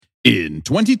In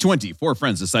 2020, four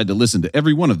friends decided to listen to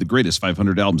every one of the greatest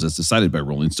 500 albums as decided by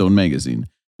Rolling Stone magazine.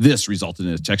 This resulted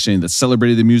in a text chain that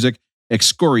celebrated the music,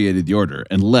 excoriated the order,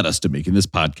 and led us to making this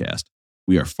podcast.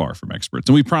 We are far from experts,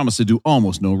 and we promise to do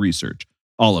almost no research.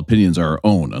 All opinions are our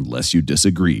own unless you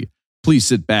disagree. Please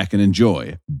sit back and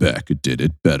enjoy Beck Did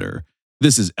It Better.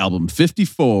 This is album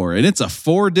 54, and it's a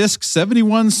 4-disc,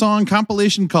 71-song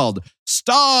compilation called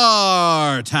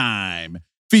Star Time,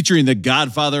 featuring the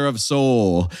Godfather of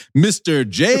Soul, Mr.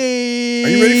 James Are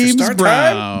you ready for Star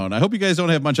Brown. Time? I hope you guys don't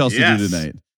have much else to do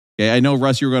tonight. Okay, I know,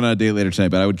 Russ, you were going on a date later tonight,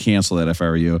 but I would cancel that if I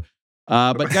were you.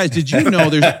 But guys, did you know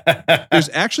there's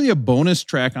actually a bonus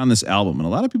track on this album? And a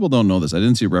lot of people don't know this. I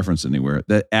didn't see a reference anywhere.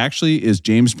 That actually is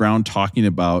James Brown talking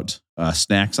about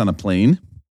snacks on a plane.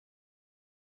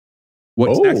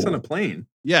 What snacks on a plane?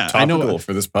 Yeah, Topical I know.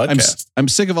 For this podcast. I'm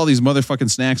sick of all these motherfucking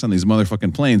snacks on these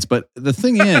motherfucking planes. But the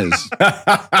thing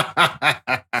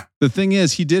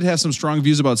is, he did have some strong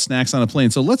views about snacks on a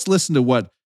plane. So let's listen to what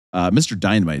Mr.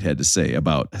 Dynamite had to say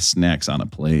about snacks on a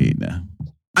plane.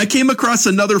 I came across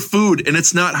another food, and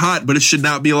it's not hot, but it should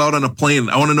not be allowed on a plane.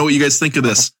 I want to know what you guys think of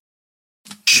this.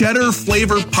 Cheddar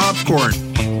flavored popcorn.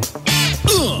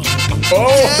 Oh,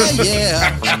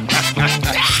 yeah.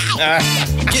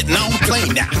 Getting on the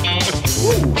plane now.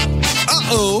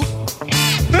 Uh-oh.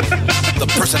 The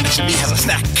person next to me has a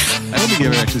snack. I don't think he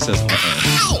ever actually says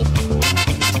uh-oh.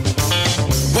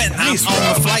 When I'm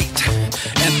on the flight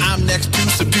and I'm next to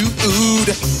some dude,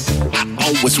 I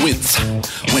always wince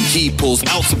when he pulls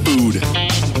out some food.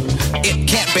 It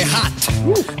can't be hot,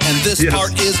 and this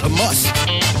part is a must.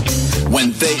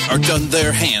 When they are done,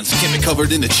 their hands can be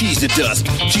covered in the cheesy dust.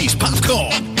 Cheese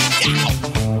popcorn.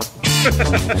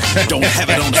 Don't have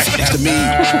it on the seat next to me.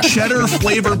 Cheddar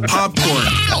flavored popcorn.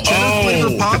 Cheddar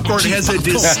flavored popcorn has a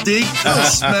distinct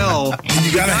smell.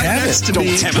 You gotta have next it. to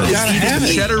me.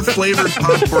 Cheddar flavored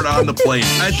popcorn on the plane.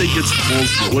 I think it's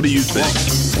bullshit. What do you think?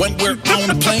 When we're on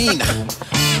a plane,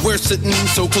 we're sitting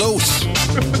so close.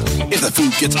 If the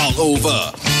food gets all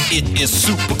over, it is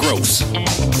super gross.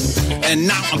 And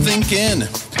now I'm thinking,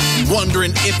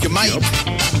 wondering if you might.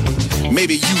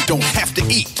 Maybe you don't have to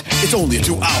eat. It's only a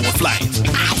 2-hour flight.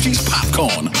 Ow, cheese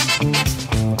popcorn.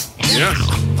 Yeah.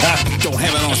 Don't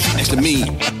have it on the seat next to me.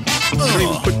 Don't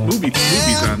even put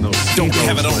movies on those. Don't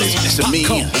have it on the seat next to me.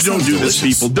 Don't do this,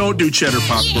 people. Don't do cheddar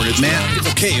popcorn. It's It's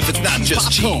okay if it's not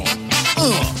just cheese.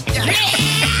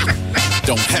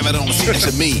 Don't have it on the seat next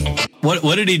to me.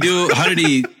 What did he do? How did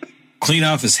he clean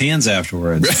off his hands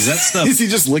afterwards? Is that stuff? Is he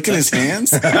just licking his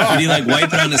hands? Did he like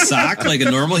wipe it on his sock like a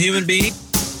normal human being?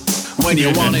 When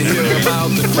you want to hear about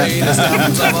the greatest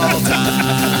albums of all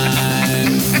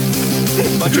time,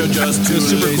 but you're just too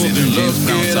lazy to look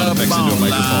it up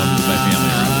online.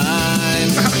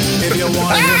 If you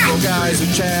want to hear from guys who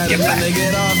chat and then they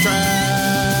get off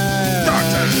track,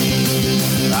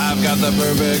 I've got the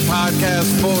perfect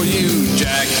podcast for you,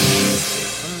 Jack.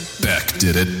 Beck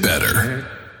Did It Better.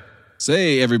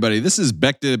 Say, everybody, this is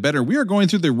Beck Did It Better. We are going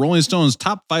through the Rolling Stones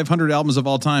top 500 albums of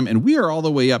all time, and we are all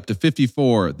the way up to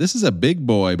 54. This is a big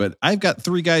boy, but I've got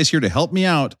 3 guys here to help me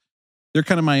out. They're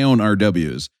kind of my own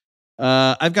RWs.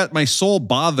 I've got my soul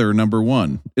bother number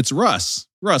 1. It's Russ.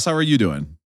 Russ, how are you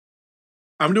doing?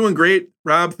 I'm doing great.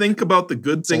 Rob, think about the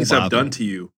good things Soul I've bother. done to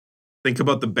you. Think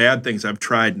about the bad things I've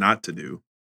tried not to do.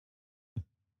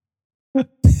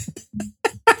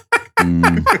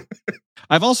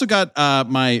 I've also got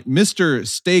my Mr.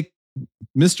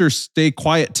 Stay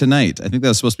Quiet Tonight. I think that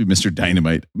was supposed to be Mr.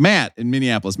 Dynamite. Matt in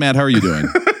Minneapolis. Matt, how are you doing?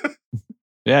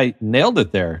 Yeah, you nailed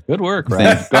it there. Good work,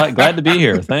 Ryan. Glad to be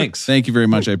here. Thanks. Thank you very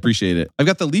much. I appreciate it. I've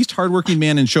got the least hardworking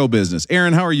man in show business.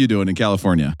 Aaron, how are you doing in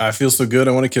California? I feel so good.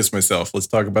 I want to kiss myself. Let's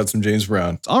talk about some James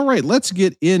Brown. All right, let's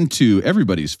get into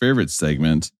everybody's favorite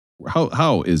segment.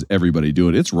 How is everybody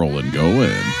doing? It's rolling,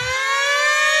 going.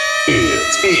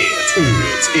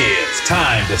 It's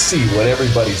time to see what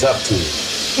everybody's up to.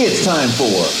 It's time for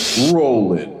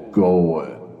Rollin'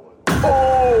 Going.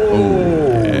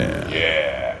 Oh,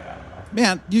 yeah.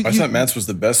 Man, I thought Matt's was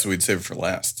the best, so we'd save it for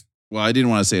last. Well, I didn't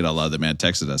want to say it out loud. The man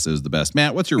texted us. It was the best.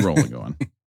 Matt, what's your rolling going?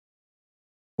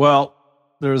 Well,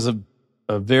 there's a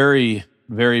very,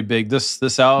 very big,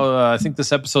 I think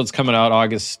this episode's coming out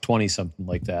August 20, something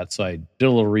like that. So I did a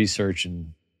little research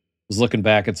and was looking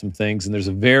back at some things, and there's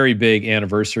a very big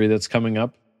anniversary that's coming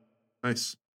up.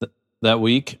 Nice. That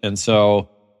week. And so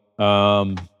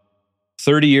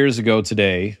 30 years ago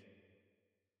today,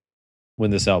 when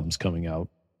this album's coming out,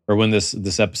 or when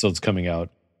this episode's coming out,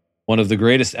 one of the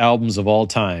greatest albums of all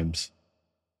times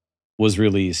was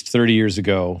released 30 years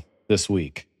ago this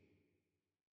week.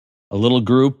 A little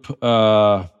group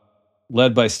led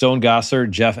by Stone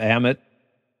Gossard, Jeff Ament,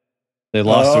 They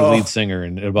lost their lead singer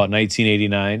in about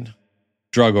 1989.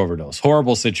 Drug overdose.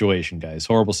 Horrible situation, guys.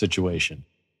 Horrible situation.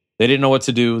 They didn't know what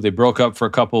to do. They broke up for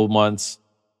a couple of months,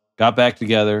 got back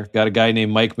together, got a guy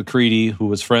named Mike McCready, who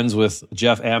was friends with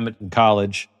Jeff Ament in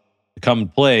college, to come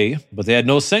and play, but they had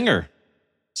no singer.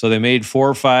 So they made 4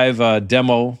 or 5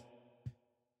 demo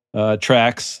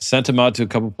tracks, sent them out to a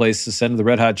couple places, sent them to the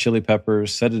Red Hot Chili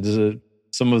Peppers, sent it to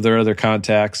some of their other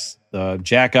contacts.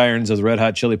 Jack Irons of the Red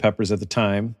Hot Chili Peppers at the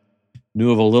time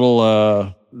knew of a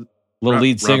little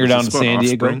lead singer down in San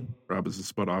Diego. Rob is a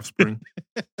spud offspring.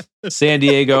 San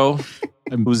Diego,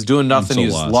 who was doing nothing. He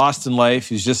was lost in life.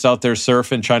 He's just out there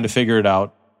surfing, trying to figure it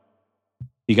out.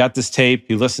 He got this tape.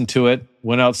 He listened to it,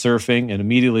 went out surfing, and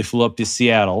immediately flew up to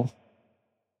Seattle.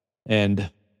 And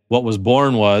what was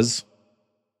born was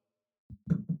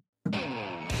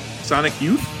Sonic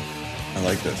Youth. I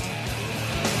like this.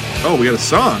 Oh, we got a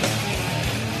song.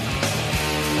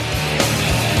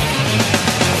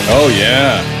 Oh,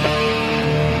 yeah.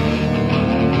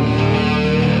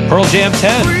 Pearl Jam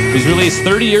 10 was released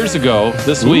 30 years ago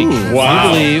this week.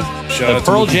 Wow. Can you believe Shout out that to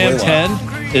Pearl Mickey Jam Blaylock.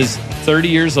 10 is 30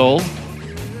 years old?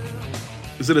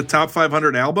 Is it a top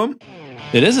 500 album?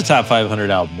 It is a top 500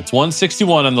 album. It's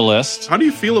 161 on the list. How do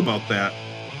you feel about that?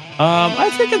 I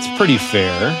think it's pretty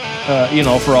fair,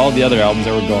 for all the other albums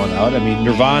that were going out. I mean,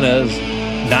 Nirvana's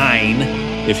 9,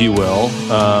 if you will.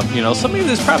 Some of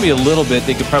there's probably a little bit.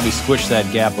 They could probably squish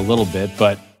that gap a little bit,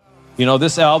 but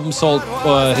this album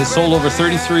has sold over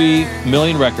 33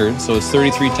 million records, so it's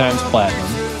 33 times platinum.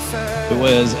 It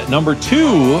was at number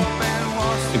 2.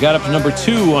 It got up to number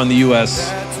 2 on the U.S.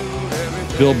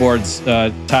 Billboard's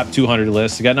top 200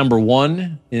 list. It got number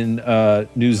 1 in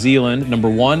New Zealand, number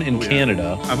 1 in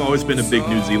Canada. I've always been a big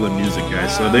New Zealand music guy,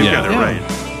 so they've got it right.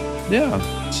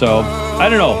 Yeah. So, I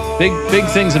don't know. Big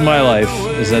things in my life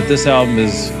is that this album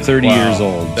is 30 years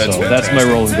old. That's my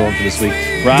role in going for this week.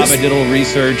 Rob, I did a little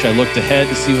research. I looked ahead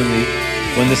to see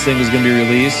when this thing was going to be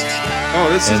released. Oh,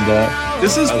 this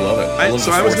is. I love it.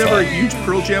 I was never a huge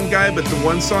Pearl Jam guy, but the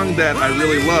one song that I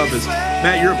really love is,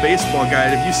 Matt, you're a baseball guy.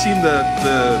 Have you seen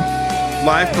the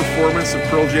live performance of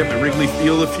Pearl Jam at Wrigley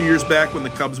Field a few years back when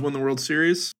the Cubs won the World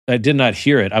Series? I did not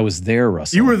hear it. I was there,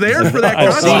 Russell. You were there for that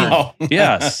concert?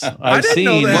 Yes. I didn't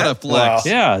know that. What a flex.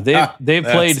 Yeah,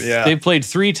 they've played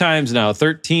 3 times now,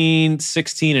 13,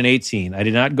 16, and 18. I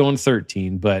did not go in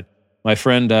 13, but my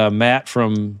friend Matt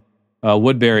from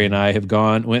Woodbury and I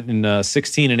went in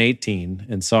 16 and 18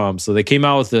 and saw them. So they came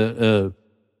out with a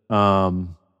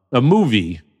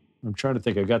movie. I'm trying to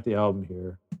think. I got the album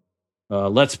here.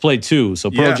 Let's Play 2.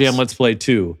 So Pearl Jam Let's Play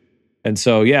 2. And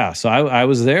so, so I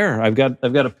was there. I've got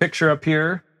a picture up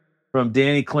here from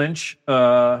Danny Clinch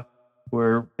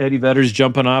where Eddie Vedder's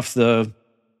jumping off the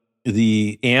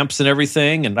amps and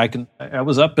everything. And I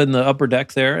was up in the upper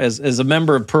deck there. As a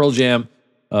member of Pearl Jam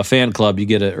fan club, you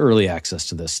get early access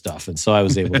to this stuff. And so I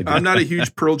was able to I'm not a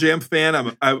huge Pearl Jam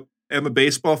fan. I am a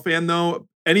baseball fan, though.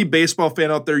 Any baseball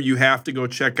fan out there, you have to go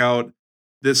check out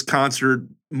this concert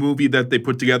movie that they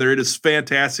put together. It is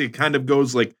fantastic. It kind of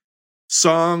goes like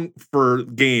song for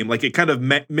game. Like it kind of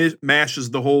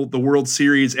mashes the World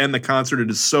Series and the concert.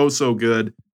 It is so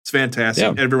good. It's fantastic.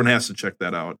 Yeah. Everyone has to check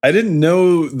that out. I didn't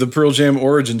know the Pearl Jam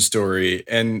origin story,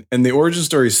 and the origin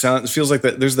story feels like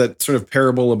that. There's that sort of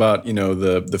parable about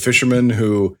the fisherman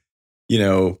who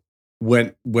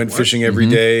went fishing every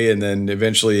day and then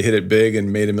eventually hit it big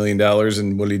and made $1 million.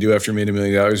 And what did he do after he made $1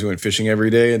 million? He went fishing every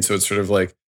day, and so it's sort of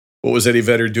like, what was Eddie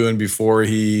Vedder doing before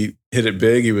he hit it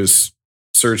big? He was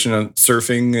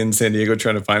surfing in San Diego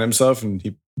trying to find himself, and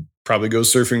he probably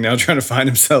goes surfing now trying to find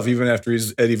himself even after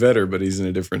he's Eddie Vedder, but he's in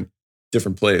a different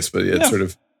place. But it sort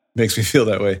of makes me feel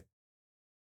that way.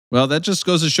 Well, that just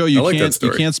goes to show you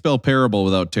can't spell parable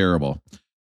without terrible.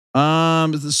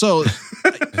 So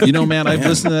man, I've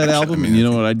listened to that album, and you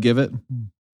know what I'd give it?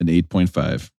 An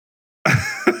 8.5.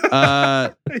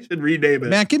 I should rename it.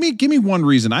 Matt, give me one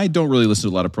reason. I don't really listen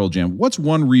to a lot of Pearl Jam. What's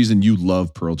one reason you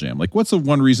love Pearl Jam? Like, what's the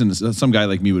one reason some guy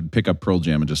like me would pick up Pearl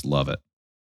Jam and just love it?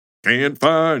 Can't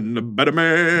find a better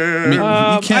man. I mean,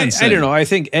 I don't know. I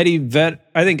think Eddie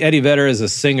Vedder as a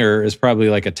singer is probably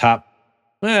like a top.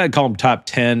 I'd call him top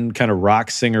 10 kind of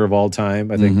rock singer of all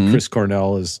time. I think Chris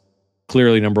Cornell is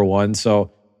clearly number 1.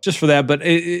 So just for that, but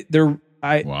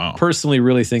I personally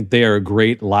really think they are a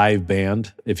great live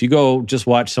band. If you go just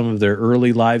watch some of their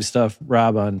early live stuff,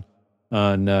 Rob, on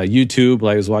YouTube,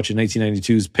 like I was watching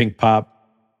 1992's Pink Pop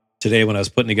today when I was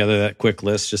putting together that quick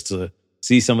list just to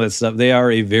see some of that stuff. They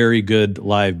are a very good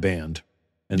live band.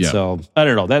 And so, I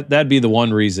don't know, that'd be the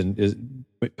one reason is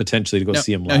potentially to go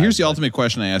see them live. Now, here's the ultimate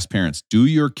question I ask parents. Do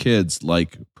your kids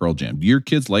like Pearl Jam? Do your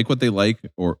kids like what they like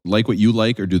or like what you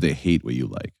like, or do they hate what you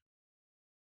like?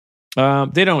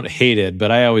 They don't hate it,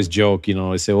 but I always joke,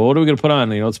 I say, well, what are we going to put on?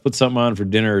 Let's put something on for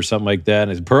dinner or something like that.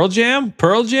 And it's Pearl Jam?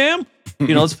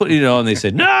 Let's put, and they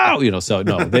say, no, so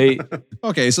no, they.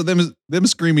 Okay. So them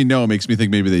screaming no makes me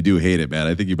think maybe they do hate it, man.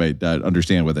 I think you might not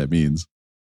understand what that means.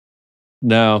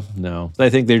 No. I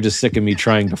think they're just sick of me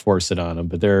trying to force it on them,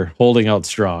 but they're holding out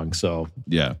strong. So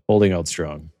yeah, holding out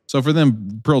strong. So for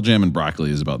them, Pearl Jam and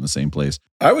broccoli is about in the same place.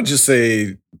 I would just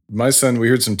say, my son, we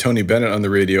heard some Tony Bennett on the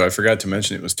radio. I forgot to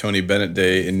mention it was Tony Bennett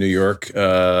Day in New York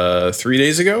 3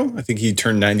 days ago. I think he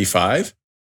turned 95.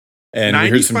 And 95?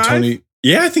 We heard some Tony.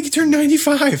 Yeah, I think he turned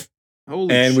 95.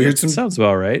 Holy and shit. We heard some sounds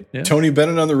about right. Yeah. Tony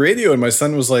Bennett on the radio, and my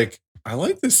son was like, I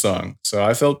like this song. So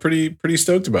I felt pretty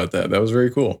stoked about that. That was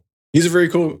very cool. He's a very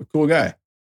cool guy.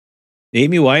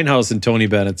 Amy Winehouse and Tony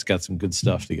Bennett's got some good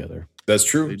stuff together. That's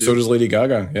true. So does Lady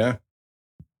Gaga. Yeah.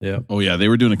 Yeah. Oh yeah, they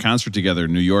were doing a concert together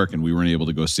in New York, and we weren't able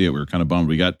to go see it. We were kind of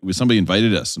bummed. Somebody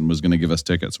invited us and was going to give us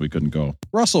tickets. We couldn't go.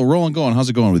 Russell, rolling going. How's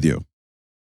it going with you?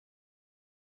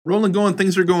 Rolling going.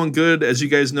 Things are going good, as you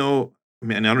guys know.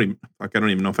 Man, I don't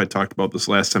even know if I talked about this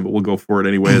last time, but we'll go for it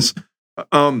anyways.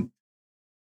 When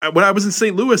I was in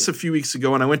St. Louis a few weeks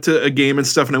ago, and I went to a game and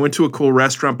stuff, and I went to a cool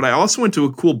restaurant, but I also went to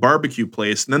a cool barbecue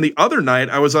place. And then the other night,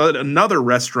 I was at another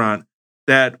restaurant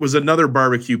that was another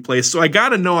barbecue place. So I got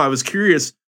to know, I was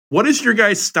curious, what is your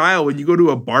guys' style when you go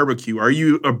to a barbecue? Are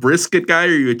you a brisket guy? Are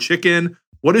you a chicken?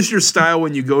 What is your style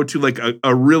when you go to like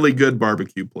a really good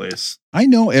barbecue place? I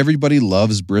know everybody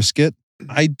loves brisket.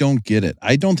 I don't get it.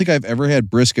 I don't think I've ever had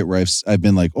brisket where I've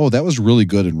been like, oh, that was really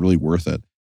good and really worth it.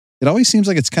 It always seems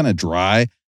like it's kind of dry.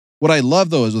 What I love,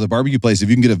 though, is with a barbecue place, if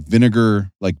you can get a vinegar,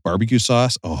 like barbecue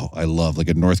sauce, oh, I love like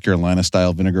a North Carolina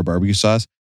style vinegar barbecue sauce.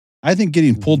 I think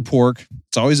getting pulled pork,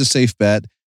 it's always a safe bet.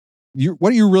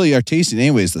 What you really are tasting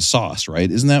anyway is the sauce, right?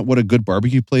 Isn't that what a good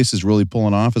barbecue place is really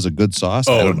pulling off as a good sauce?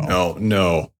 Oh, I don't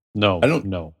know. No. I don't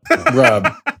know.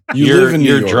 Rob, you live in New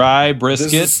York. Your dry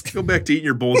brisket. Go back to eating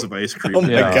your bowls of ice cream. Oh, my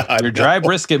God. Your dry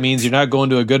brisket means you're not going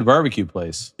to a good barbecue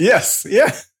place. Yes.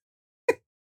 Yeah.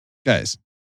 Guys,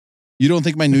 you don't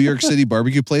think my New York City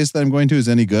barbecue place that I'm going to is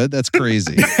any good? That's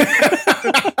crazy.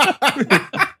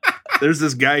 There's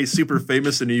this guy super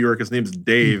famous in New York. His name's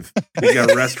Dave. He's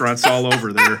got restaurants all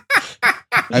over there.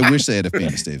 I wish they had a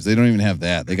famous Dave's. They don't even have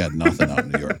that. They got nothing out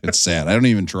in New York. It's sad. I don't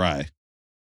even try.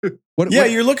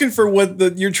 You're looking for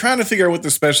you're trying to figure out what the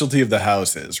specialty of the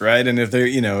house is, right? And if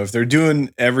they're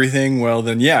doing everything, well,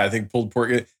 then yeah, I think pulled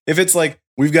pork. If it's like,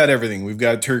 we've got everything, we've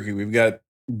got turkey, we've got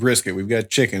brisket, we've got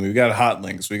chicken, we've got hot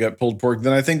links, we got pulled pork,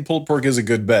 then I think pulled pork is a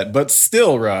good bet. But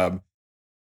still, Rob,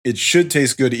 it should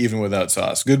taste good even without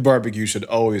sauce. Good barbecue should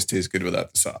always taste good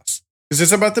without the sauce. Because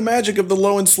it's about the magic of the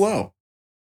low and slow.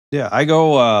 Yeah, I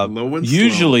go low and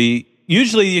usually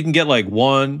you can get like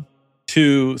 1,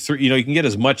 2, 3, you can get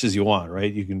as much as you want,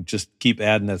 right? You can just keep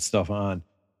adding that stuff on.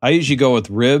 I usually go with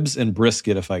ribs and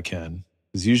brisket if I can,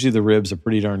 because usually the ribs are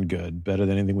pretty darn good, better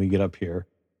than anything we get up here.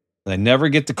 And I never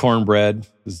get the cornbread.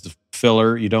 It's the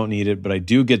filler. You don't need it, but I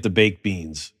do get the baked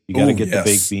beans. You got to get the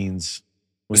baked beans.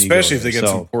 Especially if they get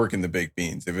some pork in the baked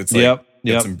beans. If it's like,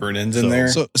 get some burnt ends in there.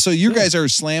 So you guys are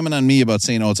slamming on me about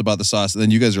saying, oh, it's about the sauce. And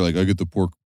then you guys are like, I get the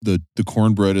pork, the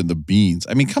cornbread and the beans.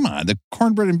 I mean, come on, the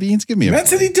cornbread and beans. Give me a. Matt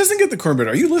said he doesn't get the cornbread.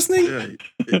 Are you listening?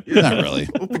 Yeah. Not really.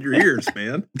 Open your ears,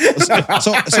 man.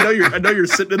 So I know you're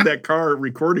sitting in that car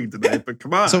recording tonight, but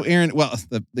come on. So Aaron, well,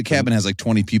 the cabin has like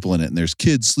 20 people in it, and there's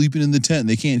kids sleeping in the tent, and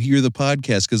they can't hear the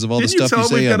podcast because of all the stuff you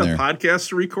say on there. We've got a podcast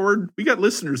to record. We got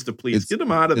listeners to please. Get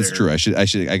them out of there. It's true.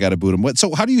 I got to boot them.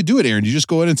 So how do you do it, Aaron? You just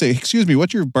go in and say, "Excuse me,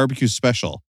 what's your barbecue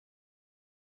special?"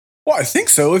 Well, I think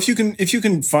so. If you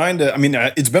can find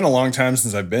it's been a long time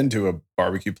since I've been to a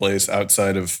barbecue place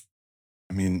outside of,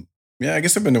 I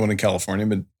guess I've been to one in California,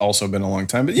 but also been a long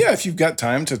time. But yeah, if you've got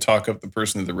time to talk up the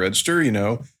person at the register,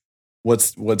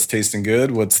 what's tasting good,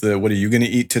 what are you going to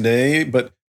eat today?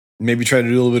 But maybe try to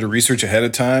do a little bit of research ahead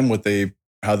of time,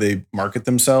 how they market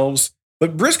themselves.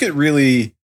 But brisket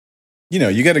really,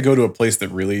 you got to go to a place that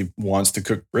really wants to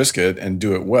cook brisket and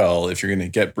do it well. If you're going to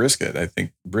get brisket, I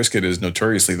think brisket is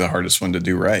notoriously the hardest one to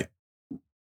do right.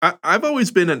 I've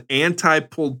always been an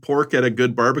anti-pulled pork at a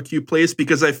good barbecue place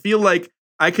because I feel like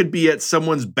I could be at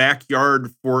someone's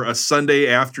backyard for a Sunday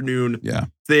afternoon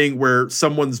thing where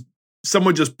someone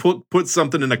just put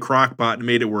something in a crock pot and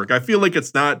made it work. I feel like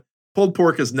pulled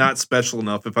pork is not special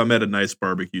enough if I'm at a nice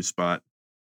barbecue spot.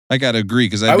 I got to agree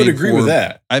because I would agree with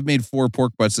that. I've made 4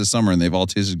 pork butts this summer and they've all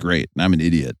tasted great. And I'm an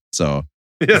idiot. So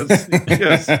yes.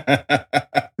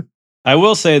 I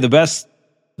will say the best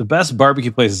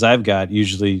barbecue places I've got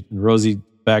usually, and Rosie,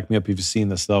 back me up if you've seen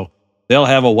this though, they'll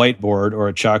have a whiteboard or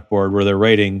a chalkboard where they're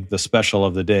rating the special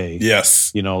of the day. Yes.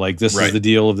 You know, like this Right. is the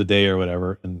deal of the day or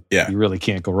whatever. And Yeah. you really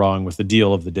can't go wrong with the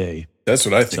deal of the day. That's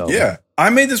what I think. So- Yeah. I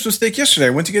made this mistake yesterday. I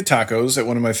went to get tacos at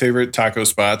one of my favorite taco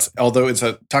spots, although it's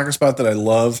a taco spot that I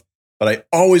love, but I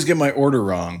always get my order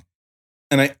wrong.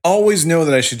 And I always know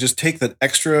that I should just take that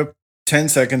extra 10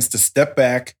 seconds to step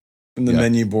back from the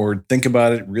menu board, think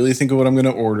about it, really think of what I'm going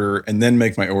to order, and then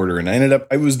make my order. And I ended up,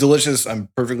 it was delicious. I'm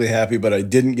perfectly happy, but I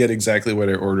didn't get exactly what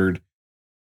I ordered.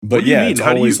 But What do you yeah, mean? it's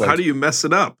How always how do you mess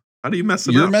it up? How do you mess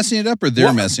it You're up? messing it up or they're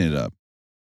Well, messing it up?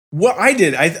 Well, I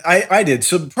did. I did.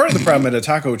 So part of the problem at a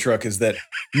taco truck is that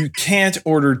you can't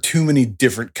order too many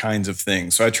different kinds of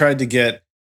things. So I tried to get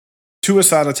 2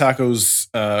 asada tacos,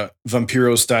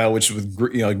 Vampiro style, which was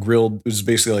grilled. It was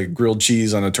basically like grilled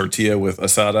cheese on a tortilla with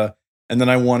asada. And then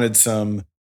I wanted some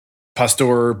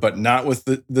pastor, but not with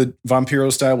the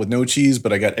Vampiro style with no cheese.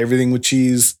 But I got everything with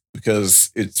cheese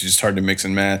because it's just hard to mix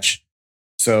and match.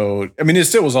 So, I mean, it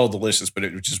still was all delicious, but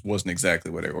it just wasn't exactly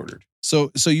what I ordered.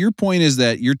 So your point is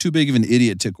that you're too big of an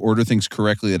idiot to order things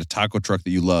correctly at a taco truck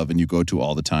that you love and you go to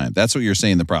all the time. That's what you're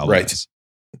saying the problem Right. is.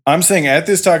 I'm saying at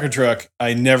this taco truck,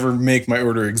 I never make my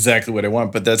order exactly what I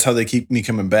want, but that's how they keep me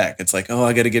coming back. It's like, oh,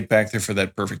 I got to get back there for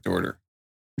that perfect order.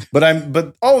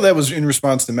 But all of that was in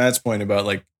response to Matt's point about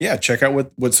like, yeah, check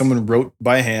out what someone wrote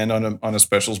by hand on a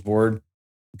specials board.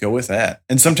 Go with that.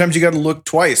 And sometimes you got to look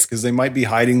twice because they might be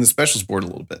hiding the specials board a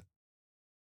little bit.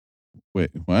 Wait,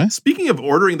 what? Speaking of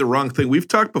ordering the wrong thing, we've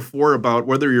talked before about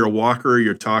whether you're a walker or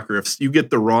you're a talker. If you get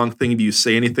the wrong thing, do you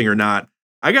say anything or not?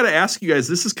 I got to ask you guys,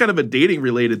 this is kind of a dating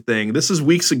related thing. This is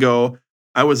weeks ago.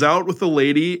 I was out with a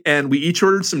lady and we each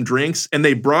ordered some drinks and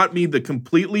they brought me the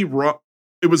completely wrong.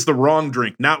 It was the wrong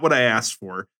drink, not what I asked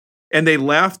for. And they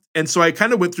left. And so I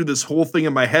kind of went through this whole thing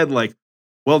in my head like,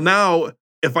 well, now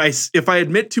if I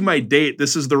admit to my date,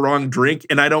 this is the wrong drink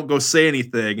and I don't go say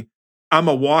anything, I'm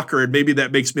a walker and maybe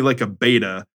that makes me like a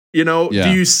beta. You know, Yeah.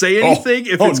 do you say anything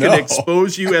if it's going no. to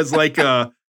expose you as like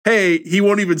a, hey, he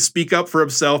won't even speak up for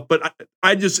himself, but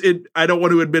I don't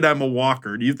want to admit I'm a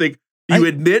walker. Do you think you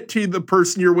admit to the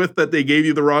person you're with that they gave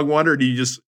you the wrong one, or do you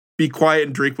just be quiet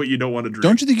and drink what you don't want to drink?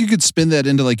 Don't you think you could spin that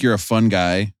into like you're a fun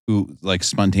guy who like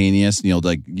spontaneous and you'll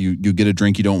like you get a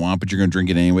drink you don't want, but you're going to drink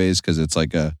it anyways because it's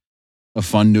like a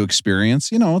fun new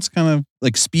experience. You know, it's kind of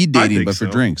like speed I dating, think but for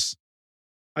so. drinks.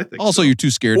 I think Also, so. you're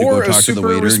too scared to Or go a talk to the super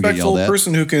waiter and get respectful yelled at.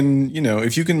 person who can,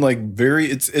 if you can like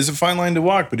it's a fine line to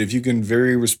walk, but if you can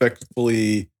very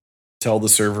respectfully tell the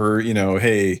server,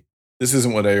 hey, this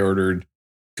isn't what I ordered.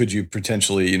 Could you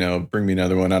potentially, bring me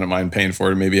another one? I don't mind paying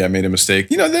for it. Maybe I made a mistake.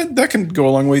 That can go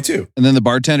a long way too. And then the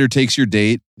bartender takes your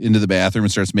date into the bathroom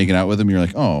and starts making out with him. You're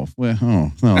like, oh,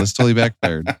 no, that's totally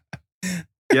backfired.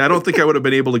 Yeah, I don't think I would have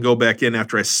been able to go back in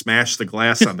after I smashed the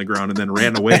glass on the ground and then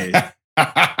ran away.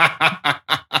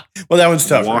 Well, that one's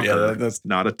tough. Walker, Yeah, that's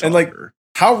not a talker. and like,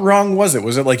 how wrong was it?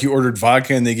 Was it like you ordered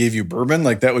vodka and they gave you bourbon?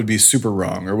 Like that would be super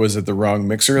wrong. Or was it the wrong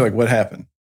mixer? Like what happened?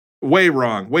 way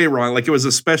wrong. Like it was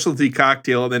a specialty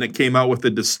cocktail and then it came out with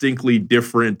a distinctly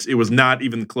different, it was not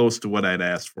even close to what I'd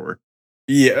asked for.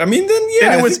 Yeah, I mean, then yeah.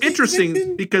 And it I was think-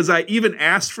 interesting because I even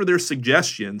asked for their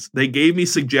suggestions. They gave me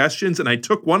suggestions and I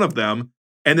took one of them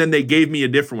and then they gave me a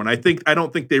different one. I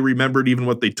don't think they remembered even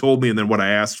what they told me and then what I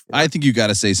asked for. I think you got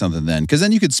to say something then, because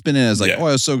then you could spin it as like, Yeah. oh,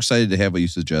 I was so excited to have what you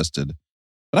suggested.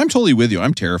 But I'm totally with you.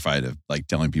 I'm terrified of like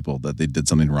telling people that they did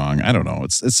something wrong. I don't know.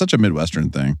 It's such a Midwestern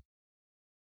thing.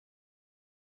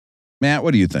 Matt,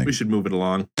 what do you think? We should move it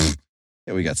along.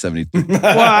 Yeah, we got 70. Well,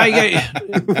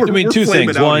 I mean, two flaming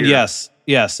things. out One, here.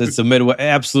 yes, it's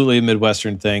absolutely a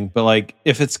Midwestern thing. But like,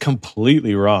 if it's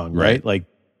completely wrong, right? Right. Like,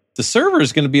 the server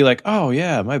is going to be like, "Oh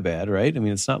yeah, my bad," right? I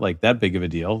mean, it's not like that big of a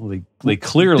deal. They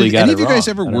clearly Did got any it of you guys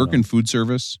wrong. ever I don't work know. in food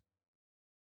service?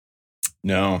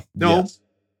 No. No, Yes.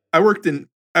 I worked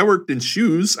in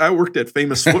shoes. I worked at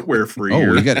Famous Footwear for a Oh,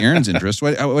 year. you got Aaron's interest.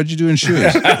 What did you do in shoes?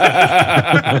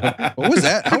 What was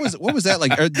that? What was that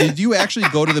like? Did you actually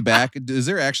go to the back? Is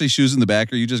there actually shoes in the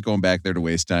back, or are you just going back there to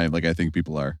waste time? Like I think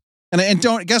people are. And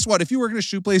don't guess what? If you work at a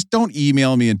shoe place, don't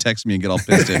email me and text me and get all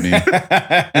pissed at me.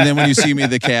 And then when you see me in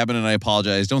the cabin and I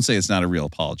apologize, don't say it's not a real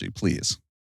apology, please.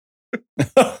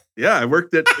 Yeah, I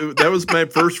worked at, that was my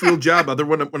first real job. Other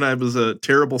when I was a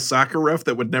terrible soccer ref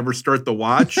that would never start the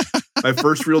watch. My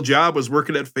first real job was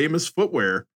working at Famous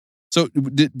Footwear. So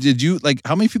did you like?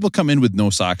 How many people come in with no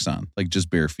socks on, like just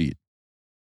bare feet?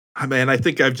 Man, I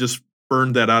think I've just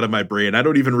burned that out of my brain. I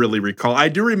don't even really recall. I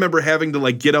do remember having to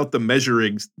like get out the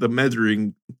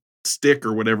measuring stick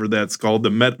or whatever that's called, the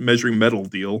measuring metal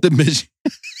deal.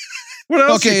 What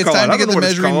else? Okay, you it's call time it? to I get don't know the what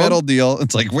it's measuring called. metal deal.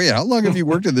 It's like, wait, how long have you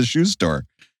worked in the shoe store?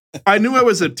 I knew I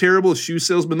was a terrible shoe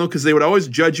salesman though, because they would always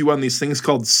judge you on these things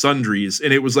called sundries,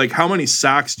 and it was like, how many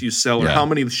socks do you sell, or how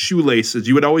many shoelaces?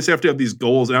 You would always have to have these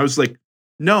goals, and I was like,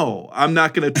 no, I'm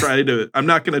not going to try to. I'm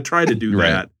not going to try to do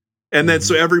that. And then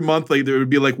so every month, like there would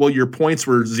be like, well, your points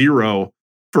were 0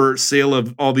 for sale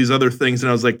of all these other things, and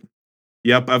I was like,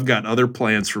 yep, I've got other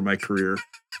plans for my career.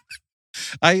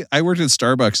 I worked at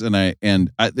Starbucks,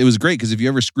 and it was great because if you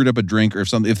ever screwed up a drink or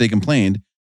if they complained,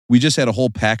 we just had a whole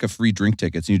pack of free drink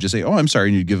tickets, and you just say, "Oh, I'm sorry,"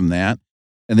 and you'd give them that,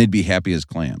 and they'd be happy as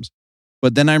clams.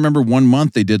 But then I remember one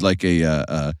month they did like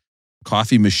a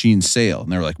coffee machine sale,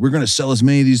 and they were like, "We're going to sell as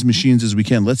many of these machines as we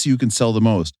can. Let's see who can sell the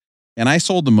most." And I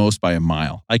sold the most by a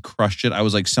mile. I crushed it. I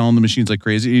was like selling the machines like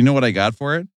crazy. You know what I got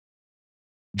for it?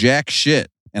 Jack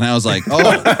shit. And I was like, oh,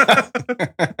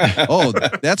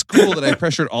 that's cool that I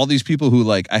pressured all these people who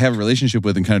like I have a relationship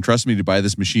with and kind of trust me to buy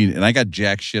this machine, and I got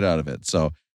jack shit out of it.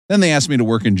 So then they asked me to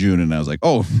work in June, and I was like,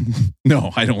 oh,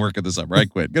 no, I don't work at the summer. I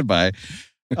quit. Goodbye.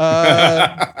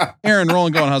 Aaron,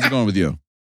 rolling going. How's it going with you?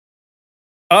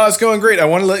 It's going great. I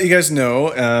want to let you guys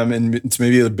know, and it's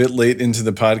maybe a bit late into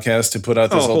the podcast to put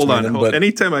out this ultimatum. Hold on.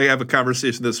 Anytime I have a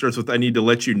conversation that starts with "I need to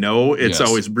let you know," it's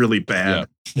always really bad.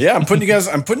 Yeah, I'm putting you guys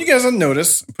on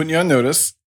notice. I'm putting you on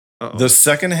notice. Uh-oh. The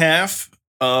second half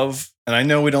of, and I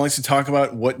know we don't like to talk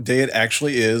about what day it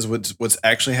actually is, what's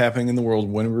actually happening in the world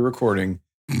when we're recording.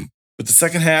 But the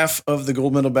second half of the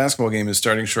gold medal basketball game is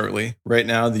starting shortly. Right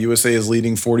now, the USA is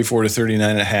leading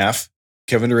 44-39.5.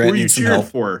 Kevin Durant needs some help.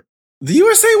 For? The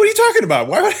USA? What are you talking about?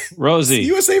 Why would Rosie?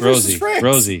 USA versus France?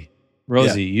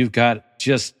 Rosie, you've got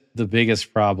just the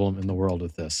biggest problem in the world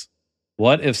with this.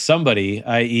 What if somebody,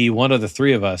 i.e., one of the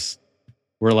three of us,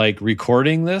 were like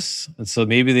recording this, and so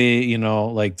maybe they,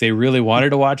 they really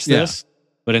wanted to watch this,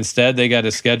 but instead they got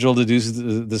a schedule to do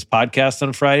this podcast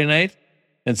on Friday night,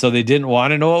 and so they didn't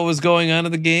want to know what was going on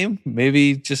in the game.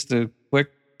 Maybe just a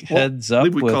quick heads up. I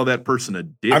believe we call that person a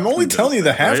dick. I'm only telling you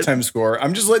the halftime score.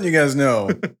 I'm just letting you guys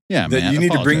know that you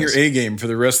need to bring your A game for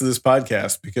the rest of this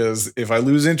podcast, because if I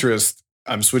lose interest,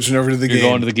 I'm switching over to the game. You're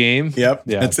going to the game? Yep.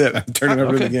 Yeah. That's it. I'm turning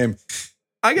over to the game.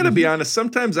 I got to be honest.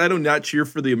 Sometimes I do not cheer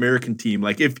for the American team.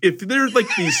 Like if they're like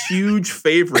these huge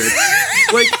favorites,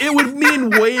 like it would mean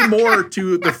way more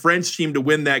to the French team to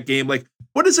win that game. Like,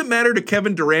 what does it matter to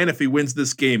Kevin Durant if he wins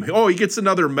this game? Oh, he gets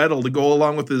another medal to go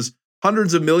along with his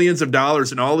hundreds of millions of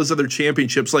dollars and all his other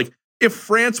championships. Like if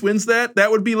France wins that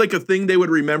would be like a thing they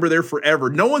would remember there forever.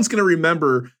 No one's going to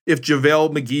remember if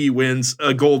JaVale McGee wins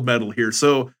a gold medal here.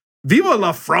 So viva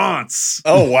la France.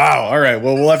 Oh, wow. All right.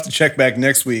 Well, we'll have to check back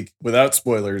next week without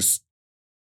spoilers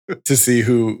to see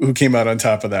who came out on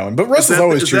top of that one. But Russell's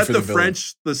always cheered for the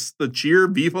French, the cheer,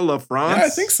 viva la France? Yeah, I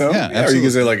think so. Yeah, or you can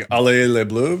say like Allez les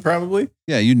Bleus, probably.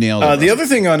 Yeah, you nailed it. The other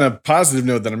thing on a positive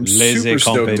note that I'm super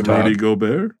stoked about Rudy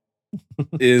Gobert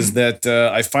is that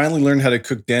I finally learned how to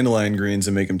cook dandelion greens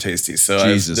and make them tasty. So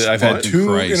I've had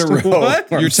 2 in a row.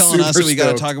 What? You're telling us that we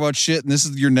got to talk about shit, and this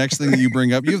is your next thing that you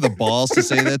bring up? You have the balls to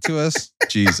say that to us?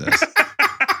 Jesus.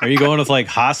 Are you going with like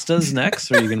hostas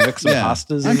next? Or are you going to mix some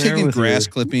hostas I'm in there? taking grass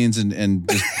clippings and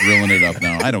just grilling it up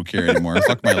now. I don't care anymore.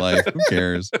 Fuck my life. Who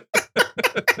cares?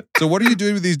 So what are you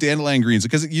doing with these dandelion greens?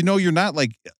 Because you're not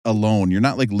like alone. You're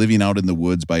not like living out in the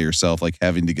woods by yourself, like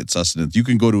having to get sustenance. You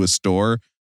can go to a store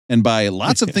and buy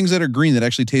lots of things that are green that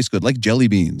actually taste good, like jelly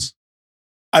beans.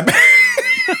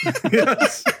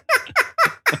 Yes.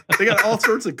 They got all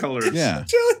sorts of colors. Yeah.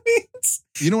 Jelly beans.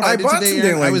 You know what I did bought today? some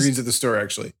dandelion greens at the store,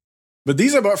 actually. But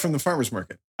these I bought from the farmer's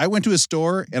market. I went to a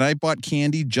store and I bought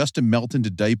candy just to melt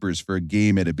into diapers for a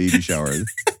game at a baby shower.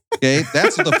 Okay?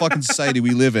 That's the fucking society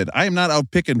we live in. I am not out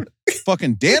picking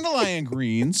fucking dandelion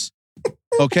greens,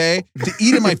 okay, to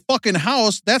eat in my fucking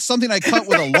house. That's something I cut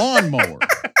with a lawnmower.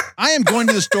 I am going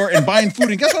to the store and buying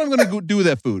food, and guess what I'm going to do with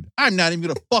that food? I'm not even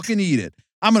going to fucking eat it.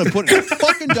 I'm going to put it in a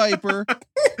fucking diaper,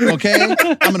 okay?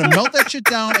 I'm going to melt that shit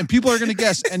down, and people are going to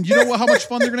guess. And you know what? How much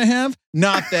fun they're going to have?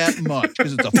 Not that much,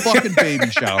 because it's a fucking baby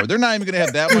shower. They're not even going to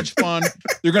have that much fun.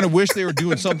 They're going to wish they were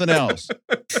doing something else.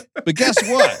 But guess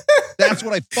what? That's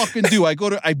what I fucking do. I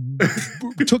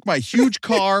took my huge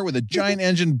car with a giant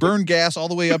engine, burned gas all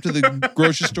the way up to the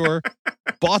grocery store,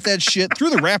 bought that shit, threw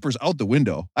the wrappers out the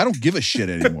window. I don't give a shit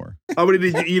anymore. How many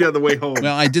did you eat on the way home?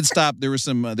 Well, I did stop. There was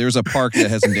a park that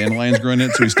has some dandelions growing in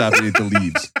it, so we stopped to eat the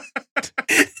leaves.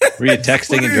 Were you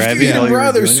texting and driving? If while raw, you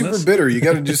were they're doing super this? bitter. You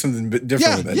got to do something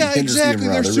different with that. Yeah, exactly.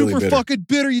 They're super really fucking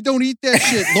bitter. You don't eat that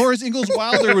shit. Loris Ingalls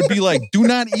Wilder would be like, do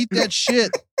not eat that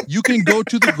shit. You can go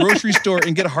to the grocery store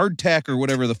and get a hardtack or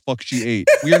whatever the fuck she ate.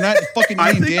 We are not fucking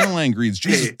eating dandelion greens.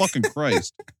 Jesus fucking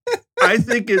Christ. I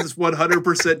think it's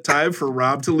 100% time for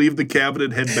Rob to leave the cabin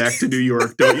and head back to New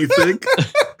York. Don't you think?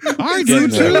 I do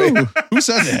too. Who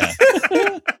said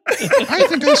that? I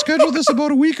think I scheduled this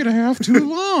about a week and a half too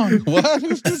long. What?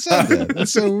 Who said that?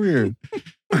 That's so weird.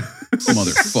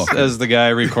 Motherfucker. As the guy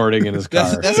recording in his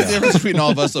car. That's the difference between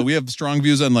all of us. Though. We have strong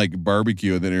views on like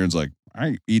barbecue, and then Aaron's like,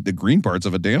 I eat the green parts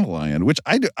of a dandelion, which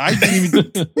I didn't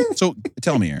even. So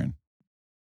tell me, Aaron.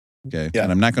 Okay,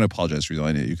 and I'm not going to apologize for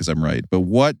yelling at you because I'm right. But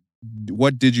what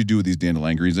did you do with these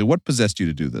dandelion greens, and what possessed you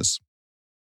to do this?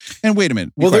 And wait a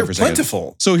minute. Well, they're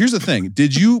plentiful. So here's the thing: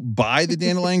 did you buy the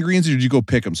dandelion greens, or did you go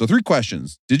pick them? So 3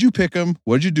 questions: did you pick them?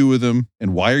 What did you do with them?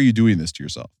 And why are you doing this to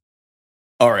yourself?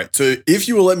 All right. So if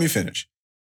you will let me finish.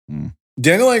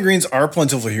 Dandelion greens are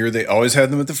plentiful here. They always have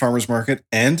them at the farmer's market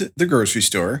and the grocery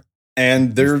store.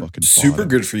 And they're super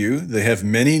good for you. They have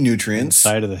many nutrients.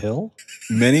 Side of the hill?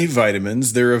 Many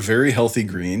vitamins. They're a very healthy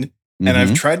green. And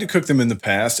I've tried to cook them in the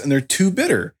past, and they're too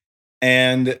bitter.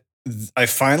 And I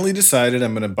finally decided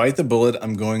I'm going to bite the bullet.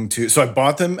 So I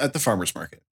bought them at the farmer's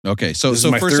market. Okay. So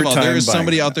first of all, there is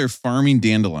somebody out there farming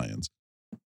dandelions.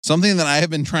 Something that I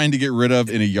have been trying to get rid of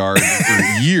in a yard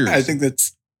for years. I think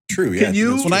that's true. Yeah.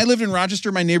 When I lived in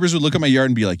Rochester, my neighbors would look at my yard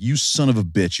and be like, "You son of a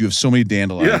bitch! You have so many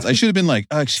dandelions." Yeah. I should have been like,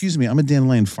 "Excuse me, I'm a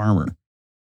dandelion farmer."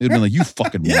 They'd been like, "You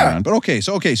fucking moron." But okay,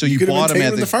 so you bought them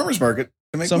at the farmer's market.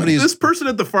 This person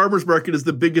at the farmer's market is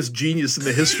the biggest genius in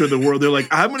the history of the world. They're like,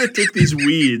 I'm going to take these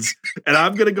weeds and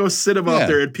I'm going to go sit them out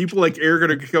there, and people like Aaron are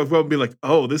going to come up and be like,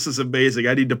 "Oh, this is amazing!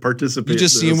 I need to participate." You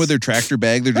just see them with their tractor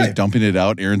bag. They're just dumping it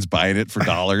out. Aaron's buying it for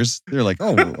dollars. They're like,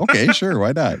 "Oh, okay, sure,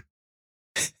 why not?"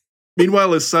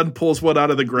 Meanwhile, his son pulls one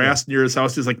out of the grass near his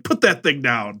house. He's like, "Put that thing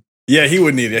down." Yeah, he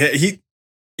wouldn't eat it.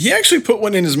 He actually put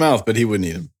one in his mouth, but he wouldn't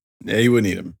eat him. Yeah, he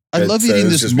wouldn't eat him. I love eating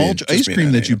this mulch ice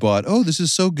cream that you bought. Oh, this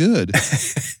is so good.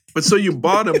 But so you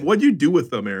bought them. What'd you do with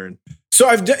them, Aaron? So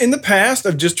in the past,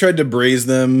 I've just tried to braise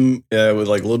them with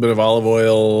like a little bit of olive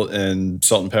oil and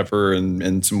salt and pepper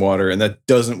and some water, and that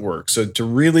doesn't work. So to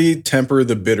really temper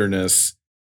the bitterness,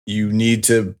 you need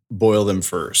to boil them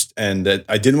first. And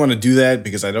I didn't want to do that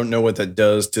because I don't know what that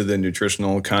does to the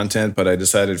nutritional content, but I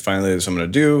decided finally that's what I'm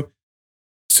going to do.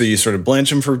 So you sort of blanch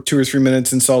them for 2 or 3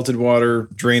 minutes in salted water,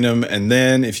 drain them, and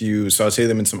then if you saute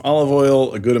them in some olive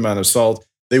oil, a good amount of salt,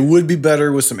 they would be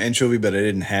better with some anchovy, but I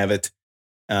didn't have it.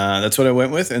 That's what I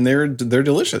went with, and they're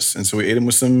delicious. And so we ate them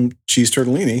with some cheese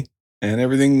tortellini, and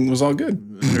everything was all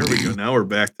good. There we go. Now we're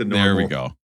back to normal. There we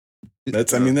go.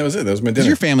 That was it. That was my dinner. Does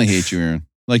your family hate you, Aaron?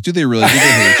 Like, do they really? Do they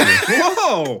hate you?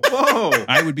 Whoa.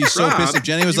 I would be so pissed if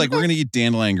Jenny was like, "We're going to eat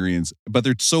dandelion greens," but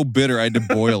they're so bitter, I had to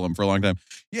boil them for a long time.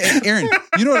 Yeah, Aaron,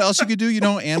 you know what else you could do? You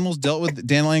know, animals dealt with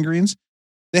dandelion greens.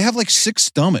 They have like 6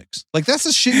 stomachs. Like, that's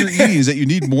the shit you're eating, is that you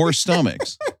need more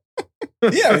stomachs.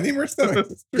 Yeah, we need more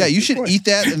stomachs. Yeah, you should eat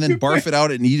that and then barf it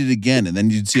out and eat it again, and then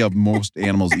you'd see how most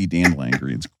animals eat dandelion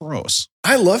greens. Gross.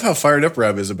 I love how fired up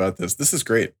Rob is about this. This is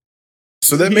great.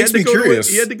 So that makes me curious.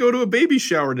 He had to go to a baby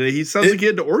shower today. He sounds like he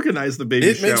had to organize the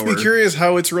baby shower. It makes me curious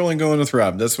how it's rolling going with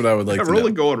Rob. That's what I would like to know.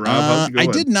 Rolling going, Rob. How's it going?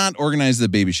 I did not organize the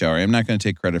baby shower. I'm not going to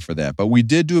take credit for that. But we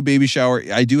did do a baby shower.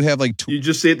 I do have like 2. You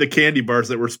just ate the candy bars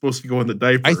that were supposed to go in the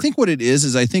diaper. I think what it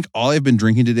is I think all I've been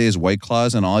drinking today is White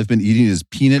Claws, and all I've been eating is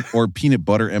peanut or peanut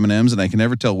butter M&Ms, and I can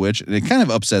never tell which. And it kind of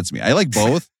upsets me. I like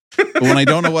both, but when I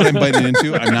don't know what I'm biting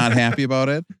into, I'm not happy about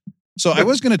it. So I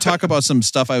was going to talk about some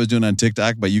stuff I was doing on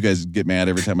TikTok, but you guys get mad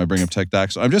every time I bring up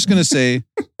TikTok. So I'm just going to say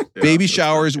baby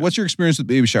showers. What's your experience with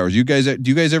baby showers? Do you guys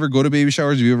ever go to baby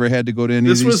showers? Have you ever had to go to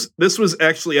any of these? This was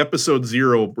actually episode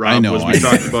 0, Rob, we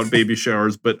talked about baby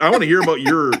showers, but I want to hear about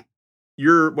your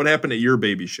what happened at your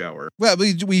baby shower. Well,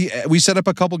 we set up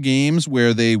a couple games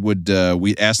where they would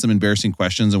we asked them embarrassing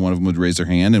questions, and one of them would raise their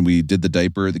hand, and we did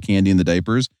the candy in the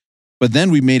diapers. But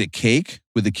then we made a cake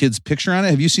with the kid's picture on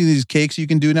it. Have you seen these cakes you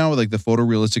can do now with like the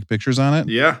photorealistic pictures on it?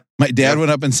 Yeah. My dad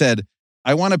went up and said,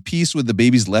 "I want a piece with the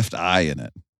baby's left eye in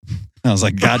it." I was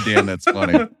like, "God damn, that's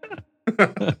funny."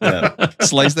 Yeah.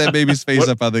 Slice that baby's face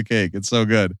up on the cake. It's so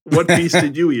good. What piece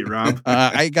did you eat, Rob?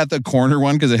 I got the corner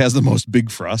one because it has the most big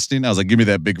frosting. I was like, "Give me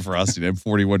that big frosting." I'm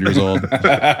 41 years old.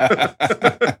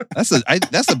 That's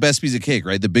the best piece of cake,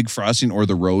 right? The big frosting or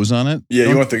the rose on it. Yeah,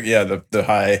 you want the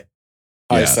high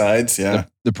sides. Yeah.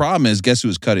 The problem is, guess who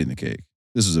was cutting the cake?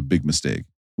 This is a big mistake.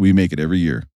 We make it every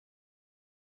year.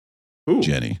 Who?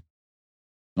 Jenny.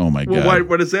 Oh my God.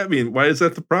 What does that mean? Why is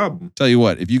that the problem? Tell you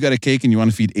what, if you got a cake and you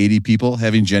want to feed 80 people,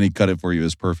 having Jenny cut it for you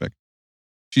is perfect.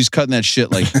 She's cutting that shit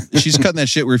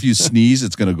where if you sneeze,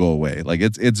 it's going to go away. Like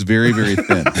it's very, very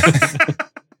thin.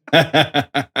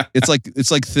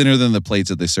 It's like thinner than the plates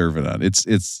that they serve it on.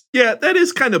 It's yeah, that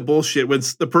is kind of bullshit. When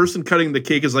the person cutting the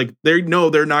cake is like, they know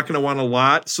they're not going to want a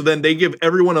lot, so then they give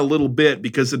everyone a little bit,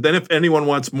 because then if anyone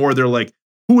wants more, they're like,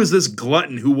 who is this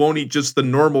glutton who won't eat just the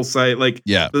normal size, like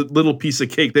Yeah. the little piece of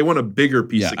cake? They want a bigger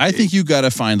piece of cake. I think you got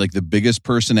to find like the biggest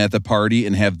person at the party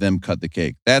and have them cut the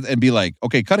cake. And be like,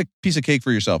 okay, cut a piece of cake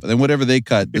for yourself. And then whatever they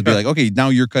cut, they'll be like, okay, now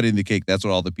you're cutting the cake. That's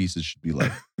what all the pieces should be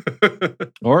like.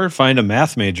 Or find a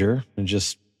math major and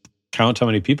just count how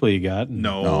many people you got.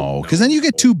 No, because then you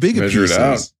get too big of Measure it pieces.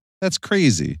 out. That's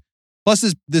crazy.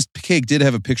 Plus, this cake did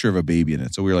have a picture of a baby in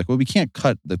it. So we were like, well, we can't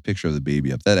cut the picture of the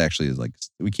baby up. That actually is like,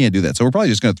 we can't do that. So we're probably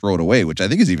just going to throw it away, which I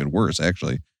think is even worse,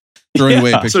 actually. Throwing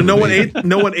away a picture So of no the one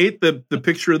baby. ate the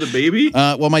picture of the baby?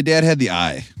 Well, my dad had the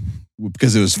eye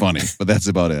because it was funny, but that's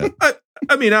about it.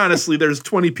 I mean, honestly, there's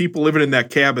 20 people living in that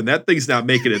cabin. That thing's not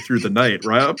making it through the night,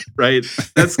 right?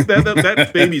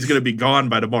 That baby's going to be gone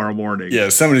by tomorrow morning. Yeah,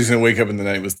 somebody's gonna wake up in the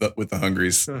night with the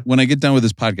hungries. When I get done with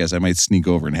this podcast, I might sneak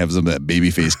over and have some of that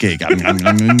baby face cake.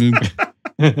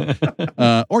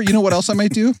 Or you know what else I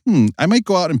might do? I might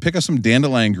go out and pick up some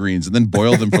dandelion greens and then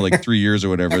boil them for like 3 years or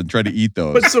whatever and try to eat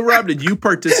those. But so, Rob, did you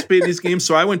participate in these games?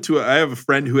 So I have a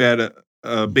friend who had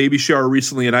a baby shower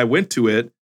recently, and I went to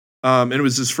it. And it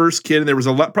was his first kid, and there was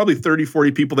probably 30,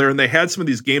 40 people there, and they had some of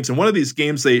these games. And one of these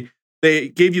games, they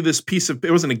gave you this piece of, it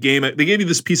wasn't a game, they gave you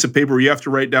this piece of paper where you have to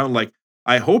write down, like,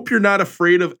 I hope you're not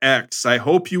afraid of X. I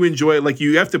hope you enjoy it. Like,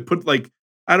 you have to put, like,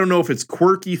 I don't know if it's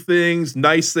quirky things,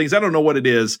 nice things. I don't know what it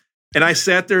is. And I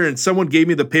sat there, and someone gave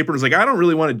me the paper and was like, I don't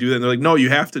really want to do that. And they're like, no, you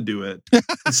have to do it.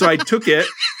 And so I took it.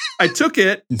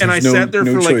 And I sat there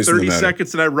for like 30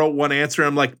 seconds and I wrote one answer.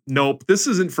 I'm like, nope, this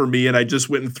isn't for me. And I just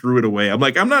went and threw it away. I'm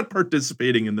like, I'm not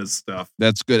participating in this stuff.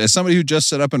 That's good. As somebody who just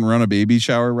set up and run a baby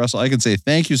shower, Russell, I can say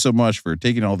thank you so much for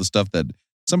taking all the stuff that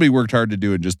somebody worked hard to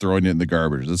do and just throwing it in the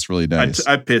garbage. That's really nice.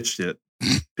 I pitched it.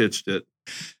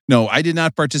 No, I did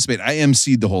not participate. I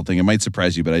emceed the whole thing. It might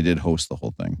surprise you, but I did host the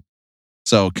whole thing.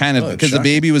 So kind of because the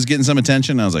baby was getting some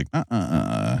attention, I was like,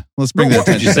 let's bring that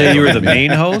attention. Did you say you were the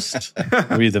main host?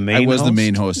 Were you the main? I was host? the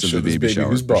main host of the baby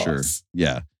shower for sure.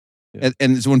 Yeah.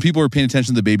 And so when people were paying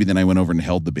attention to the baby, then I went over and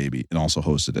held the baby and also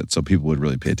hosted it, so people would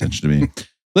really pay attention to me.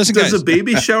 Listen, does guys, a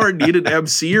baby shower need an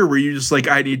MC, or were you just like,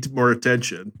 I need more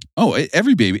attention? Oh,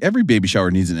 every baby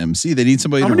shower needs an MC. They need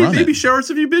somebody to run it. How many baby showers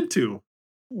have you been to?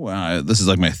 Well, this is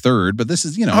like my third, but this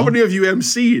is, How many have you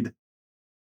MC'd?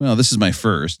 Well, this is my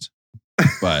first.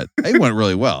 But it went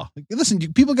really well. Like, listen,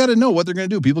 people got to know what they're going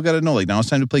to do. People got to know, like, now it's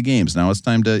time to play games. Now it's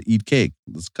time to eat cake.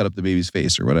 Let's cut up the baby's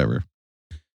face or whatever.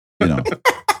 And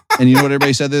you know what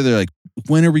everybody said there? They're like,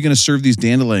 when are we going to serve these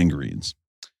dandelion greens?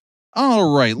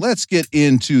 All right, let's get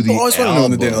into the I always want to know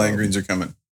when the dandelion greens are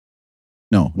coming.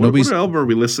 No, what album are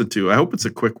we listening to? I hope it's a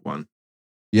quick one.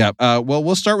 Yeah. Well,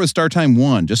 we'll start with Star Time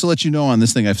 1. Just to let you know, on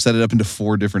this thing, I've set it up into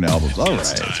 4 different albums. All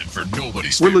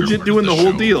right. We're legit doing the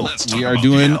whole deal. We are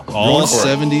doing all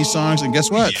 70 songs. And guess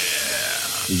what?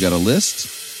 We've got a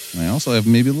list. And I also have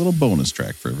maybe a little bonus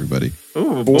track for everybody.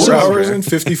 Oh, 4 hours and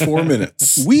 54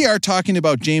 minutes. We are talking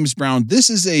about James Brown. This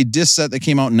is a disc set that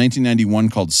came out in 1991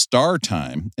 called Star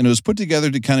Time. And it was put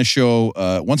together to kind of show,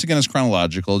 once again, it's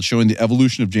chronological. It's showing the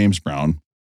evolution of James Brown.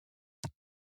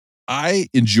 I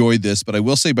enjoyed this, but I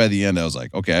will say by the end, I was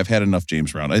like, okay, I've had enough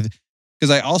James Brown.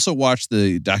 Because I also watched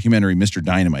the documentary Mr.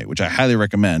 Dynamite, which I highly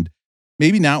recommend.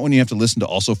 Maybe not when you have to listen to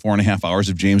also 4.5 hours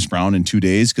of James Brown in 2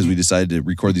 days, because we decided to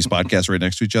record these podcasts right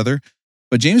next to each other.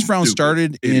 But James Brown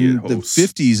started in the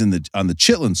 50s on the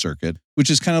Chitlin circuit, which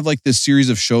is kind of like this series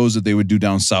of shows that they would do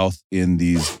down south in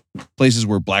these places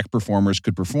where black performers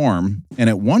could perform. And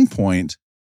at one point,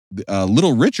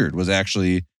 Little Richard was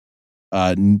actually...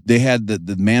 they had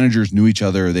the managers knew each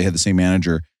other. Or they had the same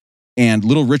manager, and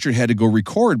Little Richard had to go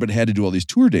record, but had to do all these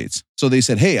tour dates. So they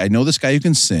said, hey, I know this guy who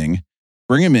can sing,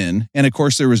 bring him in. And of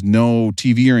course there was no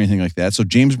TV or anything like that. So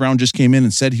James Brown just came in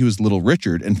and said he was Little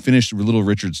Richard and finished Little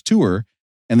Richard's tour.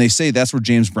 And they say that's where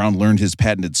James Brown learned his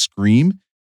patented scream,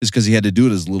 is because he had to do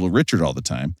it as Little Richard all the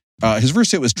time. His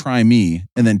first hit was Try Me.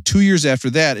 And then 2 years after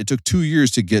that, it took 2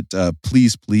 years to get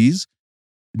Please Please.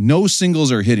 No singles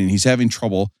are hitting. He's having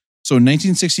trouble. So in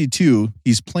 1962,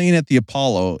 he's playing at the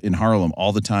Apollo in Harlem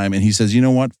all the time. And he says, you know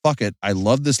what? Fuck it. I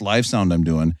love this live sound I'm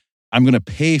doing. I'm going to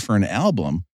pay for an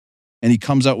album. And he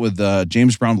comes out with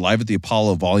James Brown Live at the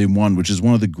Apollo Volume 1, which is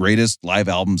one of the greatest live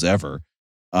albums ever.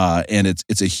 And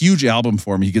it's a huge album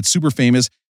for him. He gets super famous.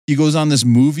 He goes on this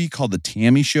movie called The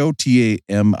Tammy Show,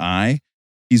 T-A-M-I.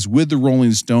 He's with the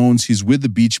Rolling Stones. He's with the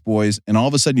Beach Boys. And all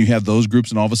of a sudden you have those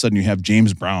groups. And all of a sudden you have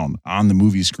James Brown on the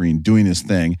movie screen doing his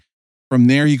thing. From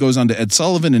there, he goes on to Ed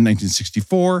Sullivan in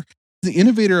 1964, the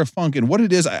innovator of funk. And what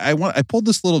it is, I pulled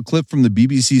this little clip from the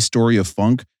BBC Story of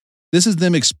Funk. This is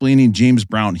them explaining James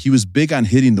Brown. He was big on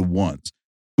hitting the ones.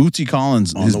 Bootsy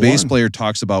Collins, his bass player,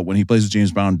 talks about when he plays with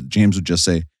James Brown, James would just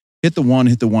say, hit the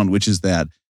one, which is that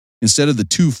Instead of the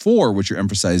 2/4, which you're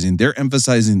emphasizing, they're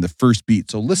emphasizing the first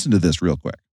beat. So listen to this real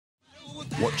quick.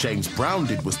 What James Brown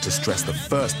did was to stress the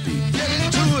first beat.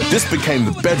 This became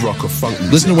the bedrock of funk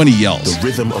music. Listen to when he yells. The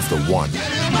rhythm of the one.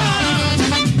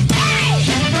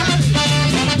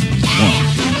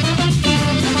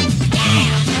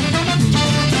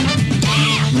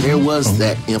 There was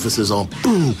that emphasis on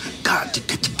boom, God,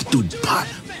 do pot,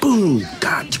 boom,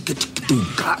 God, do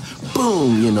God,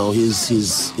 boom. You know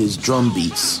his drum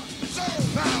beats.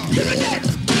 Yeah.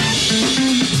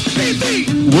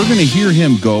 We're going to hear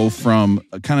him go from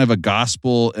a kind of a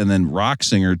gospel and then rock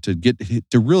singer to get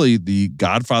to really the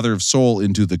godfather of soul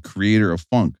into the creator of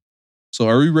funk. So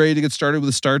are we ready to get started with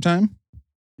the start time?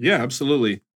 Yeah,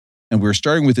 absolutely. And we're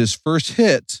starting with his first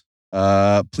hit.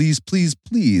 Please, please,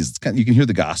 please. It's kind of, you can hear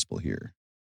the gospel here.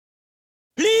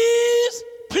 Please,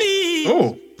 please,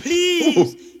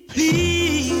 please,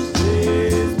 please.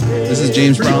 This is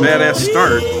James Brown. Badass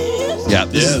start. Yeah,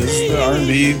 this is the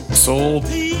R&B, soul,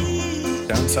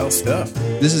 down south stuff.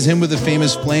 This is him with the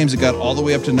famous Flames. It got all the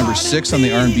way up to number 6 on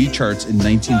the R&B charts in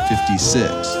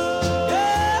 1956.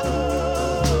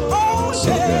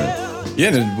 So good.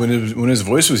 Yeah, and when his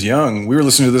voice was young, we were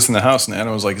listening to this in the house, and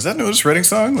Anna was like, "Is that an Otis Redding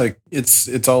song?" Like, it's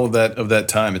all of that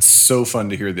time. It's so fun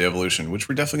to hear the evolution, which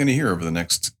we're definitely going to hear over the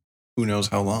next who knows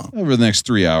how long. Over the next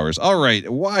 3 hours. All right.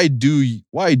 Why do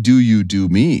you do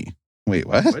me? Wait,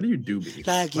 what? Why do you do me?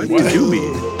 Why do you do me?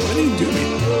 Why do you do me?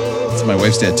 It's my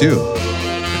wife's tattoo.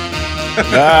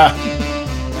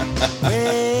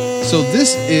 So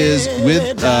this is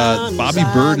with Bobby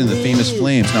Byrd and the Famous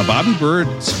Flames. Now, Bobby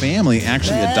Byrd's family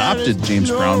actually adopted James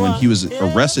Brown when he was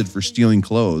arrested for stealing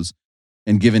clothes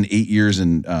and given 8 years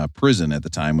in prison at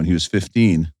the time when he was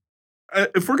 15.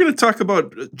 If we're going to talk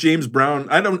about James Brown,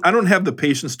 I don't have the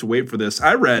patience to wait for this.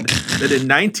 I read that in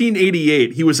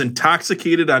 1988 he was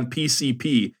intoxicated on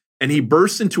PCP and he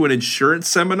burst into an insurance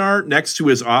seminar next to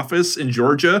his office in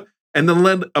Georgia and then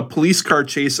led a police car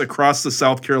chase across the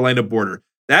South Carolina border.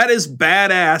 That is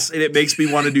badass, and it makes me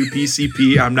want to do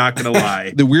PCP. I'm not going to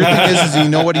lie. The weird thing is you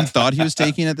know what he thought he was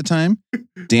taking at the time?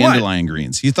 Dandelion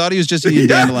greens. He thought he was just eating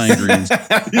dandelion greens.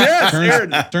 Yes,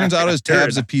 turns out it was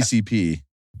tabs of PCP.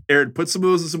 Aaron, put some of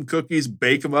those in some cookies,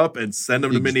 bake them up, and send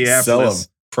them to Sell Minneapolis. 'em.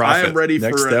 Profit. I am ready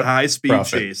Next for a step, high-speed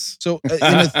profit. chase. So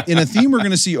in a theme we're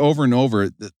going to see over and over,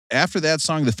 after that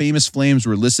song, the Famous Flames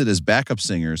were listed as backup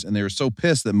singers, and they were so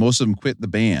pissed that most of them quit the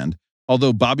band.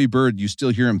 Although Bobby Byrd, you still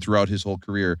hear him throughout his whole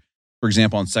career. For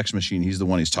example, on Sex Machine, he's the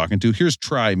one he's talking to. Here's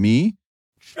Try Me.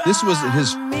 This was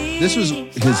his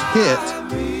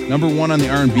hit, number 1 on the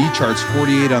R&B charts,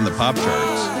 48 on the pop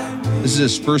charts. This is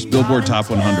his first Billboard Top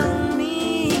 100.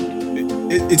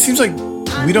 It seems like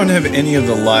we don't have any of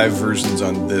the live versions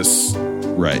on this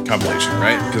compilation,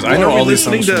 right? Because I know all these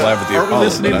songs from Live at the Apollo. Are we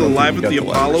listening to Live at the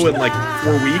Apollo in like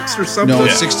 4 weeks or something? No,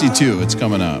 it's 62. It's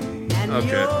coming up.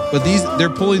 Okay. But they're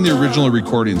pulling the original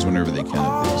recordings whenever they can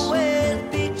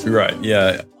of these. You're right.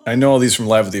 Yeah. I know all these from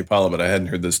Live at the Apollo, but I hadn't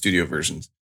heard the studio versions.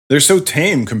 They're so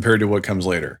tame compared to what comes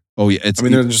later. Oh, yeah.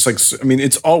 They're just like,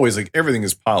 it's always like everything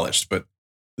is polished, but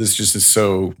this just is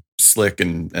so slick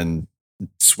and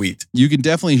sweet. You can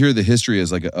definitely hear the history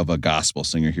as like of a gospel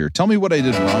singer here. Tell me what I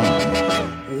did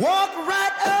wrong. Walk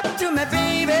right up to me,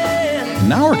 baby. And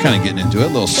now we're kind of getting into it. A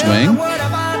little swing.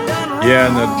 Yeah,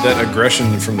 and that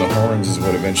aggression from the horns is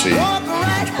what eventually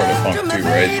becomes part of funk too,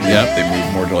 right? Yep. They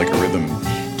move more to like a rhythm.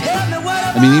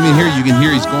 I mean, even here, you can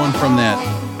hear he's going from that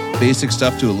basic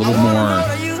stuff to a little more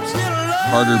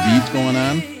harder beats going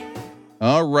on.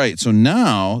 All right. So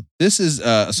now this is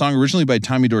a song originally by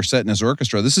Tommy Dorsett and his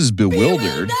orchestra. This is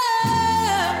Bewildered.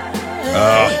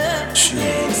 Oh,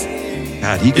 jeez.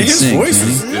 God, he can sing. His voice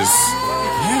is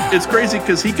It's crazy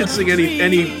because he can sing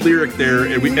any lyric there,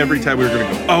 and every time we were going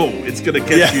to go, oh, it's going to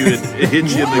catch you and it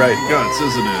hits you in the guts,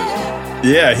 isn't it?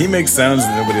 Yeah, he makes sounds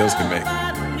that nobody else can make.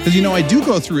 Because, I do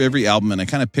go through every album and I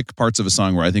kind of pick parts of a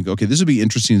song where I think, okay, this would be an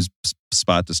interesting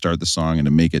spot to start the song and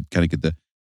to make it kind of get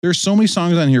there's so many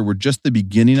songs on here where just the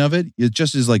beginning of it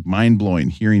just is like mind blowing.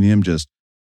 Hearing him just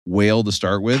wail to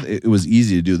start with, it was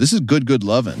easy to do. This is Good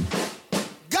Lovin'.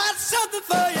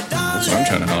 That's what I'm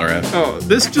trying to holler at. Oh,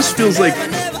 this just feels like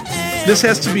this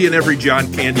has to be in every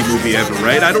John Candy movie ever,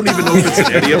 right? I don't even know if it's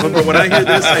in any of them, but when I hear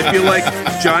this, I feel like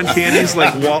John Candy's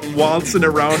like waltzing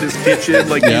around his kitchen,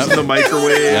 like using the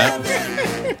microwave. Yep.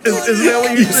 Isn't that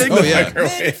what you think? Oh, yeah.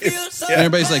 And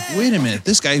everybody's like, wait a minute,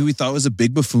 this guy who we thought was a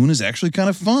big buffoon is actually kind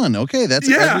of fun. Okay, that's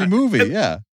every movie.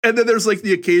 And then there's like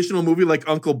the occasional movie like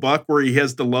Uncle Buck where he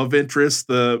has the love interest,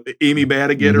 the Amy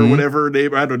Madigan or whatever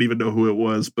name. I don't even know who it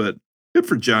was, but Good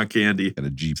for John Candy. Got a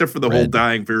Jeep Except for the whole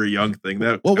dying very young thing.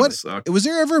 That sucked. Was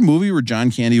there ever a movie where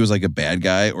John Candy was like a bad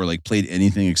guy or like played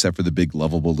anything except for the big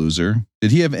lovable loser?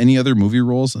 Did he have any other movie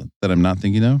roles that I'm not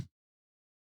thinking of?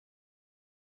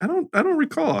 I don't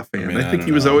recall offhand. I think he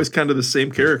know. was always kind of the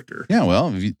same character. Yeah,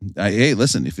 well, hey,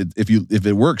 listen, if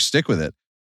it works, stick with it.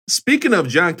 Speaking of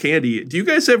John Candy, do you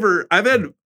guys ever?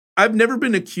 I've never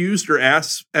been accused or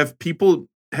asked if people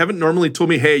haven't normally told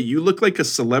me, "Hey, you look like a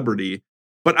celebrity."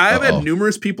 But I have had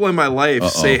numerous people in my life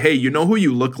say, "Hey, you know who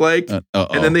you look like?" And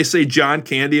then they say John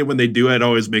Candy, and when they do, it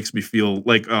always makes me feel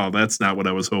like, "Oh, that's not what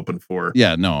I was hoping for."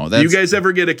 Yeah, no. Do you guys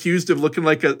ever get accused of looking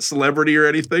like a celebrity or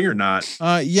anything, or not?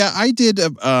 Yeah, I did.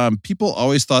 People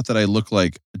always thought that I looked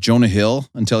like Jonah Hill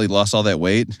until he lost all that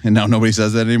weight, and now nobody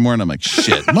says that anymore. And I'm like,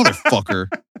 shit, motherfucker.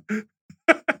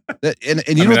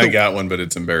 I got one, but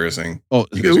it's embarrassing. Oh,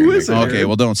 who is it? Okay,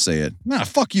 well, don't say it. Nah,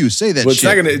 fuck you. Say that. Well, it's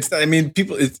shit. not gonna. I mean,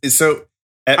 people. It's so.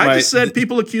 I just said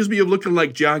people accuse me of looking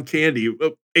like John Candy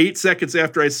 8 seconds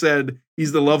after I said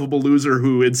he's the lovable loser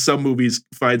who in some movies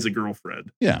finds a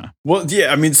girlfriend. Yeah. Well,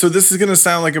 yeah. I mean, so this is going to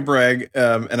sound like a brag,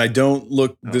 and I don't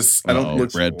look I don't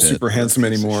look super handsome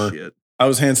anymore. I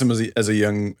was handsome as a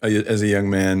young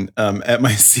man. At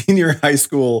my senior high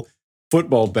school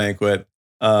football banquet,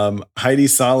 Heidi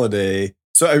Soliday.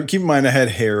 So keep in mind, I had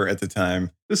hair at the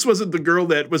time. This wasn't the girl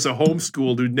that was a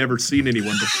homeschooled who'd never seen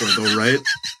anyone before, though, right?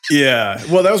 Yeah.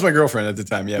 Well, that was my girlfriend at the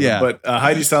time. Yeah. But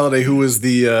Heidi Soliday, who was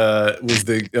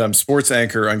the sports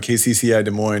anchor on KCCI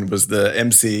Des Moines, was the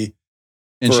MC.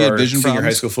 And she had vision senior problems?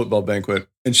 high school football banquet,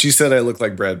 and she said I looked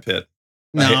like Brad Pitt.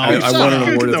 No, I won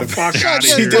an award. Get the fuck out of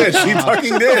She here. did. She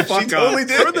fucking did. She totally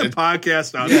did. Turn the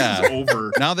podcast out. This is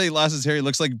over. Now they lost his hair. He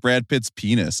looks like Brad Pitt's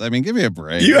penis. I mean, give me a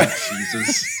break.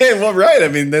 Jesus. Hey, well, right. I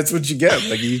mean, that's what you get.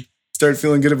 Like you start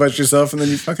feeling good about yourself, and then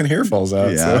your fucking hair falls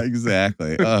out. Yeah, so.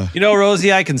 Exactly. You know,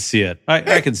 Rosie, I can see it.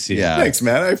 I can see it. Thanks,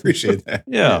 man. I appreciate that.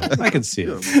 Yeah, I can see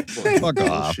it. Fuck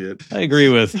off. I agree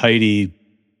with Heidi,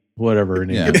 whatever her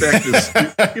name. Yeah.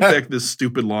 Get back this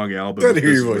stupid long album. Good to hear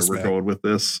This your is voice, where we're man. going with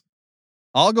this.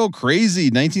 I'll Go Crazy,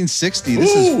 1960.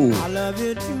 This is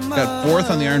got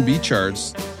fourth on the R&B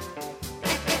charts.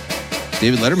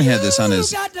 David Letterman had this on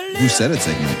his Who Said It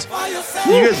segment.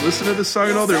 You guys listen to this song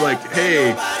at all? They're like,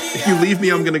 "Hey, if you leave me,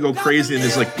 I'm going to go crazy." And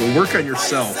it's like, "Well, work on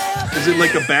yourself." Is it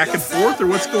like a back and forth, or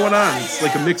what's going on? It's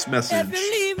like a mixed message.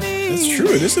 That's true.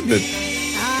 It is a bit.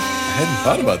 I hadn't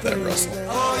thought about that, Russell.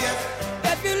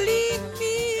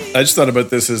 I just thought about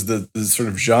this as the sort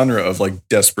of genre of like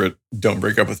desperate "Don't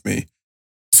Break Up With Me"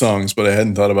 songs, but I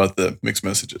hadn't thought about the mixed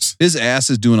messages. His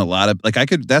ass is doing a lot of, like,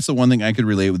 that's the one thing I could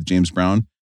relate with James Brown.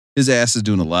 His ass is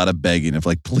doing a lot of begging of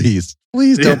like, please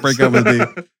don't break up with me.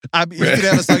 I mean, you could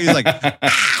have a song, he's like,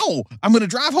 ow, I'm going to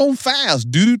drive home fast.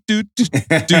 Do.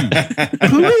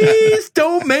 Please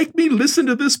don't make me listen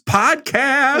to this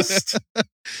podcast.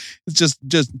 It's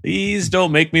just Please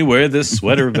don't make me wear this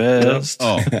sweater vest.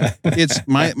 It's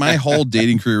my whole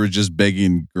dating career was just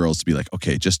begging girls to be like,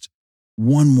 okay, just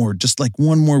one more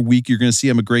week. You're going to see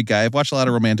I'm a great guy. I've watched a lot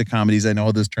of romantic comedies. I know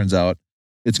how this turns out.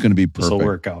 It's going to be perfect. This will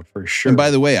work out for sure. And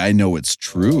by the way, I know it's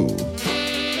true.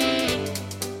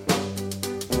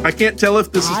 I can't tell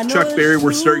if this is Chuck Berry.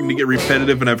 We're starting to get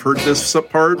repetitive, and I've heard this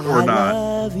part or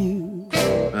not.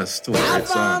 That's still a great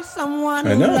song.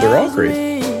 I know, they're all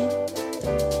great.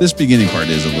 This beginning part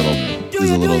is a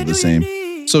little the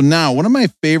same. So now, one of my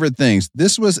favorite things. There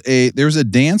was a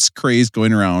dance craze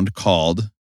going around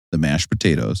called the mashed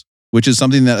potatoes, which is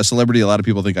something that a lot of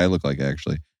people think I look like,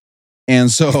 actually. And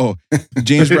so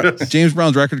James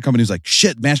Brown's record company was like,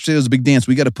 shit, mashed potatoes is a big dance.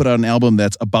 We got to put out an album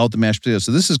that's about the mashed potatoes.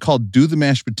 So this is called Do the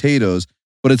Mashed Potatoes,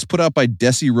 but it's put out by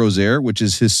Desi Rosaire, which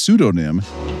is his pseudonym.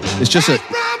 It's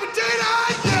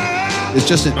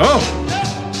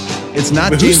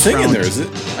not But James who's singing Brown. there, is it?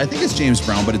 I think it's James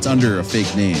Brown, but it's under a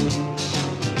fake name.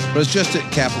 But it's just to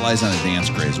capitalize on a dance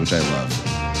craze, which I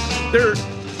love.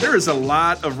 There is a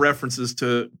lot of references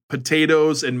to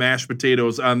potatoes and mashed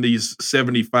potatoes on these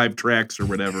 75 tracks or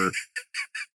whatever.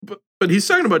 but he's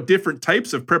talking about different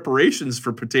types of preparations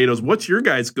for potatoes. What's your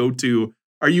guys' go-to?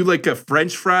 Are you like a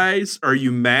French fries? Are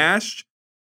you mashed?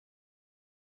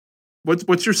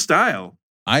 What's your style?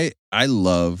 I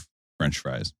love French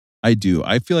fries. I do.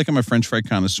 I feel like I'm a French fry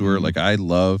connoisseur. Like I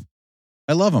love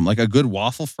them. Like a good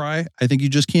waffle fry. I think you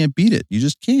just can't beat it. You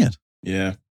just can't.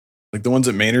 Yeah. Like the ones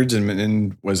at Maynard's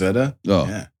in Wayzata. Oh,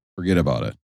 yeah. Forget about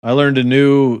it. I learned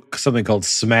something called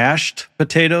smashed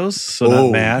potatoes, so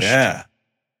not mashed. Yeah.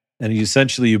 And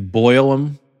you boil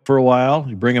them for a while.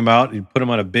 You bring them out, you put them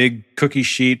on a big cookie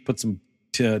sheet, put some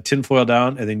tin foil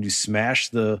down, and then you smash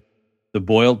the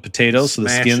boiled potatoes so the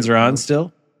skins are on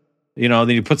still. then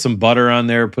you put some butter on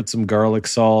there, put some garlic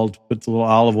salt, put a little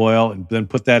olive oil, and then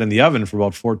put that in the oven for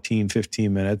about 14,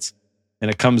 15 minutes. And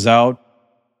it comes out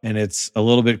and it's a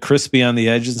little bit crispy on the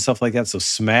edges and stuff like that. So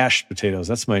smashed potatoes.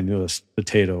 That's my newest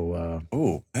potato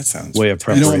that sounds way of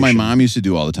preparation. You know what my mom used to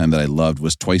do all the time that I loved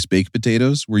was twice baked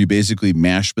potatoes, where you basically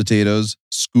mash potatoes,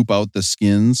 scoop out the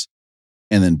skins,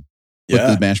 and then put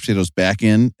the mashed potatoes back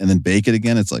in and then bake it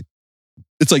again. It's like,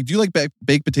 do you like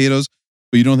baked potatoes,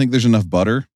 but you don't think there's enough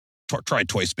butter? Try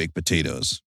twice baked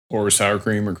potatoes. Or sour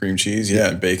cream or cream cheese.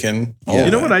 Yeah, bacon.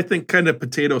 You know what I think kind of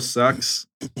potato sucks?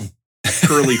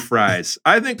 Curly fries.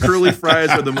 I think curly fries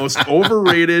are the most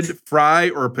overrated fry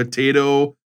or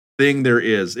potato thing there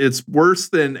is. It's worse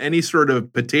than any sort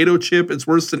of potato chip. It's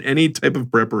worse than any type of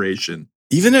preparation.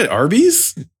 Even at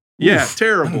Arby's? Yeah,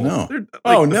 terrible. No. The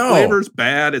flavor's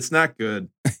bad. It's not good.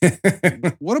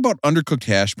 What about undercooked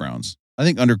hash browns? I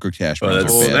think undercooked hash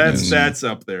browns are bad. That's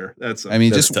up there. That's up I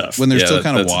mean, there. just tough. when they're Yeah, still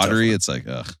kind of that's a tough watery, one. it's like,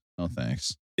 ugh, no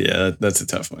thanks. Yeah, that's a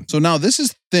tough one. So now this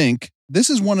is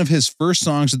one of his first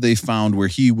songs that they found where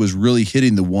he was really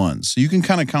hitting the ones. So you can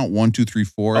kind of count 1, 2, 3,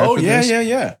 4. Oh, after yeah, this.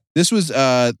 yeah. This was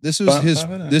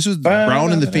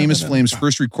Brown and the Famous Flames'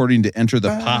 first recording to enter the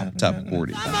Pop Top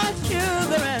 40. It's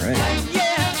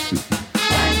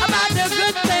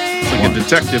like a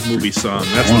detective movie song.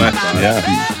 That's what I thought.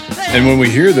 Yeah. And when we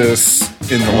hear this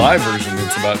in the live version,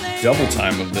 it's about double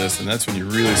time of this, and that's when you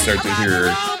really start to hear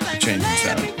the change in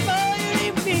sound.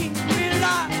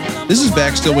 This is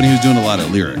back still when he was doing a lot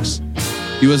of lyrics.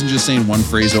 He wasn't just saying one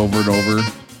phrase over and over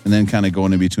and then kind of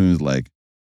going in between with like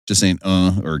just saying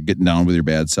or getting down with your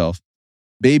bad self.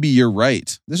 Baby, you're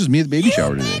right. This was me at the baby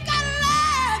shower today.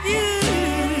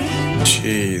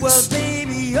 Jeez.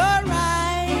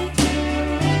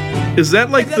 Is that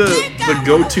like the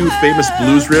go-to famous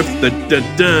blues riff? The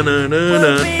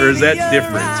da-da-na-na-na, or is that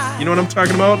different? You know what I'm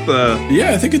talking about?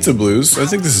 Yeah, I think it's a blues. I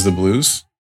think this is the blues.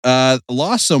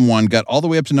 Lost Someone got all the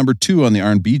way up to number 2 on the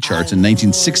R&B charts in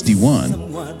 1961.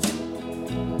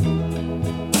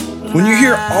 When you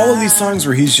hear all of these songs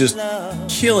where he's just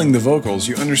killing the vocals,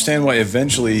 you understand why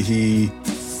eventually he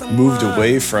moved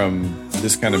away from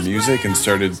this kind of music and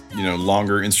started,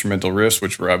 longer instrumental riffs,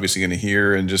 which we're obviously going to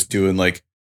hear, and just doing like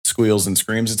squeals and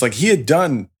screams. It's like he had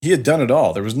done it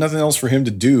all. There was nothing else for him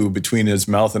to do between his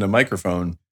mouth and a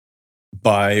microphone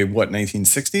by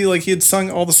 1960? Like he had sung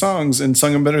all the songs and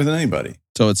sung them better than anybody.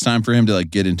 So it's time for him to like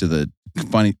get into the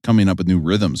coming up with new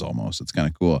rhythms almost. It's kind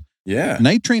of cool. Yeah.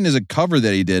 Night Train is a cover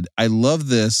that he did. I love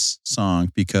this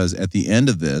song because at the end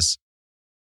of this,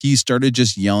 he started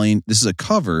just yelling. This is a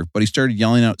cover, but he started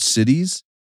yelling out cities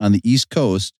on the East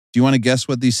Coast. Do you want to guess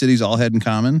what these cities all had in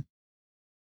common?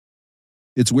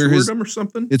 It's where or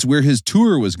something? It's where his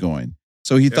tour was going.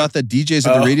 So he thought that DJs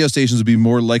at the radio stations would be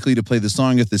more likely to play the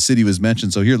song if the city was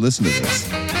mentioned. So here, listen to this.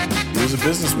 He was a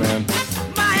businessman.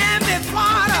 Miami,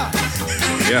 Florida.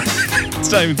 Yeah.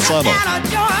 It's not even subtle.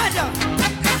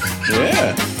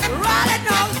 Yeah. Raleigh,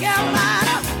 North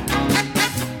Carolina.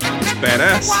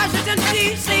 Badass. Washington,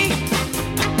 D.C.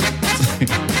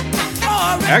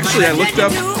 Actually, I looked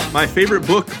up my favorite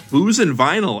book, Booze and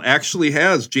Vinyl, actually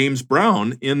has James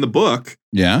Brown in the book.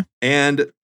 Yeah.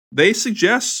 And they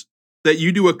suggest that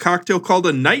you do a cocktail called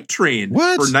a night train.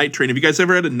 What? For night train. Have you guys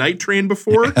ever had a night train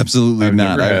before? Absolutely I've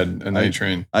not. never had a night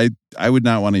train. I would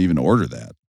not want to even order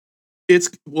that.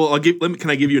 Can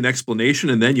I give you an explanation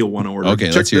and then you'll want to order? Okay,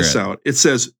 Check let's hear this it. out. It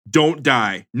says, "Don't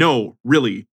die. No,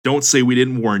 really. Don't say we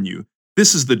didn't warn you.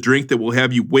 This is the drink that will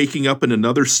have you waking up in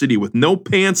another city with no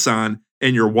pants on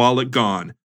and your wallet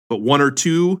gone. But 1 or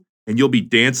 2 and you'll be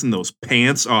dancing those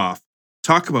pants off.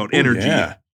 Talk about energy.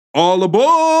 Yeah. All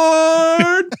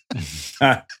aboard."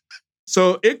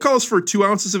 So it calls for 2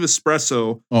 ounces of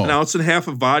espresso, Oh. 1.5 ounces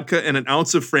of vodka, and 1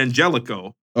 ounce of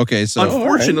Frangelico. Okay, so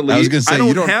Unfortunately, I was going to say I don't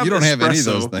you don't have any of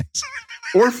those espresso. things.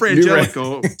 Or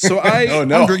Frangelico. So Oh,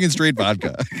 no. I'm drinking straight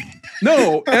vodka.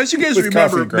 No, as you guys With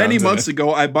remember, coffee grounds many in months it.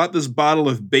 ago, I bought this bottle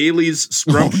of Bailey's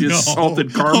Scrumptious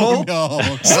Salted Caramel. Oh, no.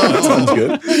 That sounds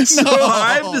good. So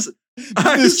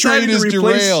I This train decided is to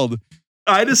replace. derailed.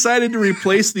 I decided to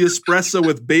replace the espresso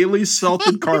with Bailey's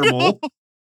Salted Caramel,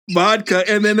 vodka,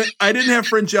 and then I didn't have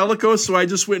Frangelico, so I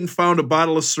just went and found a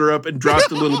bottle of syrup and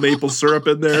dropped a little maple syrup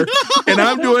in there. And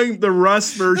I'm doing the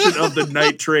Russ version of the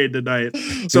night train tonight.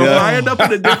 So if I end up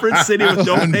in a different city with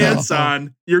no pants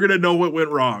on, you're going to know what went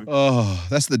wrong. Oh,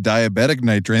 that's the diabetic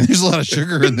night train. There's a lot of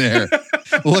sugar in there.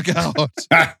 Look out.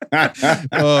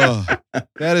 Oh,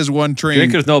 that is one train.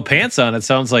 Drink with no pants on. It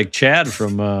sounds like Chad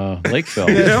from Lakeville.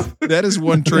 Yeah. That is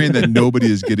one train that nobody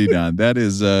is getting on. That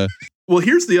is Well,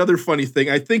 here's the other funny thing.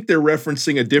 I think they're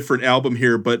referencing a different album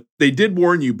here, but they did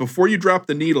warn you before you drop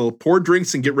the needle, pour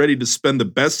drinks and get ready to spend the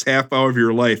best half hour of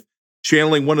your life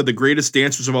channeling one of the greatest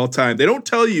dancers of all time. They don't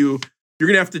tell you you're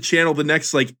going to have to channel the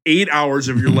next 8 hours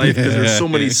of your life because there's so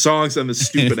many songs on this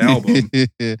stupid album.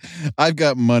 I've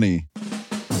got money.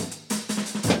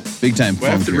 Big time. Do I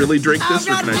have to really drink this,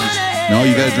 or can I just? No,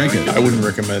 you got to drink it. I wouldn't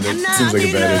recommend it. Seems like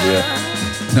a bad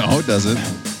idea. No, it doesn't.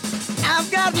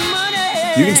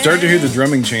 You can start to hear the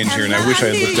drumming change here, and I wish I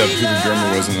had looked up who the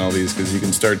drummer was in all these, because you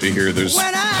can start to hear there's...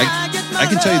 I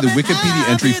can tell you the Wikipedia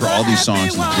entry for all these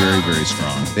songs is very, very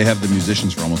strong. They have the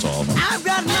musicians for almost all of them.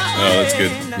 Oh, that's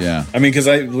good. Yeah. I mean, because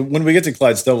when we get to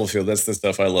Clyde Stubblefield, that's the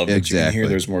stuff I love. But you can hear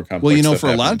there's more complex Well, stuff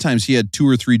for a lot of times, he had 2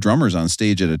 or 3 drummers on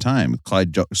stage at a time.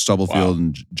 Clyde Stubblefield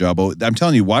and Jabbo. I'm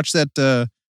telling you, watch that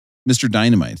Mr.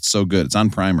 Dynamite. It's so good. It's on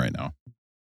Prime right now.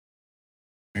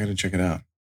 I got to check it out.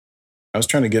 I was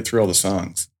trying to get through all the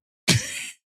songs.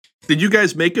 Did you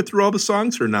guys make it through all the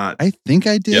songs or not? I think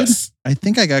I did. Yes. I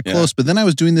think I got close, but then I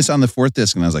was doing this on the 4th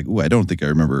disc, and I was like, "Ooh, I don't think I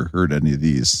remember heard any of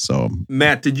these." So,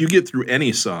 Matt, did you get through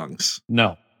any songs?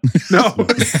 No. No.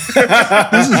 This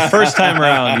is first time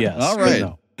around. Yes. All right.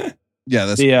 No. Yeah,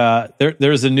 that's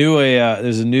there's a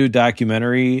new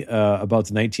documentary about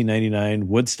the 1999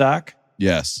 Woodstock.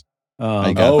 Yes. Right.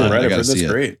 I've heard that's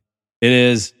great. It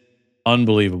is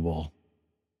unbelievable.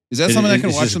 Is that something I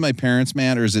can watch with my parents,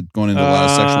 man, or is it going into a lot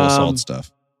of sexual assault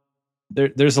stuff?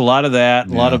 There's a lot of that,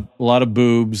 a lot of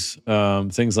boobs,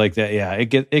 things like that. Yeah,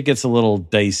 it gets a little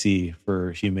dicey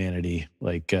for humanity.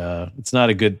 It's not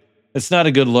a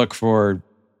good look for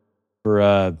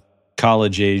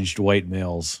college aged white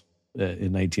males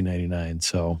in 1999.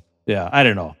 So yeah, I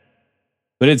don't know,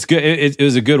 but it's good. It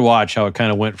was a good watch. How it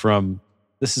kind of went from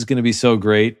this is going to be so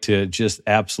great to just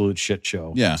absolute shit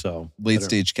show. Yeah. So late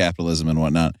stage capitalism and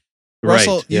whatnot. Right.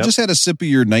 Russell, you just had a sip of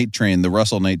your night train, the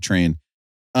Russell Night Train.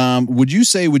 Would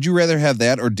you rather have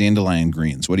that or dandelion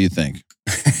greens? What do you think?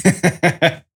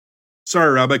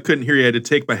 Sorry, Rob, I couldn't hear you. I had to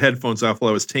take my headphones off while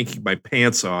I was taking my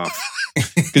pants off.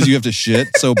 Because you have to shit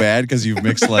so bad because you've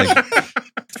mixed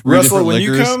Russell, when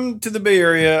you come to the Bay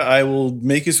Area, I will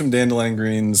make you some dandelion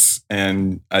greens,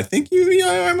 and I think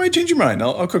I might change your mind.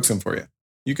 I'll cook some for you.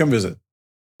 You come visit.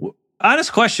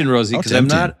 Honest question, Rosie, because I'm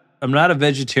not a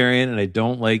vegetarian and I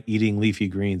don't like eating leafy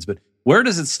greens, but where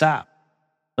does it stop?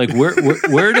 Where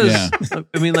does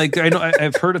I mean, I know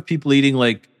I've heard of people eating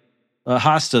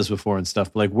hostas before and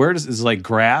stuff, but where is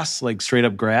grass, straight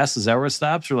up grass? Is that where it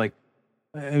stops? Or I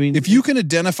mean, if you can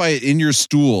identify it in your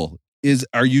stool,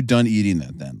 are you done eating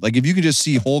that then? If you can just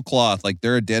see whole cloth,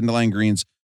 there are dandelion greens,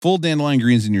 full dandelion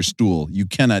greens in your stool, you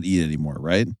cannot eat anymore,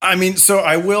 right? I mean,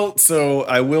 I will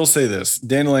say this: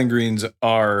 dandelion greens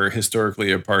are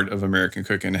historically a part of American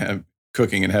cooking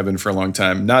and have been for a long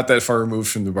time. Not that far removed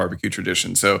from the barbecue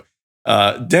tradition. So,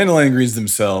 dandelion greens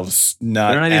themselves, they're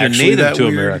not even native to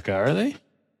America, are they?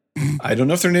 I don't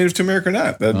know if they're native to America or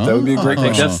not. That would be a great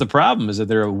question. That's the problem: is that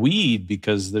they're a weed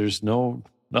because there's nobody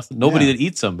that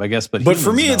eats them, I guess. But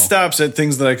for me, it stops at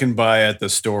things that I can buy at the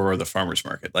store or the farmer's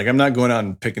market. I'm not going out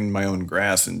and picking my own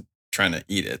grass and trying to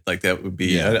eat it. That would be.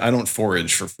 Yeah. I don't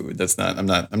forage for food. That's not.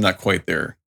 I'm not quite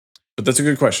there. But that's a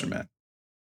good question, Matt.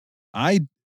 I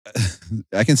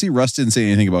can see Russ didn't say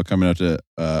anything about coming out to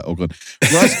Oakland.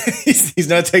 Russ, he's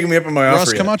not taking me up on my offer.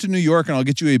 Russ, come out to New York and I'll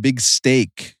get you a big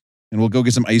steak and we'll go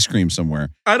get some ice cream somewhere.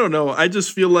 I don't know. I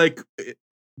just feel like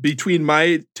between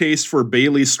my taste for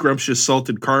Bailey's scrumptious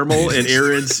salted caramel and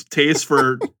Aaron's taste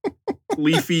for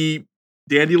leafy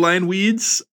dandelion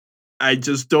weeds, I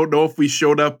just don't know if we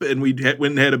showed up and we went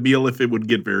and had a meal if it would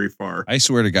get very far. I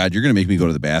swear to God, you're going to make me go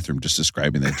to the bathroom just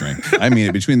describing that drink. I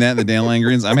mean, between that and the dandelion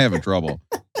greens, I'm having trouble.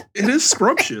 It is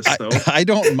scrumptious, though. I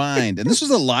don't mind. And this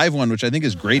was a live one, which I think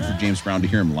is great for James Brown to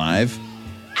hear him live.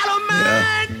 I don't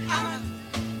mind.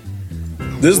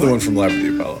 This is the one from Live at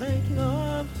the Apollo.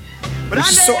 But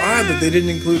it's just so odd that they didn't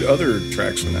include other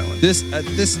tracks from that one. This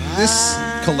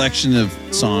collection of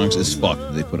songs is fucked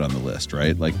that they put on the list,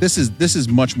 right? This is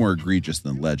much more egregious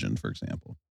than Legend, for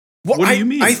example. Well, what do you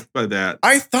mean by that?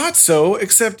 I thought so,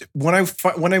 except when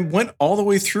I went all the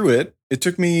way through it, it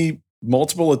took me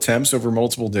multiple attempts over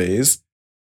multiple days.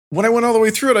 When I went all the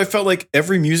way through it, I felt like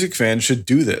every music fan should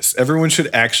do this. Everyone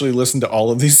should actually listen to all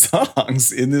of these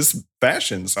songs in this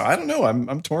fashion. So I don't know.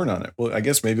 I'm torn on it. Well, I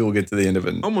guess maybe we'll get to the end of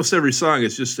it. Almost every song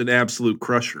is just an absolute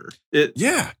crusher.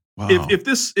 Yeah. Wow. If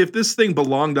this thing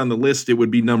belonged on the list, it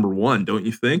would be number one, don't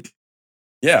you think?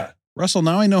 Yeah. Russell,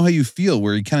 now I know how you feel,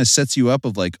 where he kind of sets you up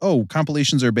of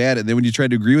compilations are bad, and then when you try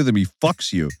to agree with him, he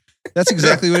fucks you. That's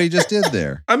exactly what he just did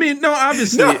there. I mean, no,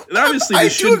 obviously,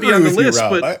 this shouldn't be on the list,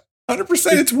 but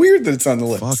 100%. It's weird that it's on the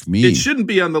list. Fuck me. It shouldn't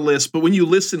be on the list, but when you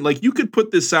listen, like you could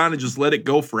put this on and just let it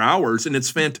go for hours, and it's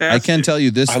fantastic. I can tell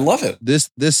you this. I love it. This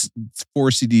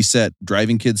 4 CD set,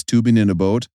 Driving Kids Tubing in a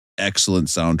Boat, excellent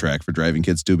soundtrack for driving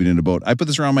kids tubing in a boat. I put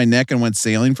this around my neck and went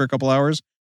sailing for a couple hours.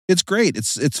 It's great.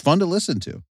 It's fun to listen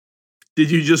to. Did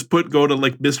you just go to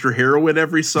like Mr. Heroin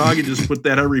every song and just put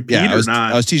that on repeat or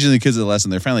not? I was teaching the kids a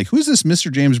lesson. They're finally like, who's this Mr.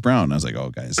 James Brown? And I was like, oh,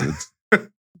 guys, it's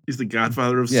he's the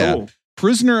godfather of soul.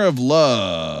 Prisoner of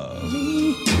Love.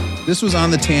 This was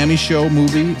on the Tammy Show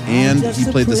movie, and he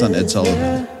played this on Ed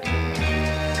Sullivan.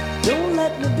 Don't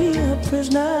let me be a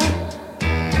prisoner.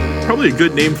 Probably a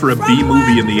good name for a B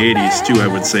movie in the 80s, too, I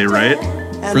would say, right?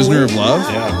 Prisoner of Love?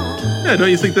 Yeah, don't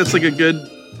you think that's like a good,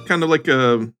 kind of like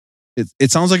a...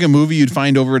 It sounds like a movie you'd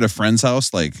find over at a friend's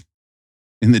house, like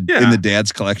in the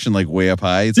dad's collection, like way up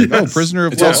high. It's like, oh, Prisoner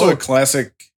of Love. It's also a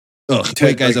classic...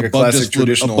 wait, guys, like a bug classic just flew,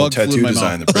 traditional a bug tattoo flew in my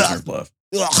design, mouth. the Prisoner of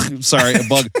Love. Sorry, a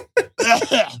bug.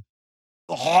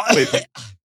 Wait,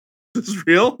 this is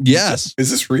real? Yes. Is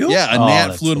this real? Yeah, a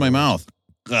gnat flew in my mouth.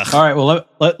 All right, well,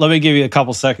 let me give you a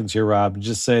couple seconds here, Rob, and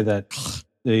just say that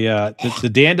the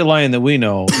dandelion that we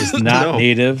know is not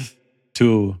native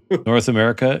to North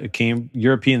America. It came,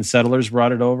 European settlers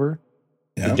brought it over.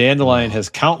 Yeah. The dandelion has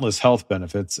countless health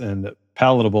benefits and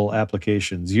palatable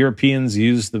applications. Europeans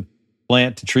use the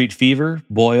plant to treat fever,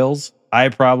 boils, eye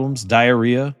problems,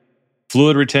 diarrhea,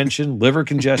 fluid retention, liver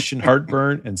congestion,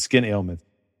 heartburn, and skin ailments.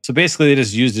 So basically, they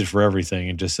just used it for everything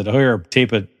and just said, "Oh, here,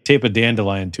 tape a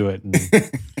dandelion to it, and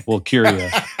we'll cure you."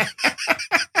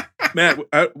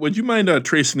 Matt, would you mind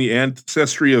tracing the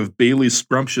ancestry of Bailey's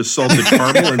Scrumptious Salted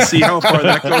Caramel and see how far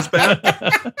that goes back?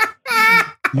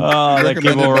 Oh, that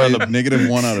came over on the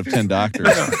 -1 out of 10 doctors.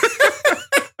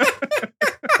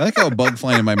 I like how a bug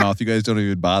flying in my mouth you guys don't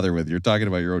even bother with. You're talking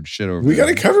about your own shit over We there.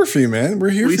 got to cover for you, man.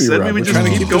 We're here for you, We said Rob. we would We're just trying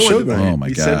to keep keep the show going. going. Oh my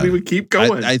We God. said we would keep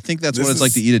going. I think that's what it's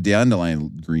like to eat a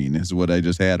dandelion green is what I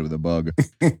just had with a bug.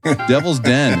 Devil's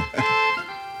Den.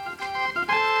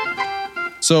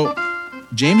 So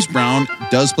James Brown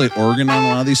does play organ on a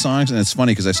lot of these songs, and it's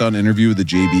funny because I saw an interview with the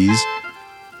JBs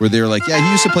where they were like, yeah,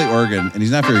 he used to play organ, and he's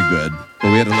not very good,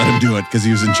 but we had to let him do it because he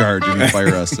was in charge and he'd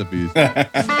fire us if he...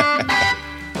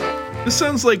 This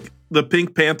sounds like the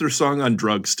Pink Panther song on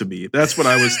drugs to me. That's what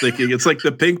I was thinking. It's like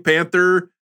the Pink Panther.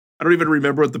 I don't even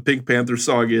remember what the Pink Panther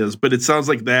song is, but it sounds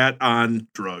like that on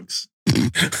drugs.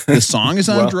 The song is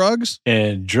on drugs?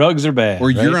 And drugs are bad. Or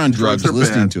you're on drugs Drugs are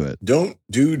listening bad. to it. Don't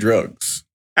do drugs.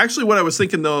 Actually, what I was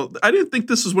thinking, though, I didn't think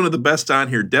this was one of the best on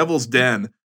here, Devil's Den.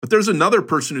 But there's another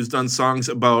person who's done songs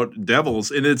about devils,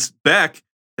 and it's Beck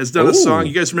has done a song.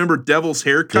 You guys remember Devil's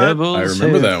Haircut? Devil's I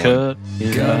remember that one.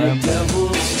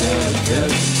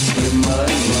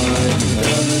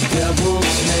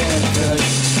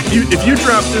 If you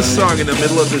drop this song in the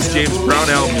middle of this James Brown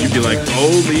album, you'd be like,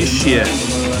 holy shit.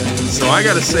 So I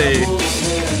gotta say,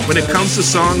 when it comes to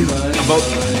songs about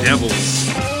devils,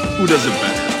 who does it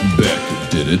better? Beck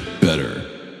did it better.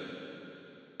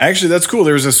 Actually, that's cool.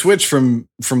 There was a switch from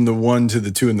the 1 to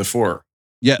the 2 and the 4.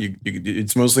 Yeah.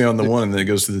 It's mostly on the 1 and then it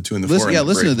goes to the 2 and the 4. Listen,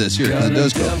 listen to this here because it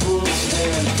does go.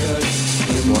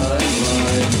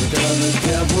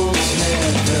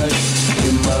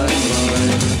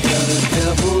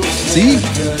 See?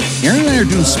 Aaron and I are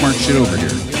doing smart shit over here.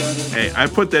 Hey, I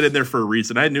put that in there for a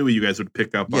reason. I knew you guys would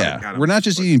pick up on it. Yeah, we're not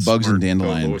just eating bugs and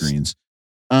dandelion greens.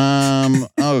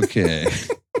 Okay.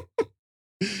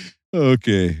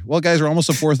 Okay. Well, guys, we're almost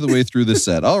a fourth of the way through this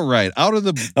set. All right. All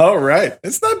right.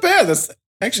 It's not bad. That's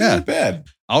actually not bad.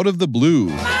 Out of the Blue.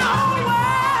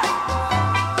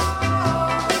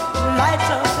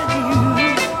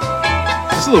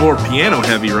 It's a little more piano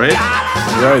heavy, right?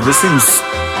 Right. This seems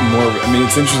more, I mean,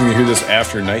 it's interesting to hear this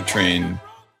after Night Train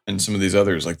and some of these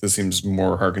others. Like, this seems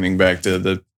more harkening back to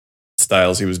the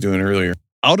styles he was doing earlier.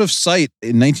 Out of Sight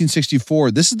in 1964.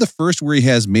 This is the first where he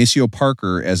has Maceo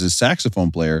Parker as his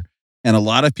saxophone player. And a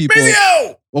lot of people.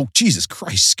 Maceo! Oh, Jesus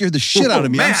Christ. Scared the shit out of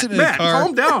me. I'm sitting in a car.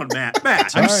 Calm down, Matt.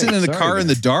 I'm sitting in a car in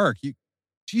the dark.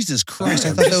 Jesus Christ.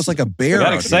 I thought that was like a bear. I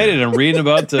got excited. Here. I'm reading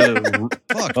about the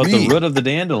root of the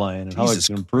dandelion and how it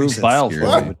can improve bile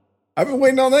flow. I've been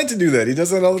waiting all night to do that. He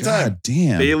does that all the time.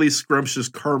 Damn. Bailey's Scrumptious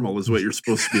Caramel is what you're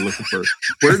supposed to be looking for.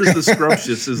 Where does the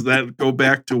scrumptious, does that go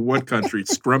back to what country?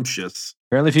 Scrumptious.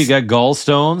 Apparently, if you got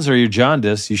gallstones or you're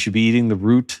jaundice, you should be eating the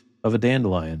root of a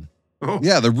dandelion. Oh.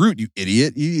 Yeah, the root, you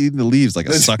idiot. You eat the leaves like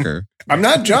a sucker. I'm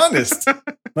not jaundiced.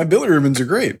 My bilirubins are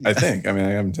great, I think. I mean,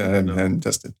 I haven't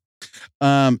tested.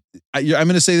 I'm going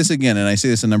to say this again, and I say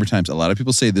this a number of times. A lot of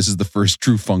people say this is the first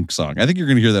true funk song. I think you're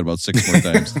going to hear that about 6 more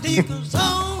times.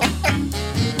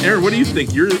 Aaron, what do you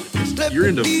think? You're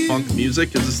into funk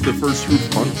music. Is this the first true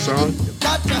funk song?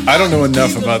 I don't know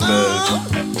enough about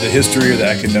the history or the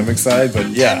academic side, but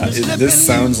yeah, this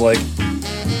sounds like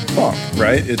funk,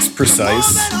 right? It's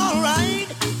precise.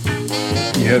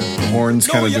 You have horns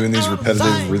kind of doing these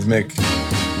repetitive rhythmic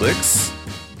licks.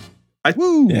 I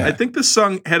think this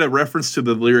song had a reference to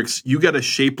the lyrics, "You got a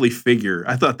shapely figure."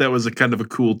 I thought that was a kind of a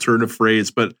cool turn of phrase,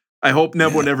 but I hope no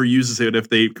one ever uses it if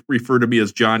they refer to me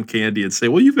as John Candy and say,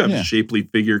 well, you've got a shapely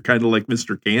figure, kind of like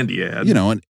Mr. Candy had. You know,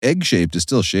 an egg-shaped is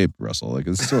still shaped, Russell. Like,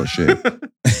 it's still a shape.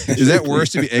 Is that worse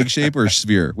to be egg-shaped or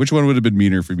sphere? Which one would have been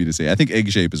meaner for me to say? I think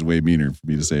egg-shape is way meaner for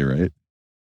me to say, right?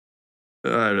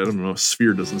 I don't know.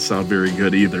 Sphere doesn't sound very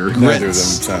good either. Neither of them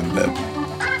sound bad.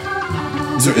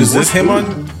 So is this him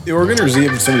on the organ, or is he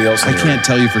somebody else? I can't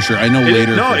tell you for sure. I know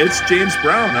later. No, it's James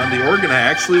Brown on the organ. I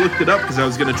actually looked it up because I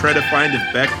was going to try to find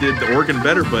if Beck did the organ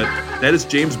better, but that is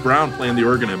James Brown playing the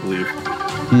organ, I believe.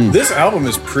 This album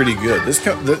is pretty good.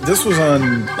 This was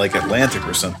on like Atlantic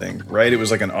or something, right? It was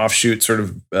like an offshoot sort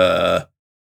of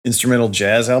instrumental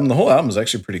jazz album. The whole album is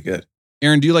actually pretty good.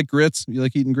 Aaron, do you like grits? You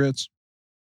like eating grits?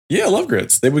 Yeah, I love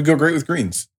grits. They would go great with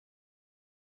greens.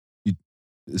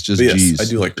 It's just yes, G's. I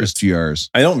do like grits. Just GRs.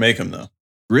 I don't make them though.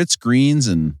 Grits, greens,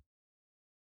 and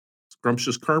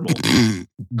scrumptious caramel.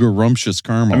 Grumptious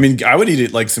caramel. I mean, I would eat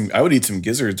it like I would eat some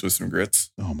gizzards with some grits.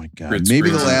 Oh my god! Grits,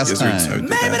 Maybe the greens, last gizzards, time.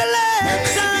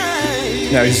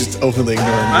 Now he's just openly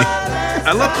ignoring me.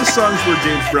 I love the songs where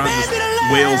James Brown just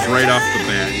wails right off the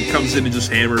bat. He comes in and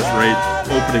just hammers right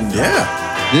opening.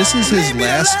 Yeah. This is his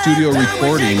last studio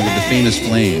recording with the Famous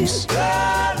Flames.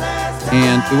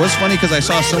 And it was funny because I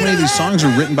saw so many of these songs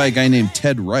were written by a guy named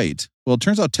Ted Wright. Well, it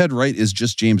turns out Ted Wright is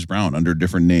just James Brown under a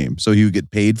different name. So he would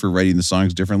get paid for writing the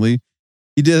songs differently.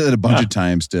 He did it a bunch of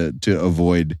times to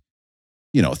avoid,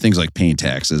 you know, things like paying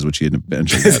taxes, which he had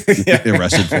eventually got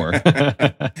arrested for.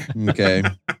 Okay.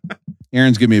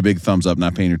 Aaron's giving me a big thumbs up,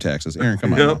 not paying your taxes. Aaron,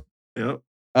 come on. Yep.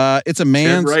 It's a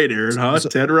man's... Ted Wright, Aaron, huh?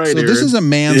 Ted Wright, So Aaron. this is a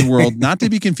man's world, not to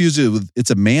be confused with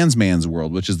It's a Man's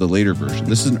World, which is the later version.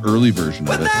 This is an early version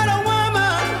of it.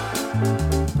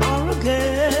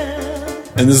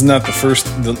 And this is not the first,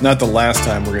 not the last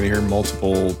time we're going to hear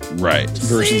multiple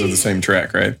versions of the same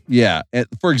track, right? Yeah.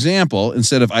 For example,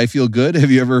 instead of I Feel Good,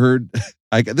 have you ever heard...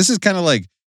 this is kind of like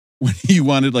when you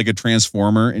wanted like a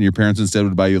Transformer and your parents instead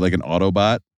would buy you like an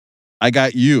Autobot. I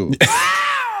Got You.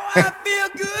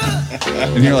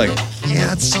 And you're like,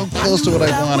 yeah, it's so close to what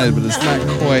I wanted, but it's not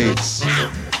quite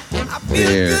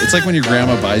there. It's like when your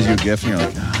grandma buys you a gift and you're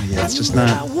like, oh, yeah, it's just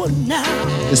not.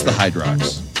 It's the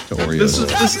Hydrox to Oreos.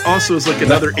 This also is like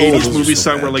another 80s movie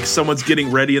song where like someone's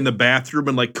getting ready in the bathroom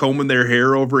and like combing their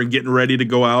hair over and getting ready to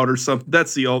go out or something.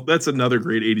 That's another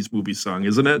great 80s movie song,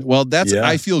 isn't it? Well,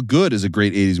 I Feel Good is a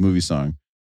great 80s movie song.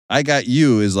 I Got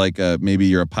You is like maybe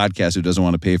you're a podcast who doesn't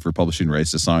want to pay for publishing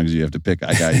rights to songs. You have to pick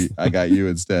I Got You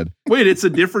instead. Wait, it's a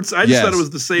different. I just thought it was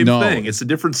the same thing. It's a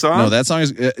different song. No, that song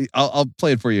is. I'll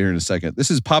play it for you here in a second.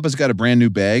 This is Papa's Got a Brand New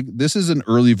Bag. This is an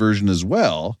early version as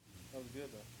well.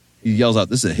 He yells out,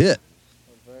 "This is a hit."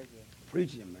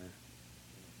 Preaching, man.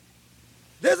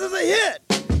 This is a hit.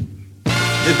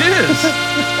 It is.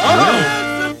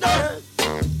 Oh.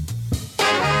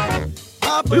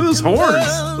 Look at those horns.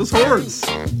 Those horns.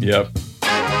 Yep.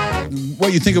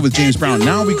 What you think of with James Brown.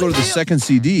 Now we go to the second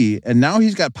CD, and now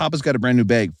he's got Papa's Got a Brand New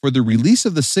Bag. For the release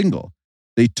of the single,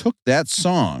 they took that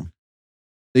song.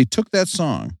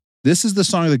 This is the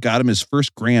song that got him his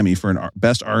first Grammy for an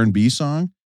best R&B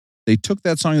song. They took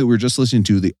that song that we were just listening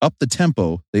to. They upped the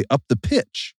tempo. They upped the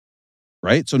pitch.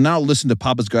 Right? So now listen to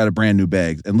Papa's Got a Brand New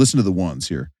Bag and listen to the ones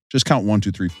here. Just count 1,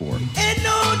 2, 3, 4. Ain't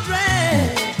no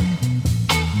drag.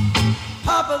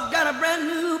 Papa's got a brand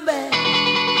new bag.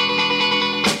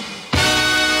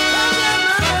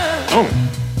 Oh,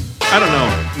 I don't know.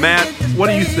 Matt, what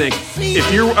do you think?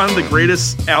 If you're on the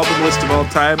greatest album list of all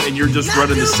time and you're just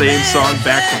running the same song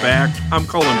back to back, I'm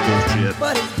calling bullshit.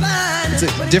 It's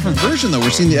a different version, though.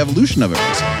 We're seeing the evolution of it.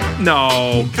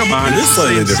 No, come on. It's the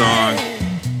same song.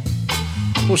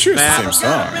 Well, sure, it's Matt, the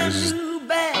same song.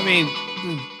 I mean,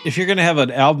 if you're going to have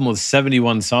an album with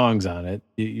 71 songs on it,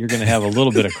 you're going to have a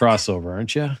little bit of crossover,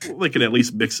 aren't you? Well, they can at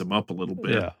least mix them up a little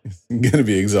bit. Yeah. I'm going to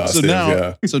be exhausted.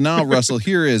 So now, Russell,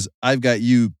 here is I've Got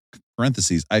You,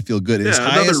 parentheses, I Feel Good. Yeah,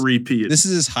 another repeat. This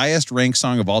is his highest ranked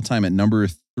song of all time at number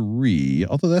 3,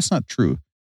 although that's not true.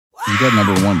 He got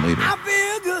number 1 later.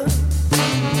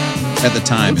 At the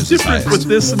time, it's different with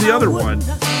this and the other one.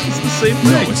 It's the same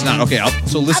thing. No, it's not. Okay,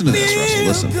 so listen to this, Russell.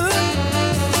 Listen.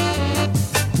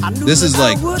 This is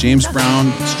like James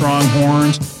Brown, strong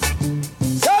horns.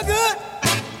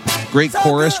 Great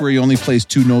chorus where he only plays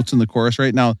 2 notes in the chorus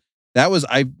right now. That was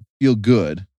I Feel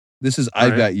Good. This is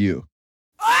I've Got You.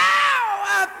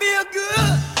 I feel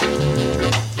good.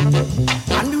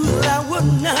 I knew that I would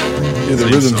not. Yeah, the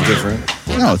rhythm's different.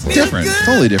 No, it's different. It's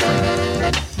totally different.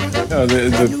 No,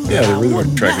 the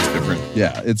rhythm track is different.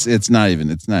 Yeah, it's not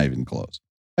even close.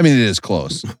 I mean, it is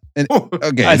close. And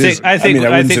okay, I think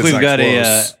we've got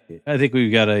close.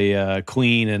 a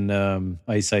Queen and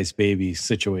Ice Baby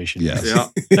situation. Yes. Yeah.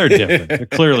 They're different. They're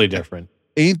clearly different.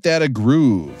 Ain't That a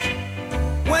Groove?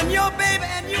 When you're baby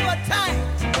and you are tight,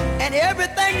 and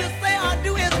everything you say or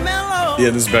do is mellow. Yeah,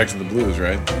 this is Back to the Blues,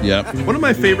 right? Yep. One of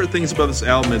my favorite things about this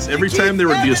album is every time there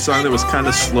would be a song that was kind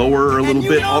of slower or a little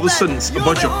bit, all of a sudden a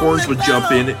bunch of horns would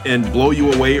jump in and blow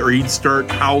you away, or he'd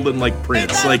start howling like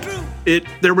Prince. Like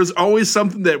there was always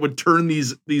something that would turn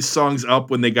these songs up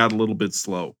when they got a little bit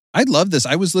slow. I love this.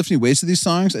 I was lifting weights to these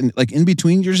songs, and like in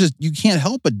between, you can't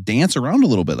help but dance around a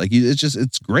little bit. Like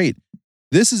it's great.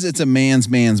 It's a man's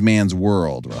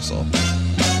world, Russell.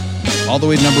 All the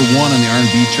way to number 1 on the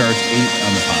R&B charts, 8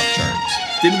 on the pop charts.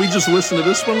 Didn't we just listen to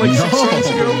this one like 6 songs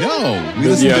ago? No.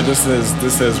 This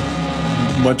has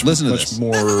much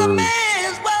more.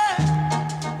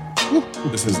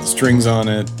 This has the strings on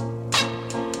it.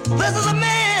 This is a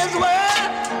man's world.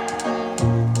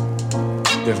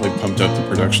 Definitely pumped up the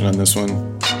production on this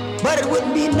one. But it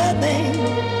wouldn't be nothing.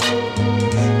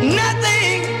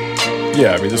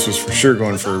 Yeah, I mean, this was for sure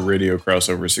going for a radio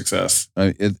crossover success.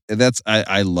 I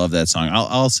love that song.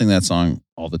 I'll sing that song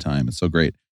all the time. It's so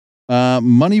great.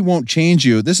 Money Won't Change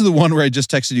You. This is the one where I just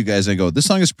texted you guys and I go, this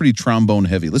song is pretty trombone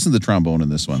heavy. Listen to the trombone in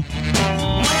this one.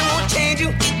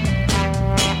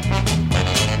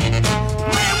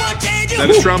 That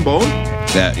is trombone?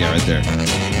 That, yeah, right there.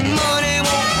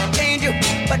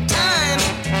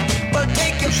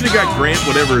 We should have got Grant,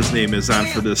 whatever his name is, on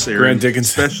for this Aaron. Grant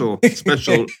Dickinson.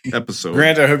 Special episode.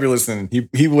 Grant, I hope you're listening.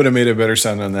 He would have made a better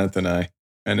sound on that than I.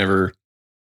 I never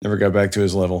got back to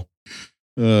his level.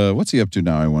 What's he up to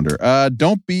now, I wonder?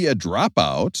 Don't Be a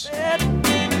Dropout.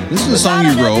 This is a song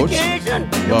you wrote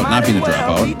about not being a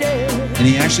dropout. And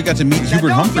he actually got to meet Hubert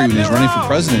Humphrey when he was running for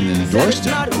president and endorsed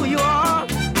him.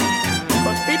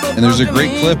 And there's a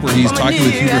great clip where he's talking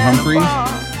with Hubert Humphrey.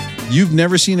 You've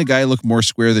never seen a guy look more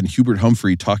square than Hubert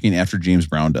Humphrey talking after James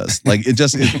Brown does. Like,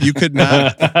 you could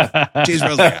not. James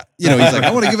Brown's like, he's like,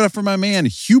 I want to give it up for my man,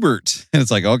 Hubert. And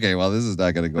it's like, okay, well, this is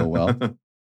not going to go well.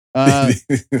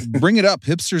 Bring It Up,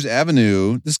 Hipsters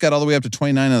Avenue. This got all the way up to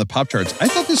 29 on the pop charts. I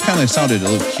thought this kind of sounded a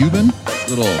little Cuban, a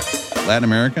little Latin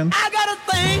American. I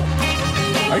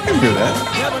can hear that.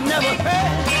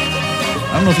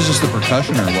 I don't know if it's just the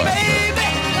percussion or what.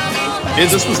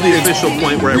 This was the official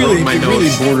point where I wrote my notes. It really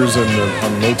borders on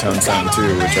Motown sound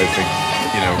too, which I think,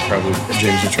 probably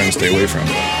James was trying to stay away from.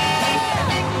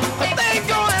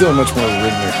 Still much more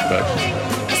rhythmic, but.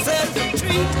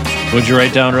 What'd you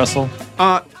write down, Russell?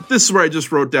 This is where I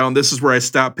just wrote down, this is where I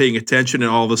stopped paying attention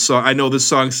and all the song. I know this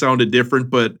song sounded different,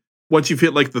 but once you've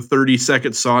hit like the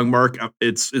 30-second song mark,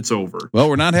 it's over. Well,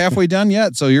 we're not halfway done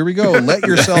yet, so here we go. Let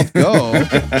Yourself Go.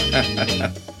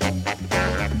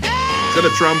 Is that a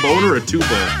trombone or a tuba?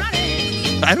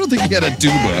 I don't think he had a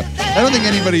tuba. I don't think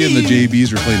anybody in the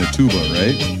JBs were playing a tuba,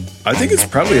 right? I think it's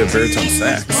probably a baritone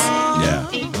sax. Yeah.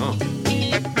 Oh.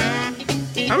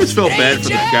 I always felt bad for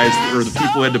the guys or the people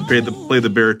who had to play the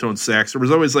baritone sax. There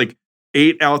was always like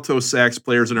 8 alto sax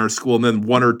players in our school and then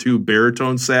 1 or 2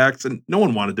 baritone sax, and no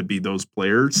one wanted to be those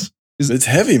players. It's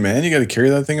heavy, man. You got to carry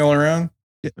that thing all around.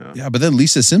 Yeah, but then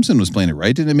Lisa Simpson was playing it,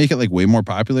 right? Didn't it make it like way more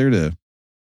popular to...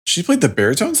 She played the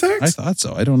baritone sax? I thought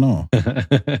so. I don't know.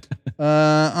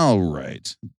 All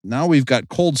right. Now we've got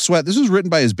Cold Sweat. This was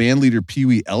written by his band leader, Pee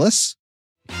Wee Ellis.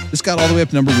 This got all the way up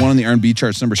to number 1 on the R&B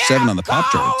charts, number 7 on the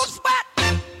pop charts.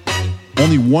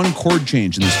 Only 1 chord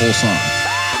change in this whole song.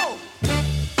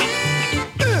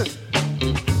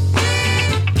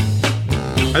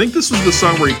 I think this was the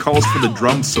song where he calls for the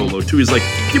drum solo, too. He's like,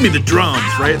 give me the drums,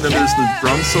 right? And then there's the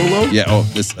drum solo. Yeah,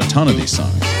 there's a ton of these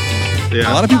songs. Yeah.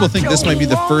 A lot of people think this might be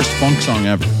the first funk song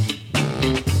ever.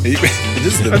 This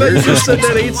is the I thought you just said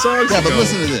that 8 songs Yeah, ago. but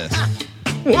listen to this.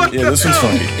 What? Yeah, this one's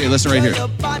funky. Hey, listen right here.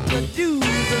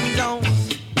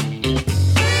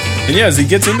 And yeah, as he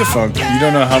gets into funk, you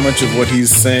don't know how much of what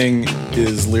he's saying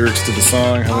is lyrics to the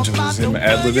song, how much of it is him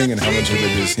ad-libbing, and how much of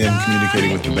it is him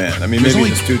communicating with the band. I mean, maybe in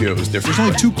the studio it was different. There's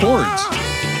only 2 chords.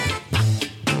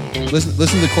 Listen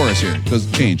to the chorus here. It goes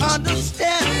changes.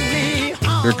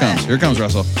 Here it comes. Here it comes,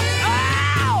 Russell.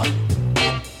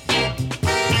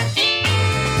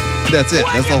 That's it.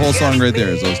 That's the whole song right there.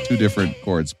 Is those 2 different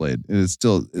chords played. And it's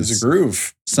still it's a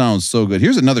groove. Sounds so good.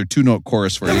 Here's another 2-note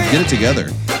chorus for you. Get it together.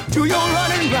 To your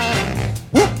running rhyme.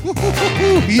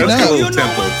 That's got a little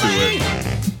tempo to it.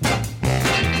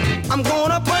 I'm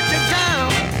gonna put you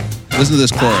Listen to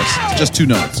this chorus. It's just 2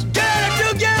 notes.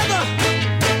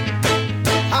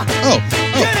 Oh.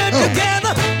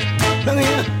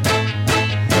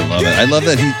 I love it. I love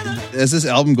that as this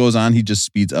album goes on, he just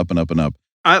speeds up and up and up.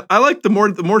 I like the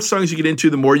more songs you get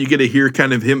into, the more you get to hear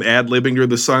kind of him ad-libbing during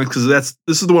the songs, because this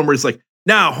is the one where it's like,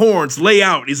 now horns, lay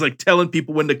out. He's like telling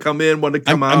people when to come in, when to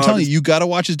come out. I'm telling you got to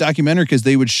watch his documentary, because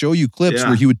they would show you clips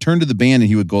where he would turn to the band and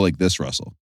he would go like this,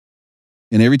 Russell.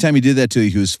 And every time he did that to you,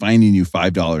 he was fining you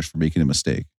 $5 for making a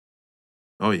mistake.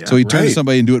 Oh, yeah. So he'd turn to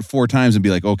somebody and do it 4 times and be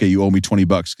like, okay, you owe me $20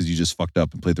 because you just fucked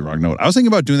up and played the wrong note. I was thinking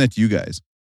about doing that to you guys.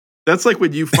 That's like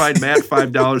when you fine Matt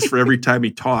 $5 for every time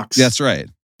he talks. That's right.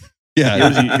 Yeah.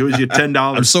 He owes you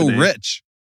 $10. I'm so rich.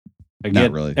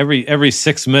 Not really. Every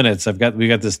 6 minutes, we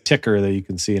got this ticker that you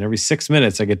can see, and every 6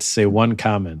 minutes I get to say one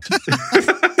comment.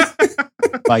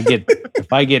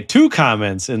 If I get 2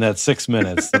 comments in that 6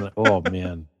 minutes, then, oh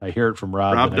man, I hear it from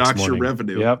Rob. Rob the next docks your morning.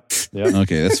 revenue. Yep.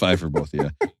 Okay, that's 5 for both of you.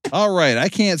 All right, I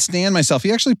Can't Stand Myself.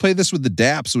 He actually played this with the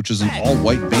Daps, which is an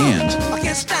all-white band.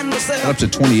 Got up to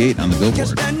 28 on the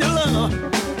Billboard.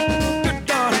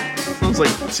 Sounds like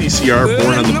CCR,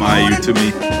 Born on the Bayou to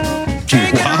me.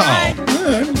 Wow.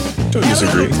 Don't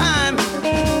disagree.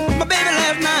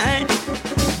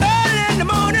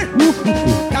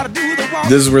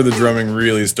 This is where the drumming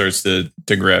really starts to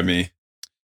grab me.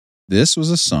 This was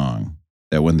a song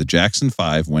that when the Jackson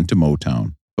 5 went to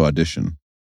Motown to audition,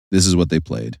 this is what they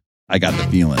played. I Got the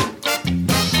Feeling.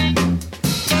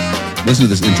 Listen to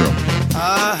this intro.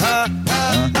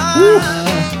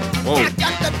 Whoa.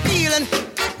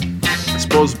 I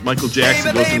suppose Michael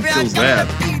Jackson goes and kills that.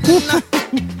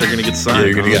 They're going to get signed. Yeah,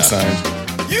 you're going to get signed.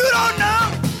 You don't know.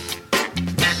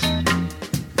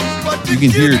 You can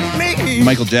hear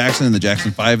Michael Jackson and the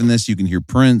Jackson 5 in this. You can hear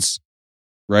Prince,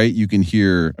 right? You can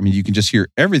just hear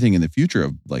everything in the future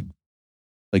of like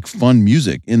fun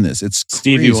music in this. It's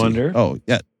Stevie crazy. Wonder. Oh,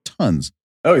 yeah, tons.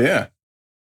 Oh, yeah.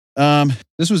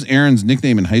 This was Aaron's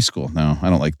nickname in high school. No, I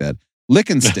don't like that. Lick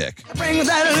and Stick.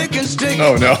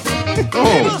 Oh, no.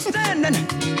 Oh.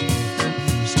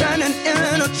 Standing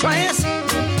in a trance.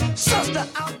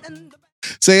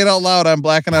 Say it out loud. I'm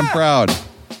black and I'm proud.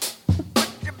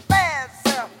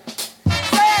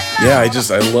 Yeah, I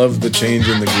love the change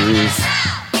in the groove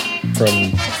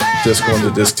from disc 1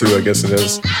 to disc 2, I guess it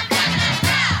is.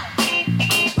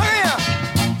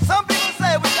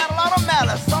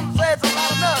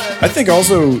 I think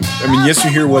also, yes,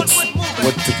 you hear what's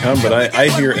to come, but I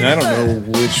hear, and I don't know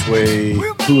which way,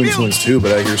 who influenced who,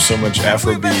 but I hear so much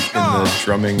Afrobeat in the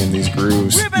drumming in these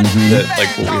grooves that, like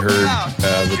what we heard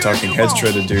the Talking Heads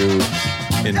try to do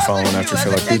in Following After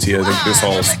Fela Kuti. I think this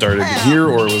all started here,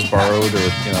 or it was borrowed, or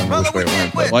I don't know which way it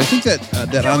went. But. Well, I think that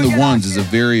On the Ones is a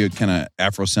very kind of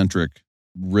Afrocentric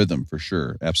rhythm for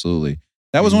sure. Absolutely.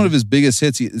 That was one of his biggest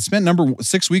hits. He spent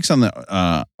 6 weeks on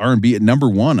the R&B at number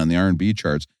 1 on the R&B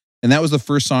charts. And that was the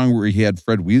first song where he had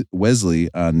Fred Wesley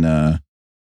on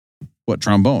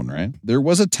trombone, right? There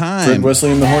was a time. Fred Wesley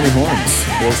and the Horny Horns.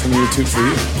 Blow from you, toot for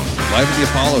you. Live at the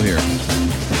Apollo here.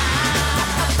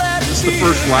 Is this the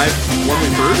first live one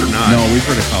we've heard or not? No, we've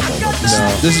heard a couple. But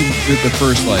this is the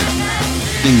first thing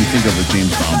you think of with James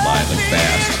Brown live,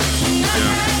 fast. Yeah.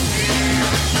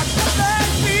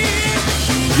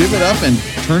 Give it up and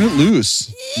turn it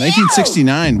loose.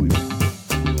 1969.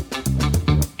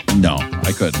 No,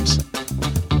 I couldn't.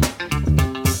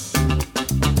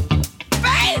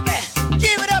 Baby,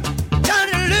 give it up, turn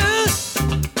it loose.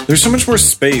 There's so much more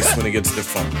space when it gets to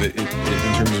funk in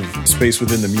terms of space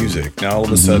within the music. Now all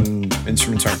of a sudden,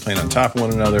 instruments aren't playing on top of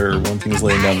one another. One thing is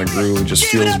laying down the groove. It just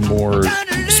feels more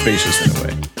spacious in a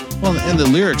way. Well, and the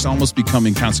lyrics almost become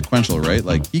inconsequential, right?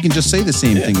 Like, he can just say the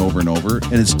same thing over and over,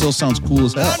 and it still sounds cool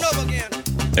as hell.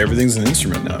 Everything's an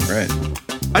instrument now, right?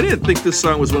 I didn't think this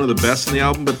song was one of the best in the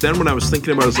album, but then when I was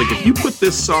thinking about it, I was like, if you put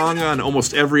this song on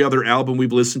almost every other album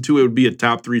we've listened to, it would be a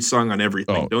top 3 song on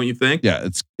everything, don't you think? Yeah,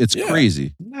 it's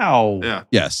crazy. No. Yeah.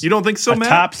 Yes. You don't think so, a Matt?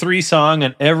 Top 3 song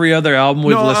on every other album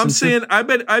we've listened to?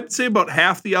 I'd say about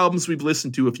half the albums we've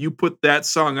listened to, if you put that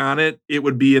song on it, it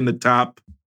would be in the top.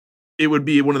 It would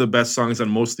be one of the best songs on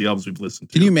most of the albums we've listened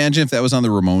to. Can you imagine if that was on the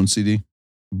Ramones CD?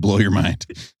 Blow your mind.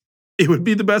 It would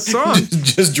be the best song.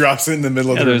 just drops in the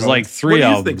middle of the there's Ramones. like 3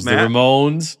 albums. Think, the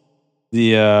Ramones,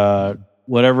 the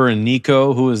whatever, and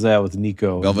Nico. Who is that with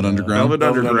Nico? Velvet Underground. Velvet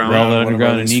Underground. Velvet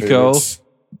Underground and Nico. Favorites.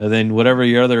 And then whatever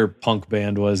your other punk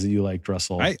band was that you liked,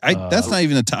 Russell. That's not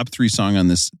even a top 3 song on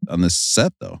this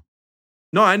set, though.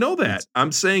 No, I know that.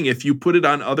 I'm saying if you put it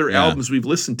on other albums we've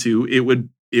listened to, it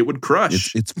would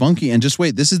crush. It's funky. And just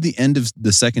wait, this is the end of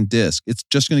the second disc. It's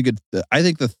just going to get, I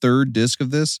think the third disc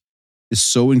of this is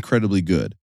so incredibly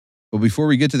good. But before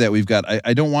we get to that, we've got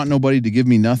I Don't Want Nobody to Give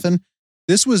Me Nothing.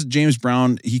 This was James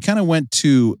Brown. He kind of went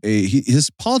to his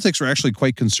politics were actually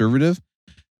quite conservative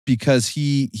because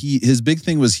his big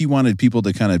thing was he wanted people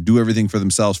to kind of do everything for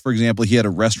themselves. For example, he had a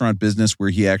restaurant business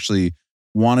where he actually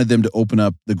wanted them to open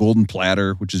up the Golden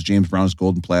Platter, which is James Brown's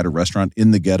Golden Platter restaurant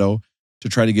in the ghetto, to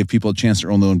try to give people a chance to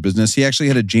own their own business. He actually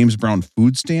had a James Brown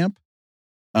food stamp.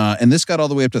 And this got all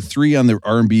the way up to 3 on the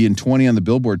R&B and 20 on the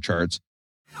Billboard charts.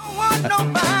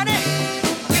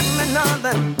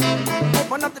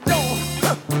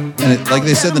 And like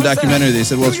they said in the documentary, they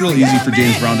said, well, it's real easy for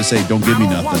James Brown to say, don't give me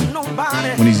nothing,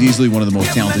 when he's easily one of the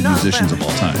most talented musicians of all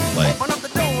time. Like,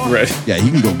 right. Yeah, he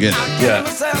can go get it. Yeah.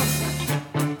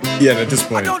 Yeah, and at this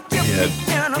point,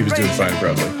 he was doing fine,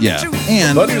 probably. Yeah.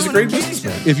 And but he was a great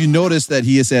businessman. If you notice that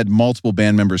he has had multiple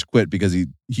band members quit because he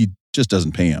just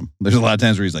doesn't pay him. There's a lot of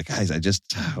times where he's like, guys, I just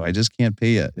can't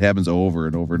pay you. It happens over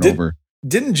and over and over.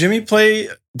 Didn't Jimmy play?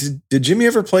 Did Jimmy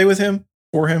ever play with him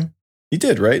for him? He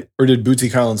did, right? Or did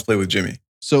Bootsy Collins play with Jimmy?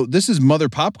 So this is Mother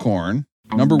Popcorn,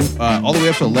 number all the way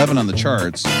up to 11 on the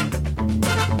charts.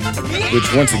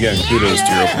 Which, once again, kudos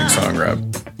to your opening song,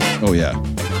 Rob. Oh, yeah.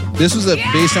 This was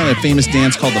based on a famous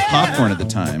dance called the Popcorn at the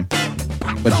time.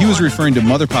 But he was referring to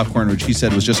Mother Popcorn, which he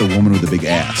said was just a woman with a big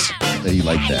ass. That he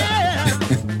liked that.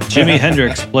 Jimi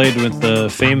Hendrix played with the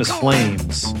Famous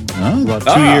Flames about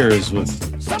 2 years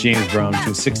with James Brown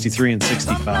between 63 and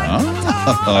 65.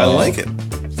 I like it.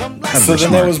 So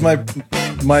then that was my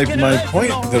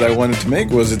point that I wanted to make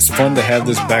was it's fun to have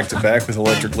this back to back with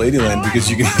Electric Ladyland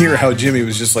because you can hear how Jimmy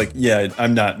was just like, yeah,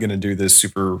 I'm not going to do this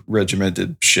super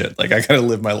regimented shit. Like I got to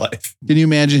live my life. Can you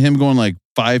imagine him going like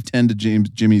 5'10" to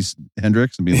Jimi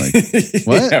Hendrix and being like,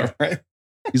 what? Yeah, right.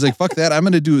 He's like, fuck that. I'm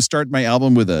going to start my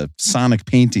album with a sonic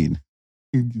painting.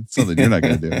 Something you're not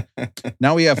going to do.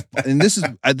 Now we have, and this is,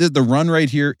 the run right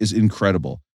here is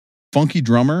incredible. Funky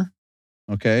Drummer.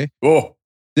 Okay. Oh.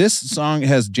 This song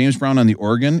has James Brown on the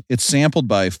organ. It's sampled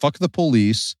by Fuck the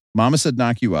Police, Mama Said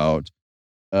Knock You Out,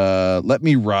 Let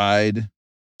Me Ride,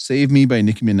 Save Me by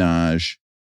Nicki Minaj,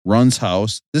 Run's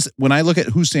House. This, when I look at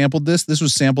who sampled this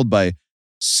was sampled by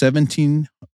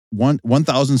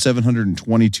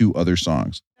 1,722 other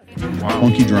songs. Wow.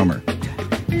 Funky Drummer.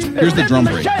 Here's the drum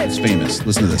break. It's famous.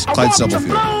 Listen to this. Clyde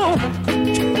Stubblefield.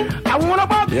 Yeah, one of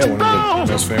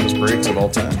the most famous breaks of all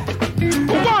time.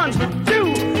 1,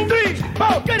 2, 3,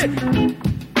 4, get it.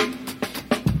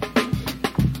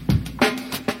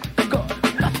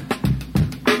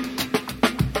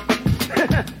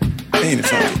 Ain't it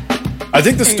funny? I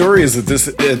think the story is that this,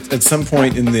 at some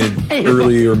point in the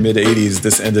early or mid 80s,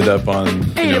 this ended up on,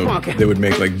 they would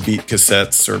make like beat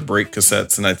cassettes or break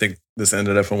cassettes. And I think this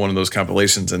ended up on one of those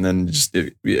compilations. And then just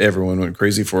everyone went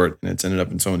crazy for it. And it's ended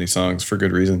up in so many songs for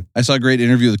good reason. I saw a great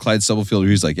interview with Clyde Stubblefield where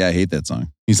he's like, yeah, I hate that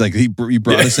song. He's like, he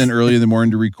brought us in early in the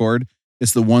morning to record.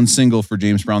 It's the one single for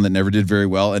James Brown that never did very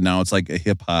well. And now it's like a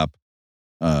hip hop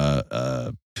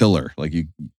pillar. Like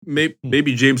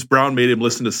maybe James Brown made him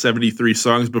listen to 73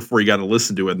 songs before he got to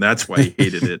listen to it, and that's why he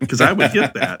hated it. Because I would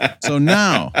get that. So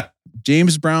now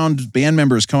James Brown's band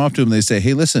members come up to him and they say,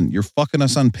 hey, listen, you're fucking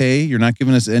us on pay. You're not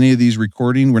giving us any of these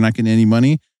recording. We're not getting any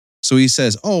money. So he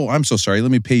says, oh, I'm so sorry.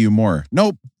 Let me pay you more.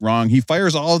 Nope, wrong. He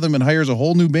fires all of them and hires a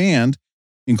whole new band,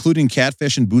 including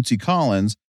Catfish and Bootsy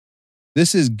Collins.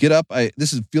 This is Get Up.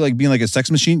 This is feel like being like a sex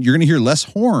machine. You're going to hear less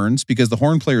horns because the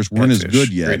horn players weren't Catfish, as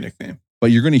good yet. Great nickname.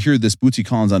 But you're going to hear this Bootsy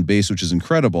Collins on bass, which is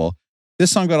incredible.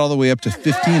 This song got all the way up to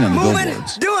 15 on the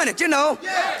Billboards. Doing it, Can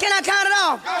I count it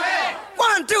off?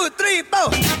 1, 2, 3, 4.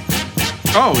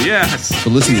 Oh, yes.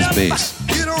 So listen to this bass.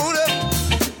 Get on up,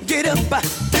 get up,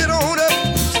 get on up,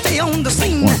 stay on the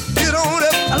scene. Get on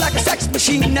up, like a sex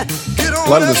machine. A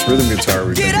lot of this rhythm guitar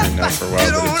we've been doing now for a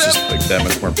while, but it's just like that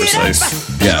much more precise.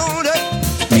 Yeah.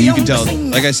 I mean, you can tell,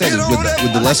 like I said,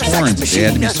 with the less horns, they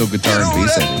had to be so guitar and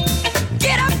bass heavy.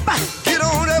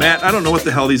 Matt, I don't know what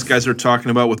the hell these guys are talking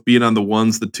about with being on the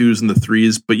 1s, the 2s, and the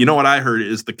 3s, but you know what I heard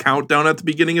is the countdown at the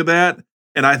beginning of that,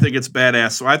 and I think it's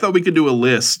badass. So I thought we could do a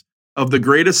list of the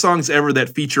greatest songs ever that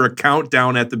feature a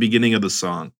countdown at the beginning of the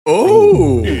song.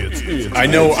 Oh, I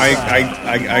know.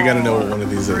 I got to know what one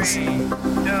of these is.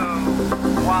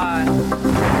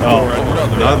 Oh,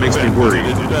 that makes me worried.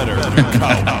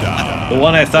 The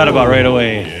one I thought about right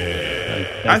away.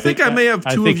 I think I may have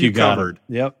two of you covered.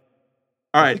 Yep.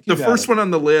 All right, the first one on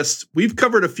the list, we've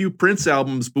covered a few Prince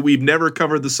albums, but we've never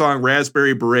covered the song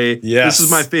Raspberry Beret. Yes. This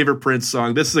is my favorite Prince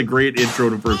song. This is a great intro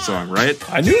to Prince song, right?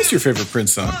 I knew it's your favorite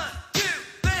Prince song.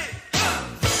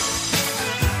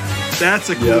 That's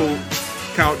a cool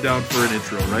countdown for an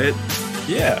intro, right?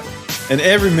 Yeah. And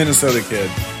every Minnesota kid.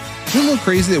 Isn't it a little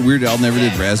crazy that Weird Al never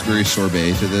did Raspberry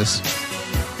Sorbet to this?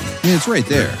 I mean, it's right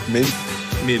there. Maybe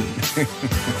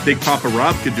mean, Big Papa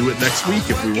Rob could do it next week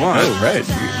if we want. Oh, right.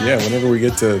 Yeah, whenever we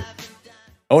get to.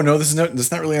 Oh no, this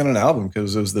is not really on an album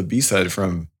because it was the B-side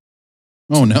from.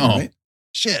 Oh no! Right?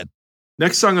 Shit.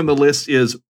 Next song on the list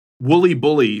is "Woolly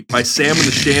Bully" by Sam and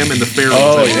the Sham and the Pharaohs.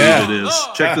 Oh, I believe yeah. it is.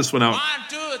 Check this one out.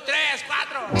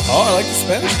 Oh, I like the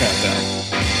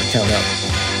Spanish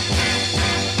countdown.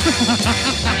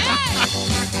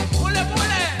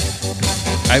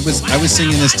 I was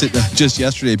singing this just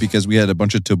yesterday because we had a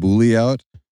bunch of tabbouleh out,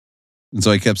 and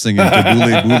so I kept singing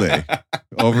tabbouleh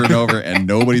boule over and over, and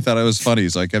nobody thought I was funny,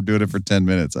 so I kept doing it for 10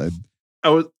 minutes.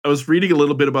 I was reading a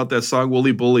little bit about that song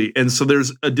 "Woolly Bully," and so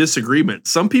there's a disagreement.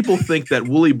 Some people think that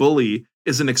 "Woolly Bully"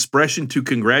 is an expression to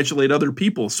congratulate other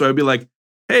people. So I'd be like,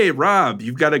 "Hey, Rob,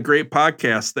 you've got a great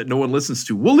podcast that no one listens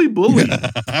to. Woolly Bully."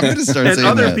 I'm going to start and saying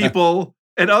other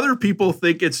that. other people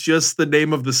think it's just the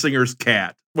name of the singer's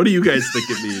cat. What do you guys think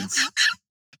it means?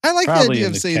 I like Probably the idea in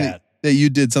of the saying cat. that you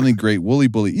did something great. Woolly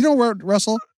bully. You know what,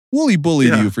 Russell? Woolly bullied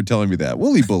Yeah. you for telling me that.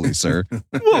 Woolly bully, sir.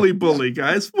 Woolly Bully,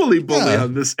 guys. Woolly Bully Yeah.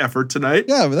 on this effort tonight.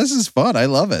 Yeah, but this is fun. I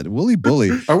love it. Woolly bully.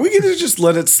 Are we going to just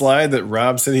let it slide that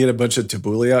Rob said he had a bunch of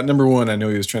tabbouleh out? Number one, I know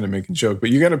he was trying to make a joke,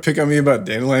 but you got to pick on me about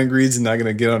dandelion greens and not going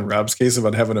to get on Rob's case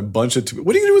about having a bunch of tabbouleh.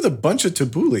 What are you going to do with a bunch of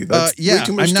tabbouleh? That's Yeah, way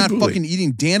too much I'm not tabbouleh. fucking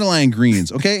eating dandelion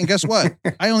greens. Okay, and guess what?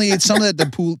 I only ate some of that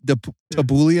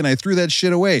tabbouleh and I threw that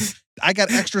shit away. I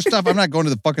got extra stuff. I'm not going to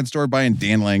the fucking store buying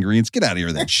dandelion greens. Get out of here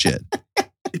with that shit.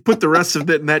 He put the rest of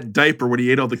it in that diaper when he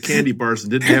ate all the candy bars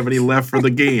and didn't have any left for the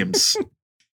games.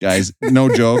 Guys, no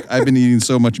joke. I've been eating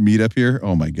so much meat up here.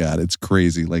 Oh my God, it's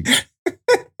crazy. Like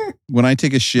when I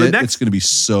take a shit, it's going to be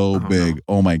so big.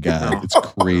 Oh my God, it's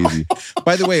crazy.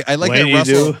 By the way, I like When that you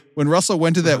Russell, do. when Russell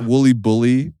went to that Woolly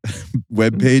Bully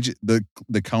webpage,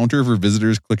 the counter for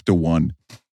visitors clicked to 1.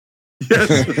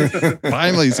 Yes.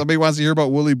 Finally, somebody wants to hear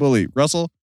about Woolly Bully. Russell,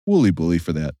 Woolly Bully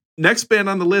for that. Next band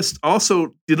on the list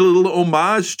also did a little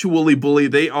homage to Woolly Bully.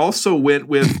 They also went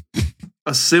with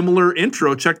a similar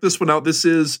intro. Check this one out. This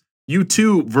is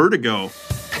U2 Vertigo.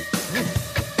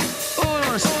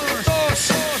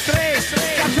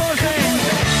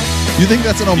 You think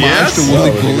that's an homage Yes. to Woolly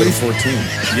Oh, they Bully? go to 14.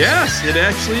 Yes, it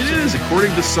actually is,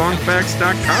 according to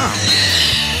songfacts.com.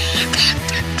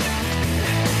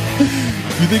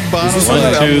 You think Bono? Is this One, on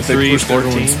that two, album that they three, pushed 14?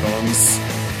 everyone's phones?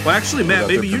 Well, actually, Matt,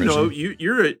 Without maybe their you know permission?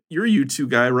 you're a U2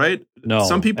 guy, right? No,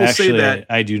 Some people actually, say that.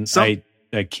 I do. some-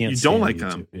 I can't. you don't stand like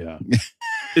YouTube. them. Yeah.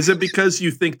 Is it because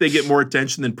you think they get more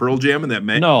attention than Pearl Jam and that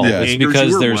No, that it's angers because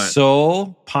you, or they're what?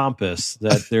 so pompous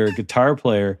that their guitar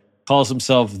player calls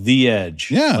himself The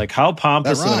Edge. Yeah, like how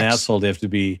pompous that of an rocks. asshole do you have to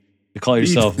be to call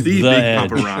yourself the Big Edge?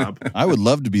 Papa Rob. I would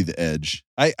love to be the Edge.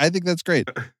 I think that's great.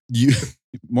 You,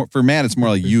 for Matt, it's more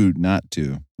like you, not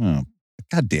to. Oh,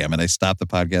 God damn it! I stopped the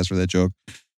podcast for that joke.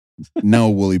 No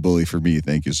Woolly Bully for me.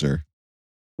 Thank you, sir.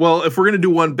 Well, if we're going to do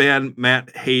one band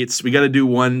Matt hates, we got to do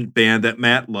one band that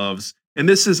Matt loves. And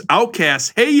this is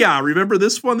Outkast. Hey, ya. Remember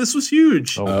this one? This was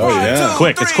huge. Oh, yeah.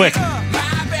 Quick! It's quick. Yep.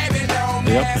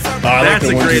 That's a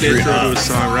the 1, great 2, 3. intro to a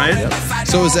song, right?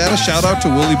 So is that a shout out to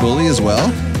Woolly Bully as well?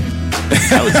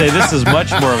 I would say this is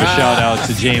much more of a shout out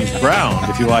to James Brown.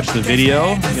 If you watch the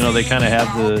video, you know they kind of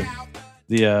have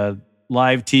the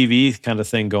live TV kind of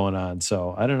thing going on.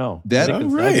 So I don't know. That I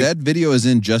think it's- right. that video is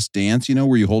in Just Dance. You know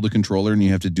where you hold a controller and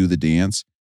you have to do the dance.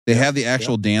 They have the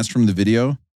actual dance from the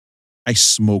video. I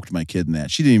smoked my kid in that.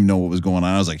 She didn't even know what was going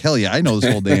on. I was like, hell yeah, I know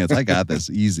this whole dance. I got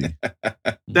this easy.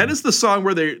 That is the song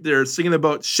where they're singing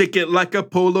about shake it like a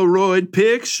Polaroid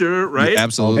picture, right?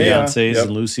 Absolutely. Yeah. Beyonce's Yep.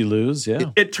 and Lucy Lou's.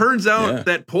 Yeah. It turns out Yeah.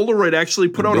 that Polaroid actually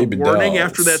put And out a Baby warning Dolls.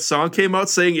 after that song came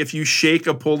out saying if you shake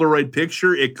a Polaroid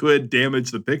picture, it could damage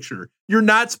the picture. You're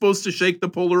not supposed to shake the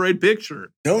Polaroid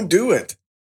picture. Don't do it.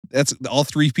 That's all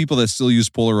 3 people that still use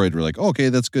Polaroid were like, oh, okay,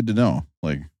 that's good to know.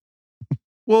 Like,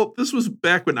 Well, this was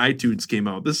back when iTunes came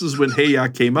out. This is when Hey Ya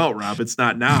came out, Rob. It's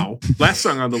not now. Last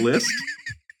song on the list.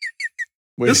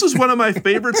 Wait. This is one of my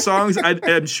favorite songs.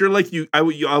 I'm sure, like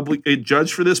I'll be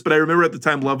judged for this, but I remember at the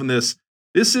time loving this.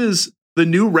 This is the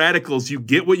New Radicals. You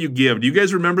get what you give. Do you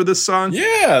guys remember this song?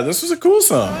 Yeah, this was a cool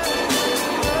song.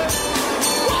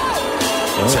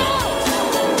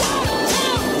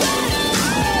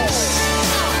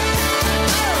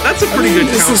 That's a pretty I mean,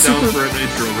 good this is countdown super- for an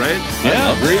intro, right?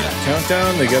 Yeah. Great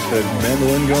countdown. They got the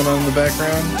mandolin going on in the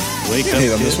background. Wake Can't up,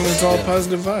 hate on this kid. one. It's all Yeah.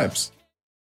 positive vibes.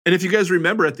 And if you guys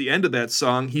remember at the end of that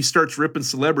song, he starts ripping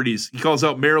celebrities. He calls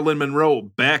out Marilyn Monroe,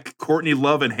 Beck, Courtney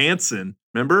Love, and Hanson.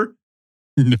 Remember?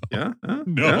 No. Yeah? Huh?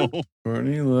 no. Yeah?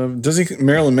 Courtney Love. Does he?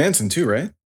 Marilyn Manson too,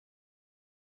 right?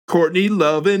 Courtney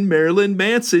Love and Marilyn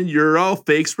Manson, you're all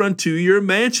fakes, run to your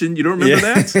mansion. You don't remember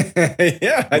that?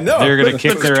 Yeah, I know. They're going to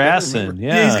kick their ass in.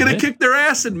 Yeah, he's going to kick their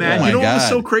ass in, man. Oh You know my what was God.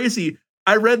 so crazy?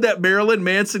 I read that Marilyn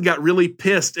Manson got really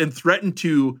pissed and threatened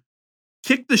to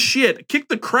kick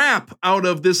the crap out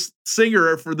of this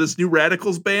singer for this New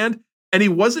Radicals band. And he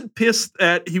wasn't pissed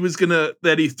that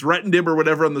that he threatened him or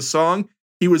whatever on the song.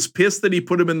 He was pissed that he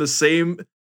put him in the same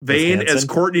vein as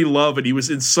Courtney Love. And he was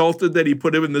insulted that he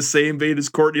put him in the same vein as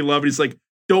Courtney Love. And he's like,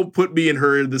 don't put me and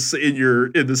her in the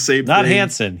same Not thing.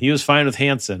 Hanson. He was fine with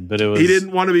Hanson, but it was. He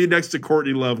didn't want to be next to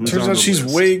Courtney Love. Turns out she's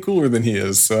way cooler than he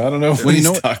is, so I don't know what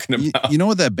he's talking about. You know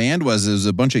what that band was? It was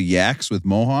a bunch of yaks with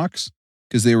mohawks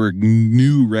because they were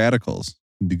New Radicals.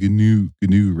 The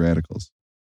GNU Radicals.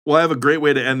 Well, I have a great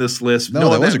way to end this list. No,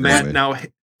 that was a great way.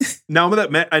 Now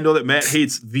that Matt, I know that Matt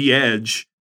hates The Edge.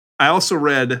 I also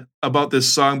read about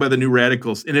this song by the New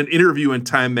Radicals in an interview in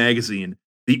Time magazine.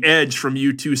 The Edge from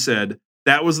U2 said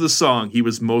that was the song he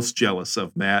was most jealous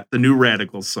of, Matt. The New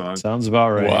Radicals song. Sounds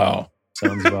about right. Wow.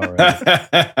 Sounds about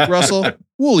right. Russell,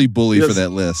 woolly bully for that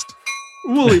list.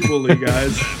 Woolly bully,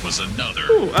 guys. That was another.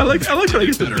 Ooh, I like when I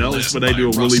get the bells when I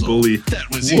do a woolly bully. That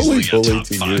was Woolly easily bully a top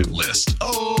to 5 you. list.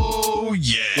 Oh,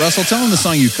 yeah. Russell, tell them the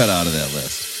song you cut out of that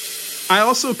list. I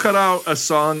also cut out a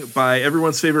song by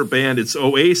everyone's favorite band. It's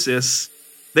Oasis.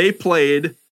 They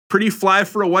played Pretty Fly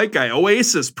for a White Guy.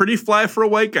 Oasis, Pretty Fly for a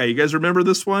White Guy. You guys remember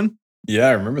this one? Yeah,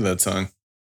 I remember that song.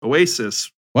 Oasis.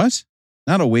 What?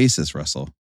 Not Oasis, Russell.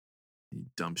 You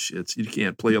dumb shits. You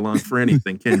can't play along for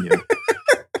anything, can you?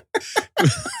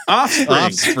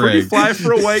 Offspring. Pretty Fly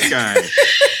for a White Guy.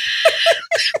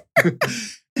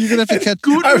 You're gonna have to catch.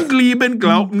 Guten Gleben,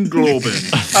 Glauten, Globen.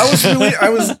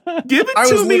 Give it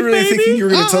to me, literally baby. thinking you were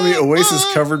going to tell me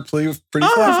Oasis covered Pretty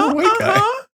Fly for a White Guy.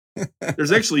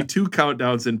 There's actually 2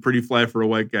 countdowns in Pretty Fly for a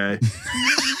White Guy.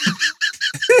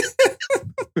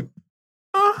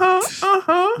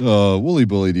 Woolly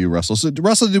bully to you, Russell. So,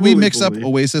 Russell, did we Woolly mix up bully.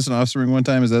 Oasis and Offspring one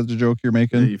time? Is that the joke you're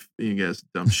making? You guys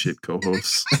dumb shit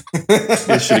co-hosts. You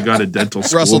guys should have gone to dental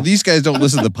school. Russell, these guys don't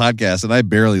listen to the podcast, and I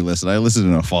barely listen. I listen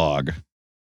in a fog.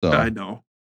 So, I know.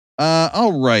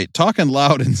 All right. Talking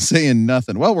loud and saying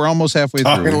nothing. Well, we're almost halfway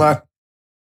Talking through. loud.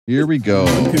 Here we go.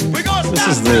 This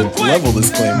is the level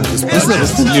disclaimer. This Is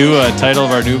this the new title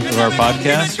of our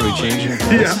podcast? Are we changing it?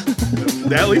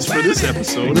 Yeah. At least for this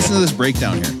episode. Listen to this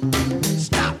breakdown here.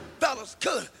 Stop, fellas,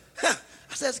 good. I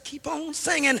says keep on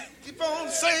singing. Keep on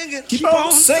singing. Keep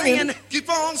on singing. Keep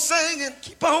on singing.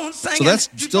 Keep on singing. So that's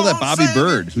still that Bobby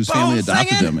Bird whose family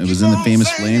adopted him. It was in the Famous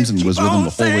Flames and was with him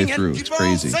the whole way through. It's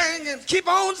crazy. Keep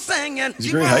on singing. He's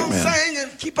a great hype man.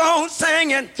 Keep on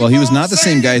singing. Well, he was not the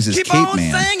same guy as his Keep Cape on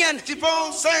Man. singing. Keep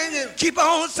on singing. Keep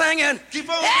on singing. Keep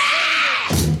on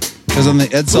Because on the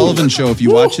Ed Sullivan Show, if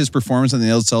you watch his performance on the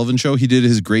Ed Sullivan Show, he did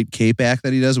his great Cape act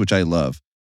that he does, which I love.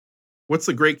 What's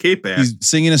the Great Cape act? He's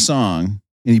singing a song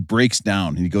and he breaks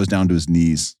down and he goes down to his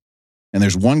knees. And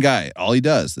there's one guy, all he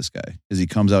does, this guy, is he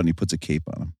comes out and he puts a cape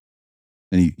on him.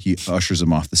 And he ushers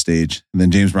him off the stage. And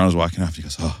then James Brown is walking off. He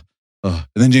goes, oh. And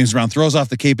then James Brown throws off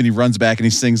the cape and he runs back and he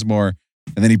sings more.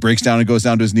 And then he breaks down and goes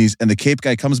down to his knees. And the cape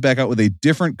guy comes back out with a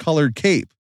different colored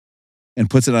cape and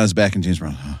puts it on his back. And James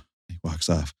Brown, he walks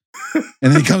off. And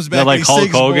then he comes back. Not like and he Hulk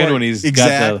sings Hogan more. when he's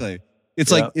exactly. got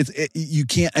It's like you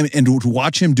can't. I mean, and to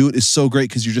watch him do it is so great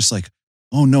because you're just like,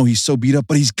 oh no, he's so beat up,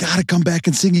 but he's got to come back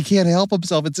and sing. He can't help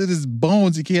himself. It's in his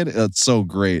bones. He can't. It's so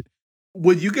great.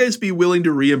 Would you guys be willing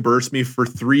to reimburse me for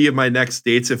 3 of my next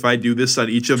dates if I do this on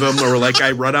each of them? Or like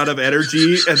I run out of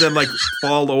energy and then like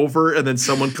fall over and then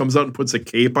someone comes out and puts a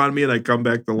cape on me and I come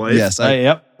back to life? Yes.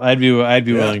 I'd be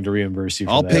willing to reimburse you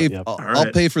for I'll that. pay. Yep.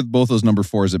 I'll pay for both those number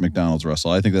 4s at McDonald's,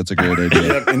 Russell. I think that's a great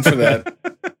idea. Yep, in for that.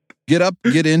 Get up,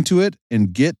 get into it,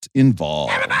 and get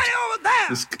involved. Everybody over there.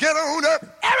 Just get on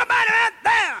up. Everybody right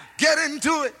there. Get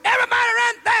into it. Everybody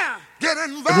right there. Get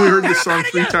involved. Have we heard this song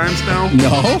 3 times now?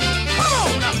 No.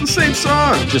 It's the same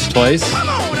song. Just twice?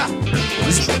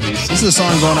 This is a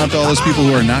song going out to all those people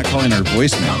who are not calling our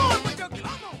voicemail.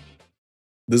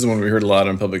 This is one we heard a lot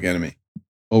on Public Enemy.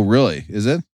 Oh, really? Is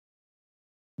it?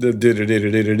 Yeah.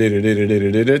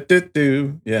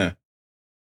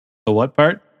 The what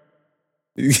part?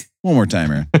 One more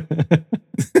time, Aaron.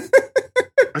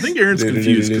 I think Aaron's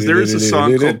confused because there is a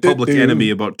song called Public Enemy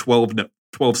about 12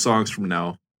 songs from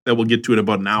now that we'll get to in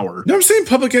about an hour. No, I'm saying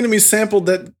Public Enemy sampled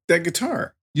that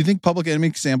guitar. You think Public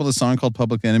Enemy sampled a song called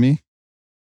Public Enemy?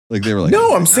 Like they were like,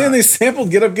 no, I'm saying they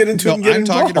sampled Get Up, Get Into It, and Get I'm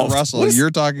Involved. talking to Russell.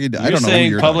 You're talking. I don't know. Saying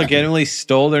Who you're Public talking Enemy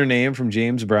stole their name from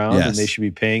James Brown Yes. and they should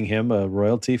be paying him a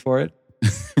royalty for it?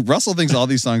 Russell thinks all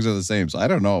these songs are the same, so I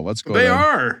don't know what's going on. They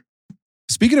are.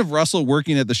 Speaking of Russell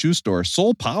working at the shoe store,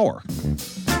 Soul Power.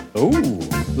 Oh,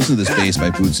 listen to this bass by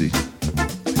Bootsy.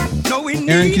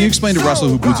 Aaron, can you explain to Russell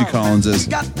who Bootsy Collins is?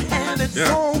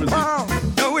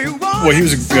 Well, he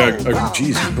was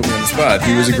geez, you put me on the spot.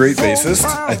 He was a great bassist.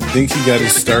 I think he got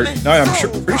his start. No,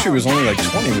 pretty sure he was only like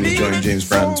 20 when he joined James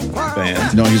Brown's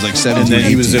band. No, he was like 17. And then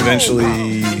he was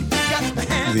eventually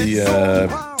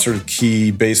the sort of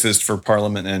key bassist for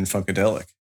Parliament and Funkadelic.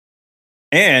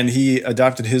 And he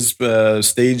adopted his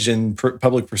stage and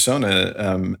public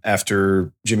persona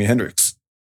after Jimi Hendrix.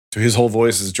 So his whole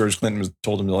voice, as George Clinton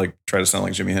told him to like try to sound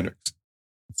like Jimi Hendrix.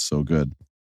 It's so good.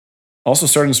 Also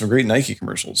starred in some great Nike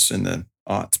commercials in the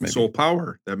aughts, maybe. Soul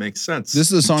Power. That makes sense.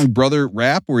 This is a song, Brother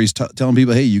Rap, where he's telling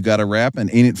people, hey, you got to rap, and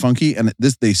ain't it funky? And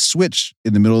they switch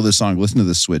in the middle of the song. Listen to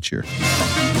this switch here.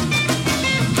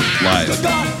 Live.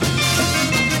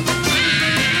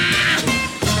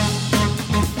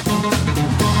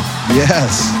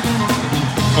 Yes.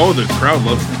 Oh, the crowd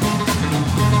loves it.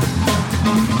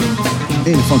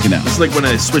 Ain't it funky now? It's like when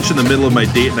I switch in the middle of my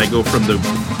date and I go from the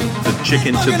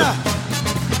chicken to the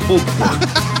pulled pork.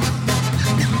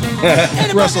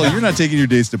 Russell, you're not taking your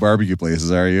dates to barbecue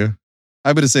places, are you?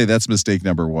 I'm going to say that's mistake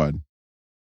number one.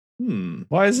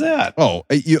 Why is that? No.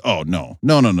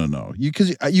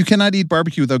 Because you cannot eat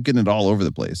barbecue without getting it all over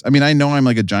the place. I mean, I know I'm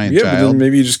like a giant But child. then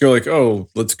maybe you just go like, oh,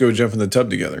 let's go jump in the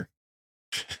tub together.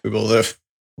 We both live.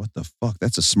 What the fuck?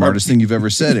 That's the smartest thing you've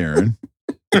ever said, Aaron.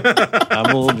 I'm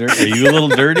a little dirty. Are you a little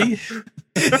dirty?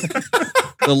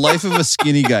 The life of a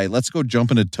skinny guy. Let's go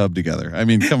jump in a tub together. I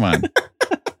mean, come on.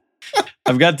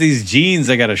 I've got these jeans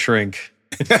I got to shrink.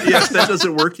 Yeah, if that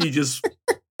doesn't work,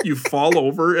 you fall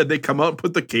over and they come out and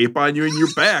put the cape on you and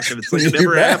you're back. And it's like it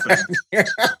never happened.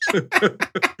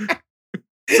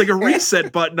 It's like a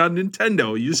reset button on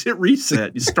Nintendo. You just hit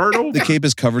reset. You start over. The cape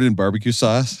is covered in barbecue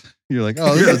sauce. You're like,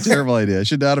 oh, this is a terrible idea. I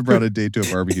should not have brought a date to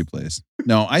a barbecue place.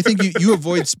 No, I think you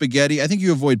avoid spaghetti. I think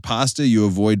you avoid pasta. You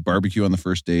avoid barbecue on the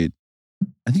first date.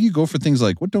 I think you go for things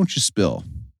like, what don't you spill?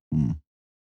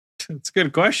 It's a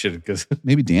good question because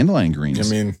maybe dandelion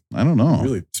greens. I mean, I don't know.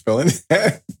 Really spilling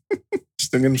that?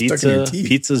 Still getting stuck in your teeth.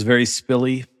 Pizza's very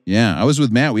spilly. Yeah, I was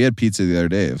with Matt. We had pizza the other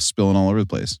day of spilling all over the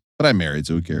place. But I'm married,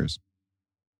 so who cares?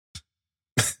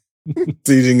 So you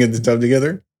didn't get the tub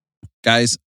together?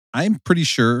 Guys, I'm pretty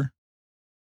sure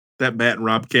that Matt and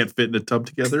Rob can't fit in a tub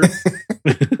together.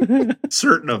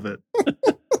 Certain of it.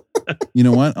 You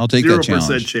know what? I'll take that 0%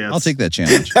 challenge. chance. I'll take that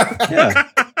challenge. Yeah.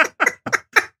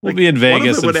 We'll be in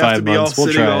Vegas in 5 months.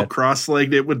 We'll try all it.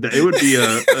 cross-legged. It would be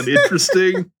an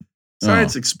interesting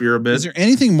science experiment. Is there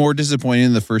anything more disappointing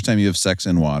than the first time you have sex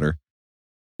in water?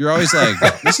 You're always like,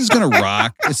 this is going to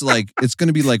rock. It's going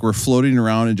to be like we're floating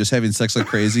around and just having sex like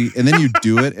crazy. And then you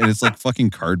do it and it's like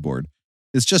fucking cardboard.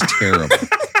 It's just terrible.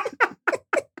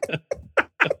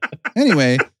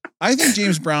 Anyway, I think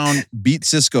James Brown beat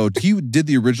Cisco. He did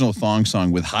the original thong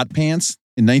song with hot pants.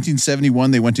 In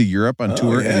 1971, they went to Europe on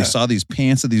tour and they saw these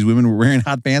pants that these women were wearing,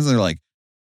 hot pants. And they're like,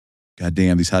 God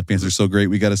damn, these hot pants are so great.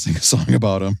 We got to sing a song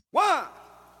about them. 1,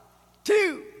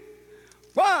 2,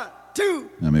 1, 2.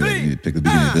 Now maybe I need to pick the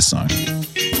beginning of this song.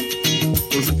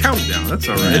 It was a countdown. That's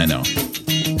all right. Yeah, I know.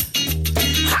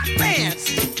 Hot pants.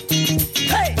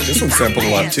 Hey. This one's sampled a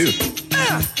lot too.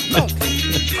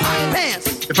 Hot pants.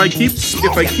 If I keep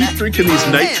drinking these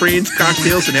night trains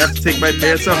cocktails and have to take my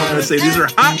pants off, I'm going to say these are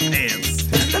hot pants.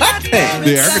 Hot pants.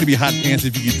 They are going to be hot pants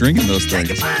if you keep drinking those things.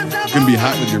 It's going to be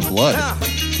hot with your blood.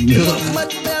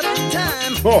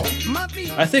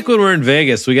 I think when we're in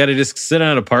Vegas, we got to just sit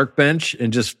on a park bench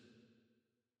and just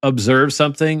observe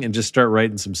something and just start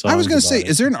writing some songs. I was going to about say, it.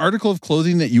 is there an article of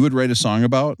clothing that you would write a song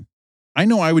about? I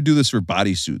know I would do this for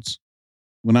bodysuits.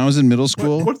 When I was in middle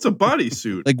school, what's a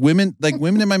bodysuit? Like women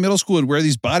in my middle school would wear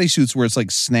these bodysuits where it's like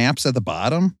snaps at the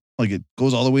bottom, like it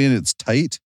goes all the way in, it's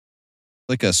tight,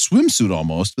 like a swimsuit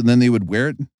almost. But then they would wear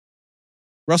it.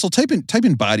 Russell, type in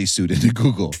bodysuit into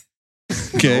Google.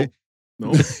 Okay,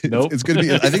 nope. It's gonna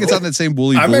be. I think it's on that same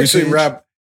Woolly. I'm actually wrapped.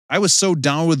 I was so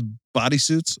down with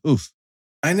bodysuits. Oof.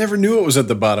 I never knew it was at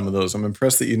the bottom of those. I'm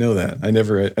impressed that you know that. I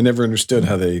never understood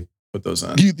how they put those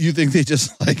on. You think they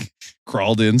just like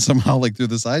crawled in somehow like through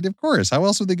the side? Of course. How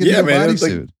else would they get in a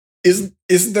bodysuit? Isn't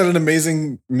that an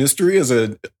amazing mystery as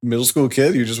a middle school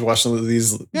kid? You just watch some of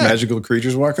these magical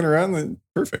creatures walking around.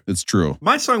 Perfect. It's true.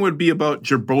 My song would be about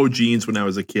Girbaud jeans when I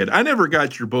was a kid. I never got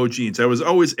Girbaud jeans. I was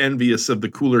always envious of the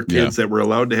cooler kids that were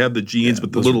allowed to have the jeans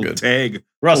with the little tag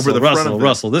over the front of it.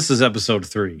 Russell, this is episode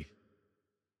 3.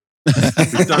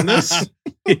 We've done this?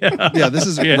 Yeah, this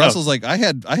is Russell's like, I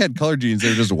had color jeans. They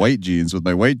were just white jeans with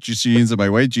my white jeans and my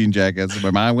white jean jackets. And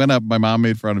my mom went up. My mom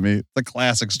made fun of me. It's a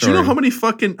classic story. Do you know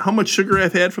how much sugar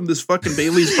I've had from this fucking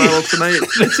Bailey's bottle tonight?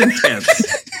 It's intense.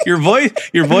 Your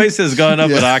voice has gone up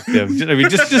an octave. I mean,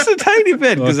 just a tiny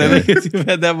bit because I think you've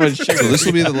had that much sugar. So this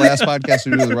will be the last podcast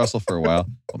we do with Russell for a while.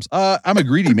 I'm a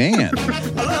greedy man.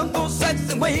 I love those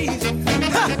sexy ways.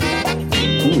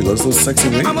 Ooh, he loves those sexy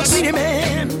ways. I'm a greedy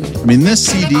man. I mean, this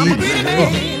CD,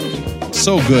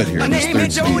 so good here. My This name third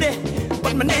is CD. Jody,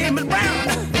 but my name is Brown.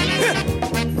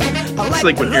 It's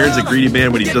like when Aaron's a greedy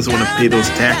man when he doesn't want to pay those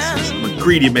taxes. I'm a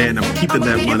greedy man. I'm keeping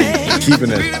that money. Keeping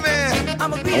it.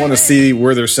 I want to see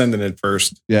where they're sending it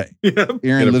first. Yeah. Yep.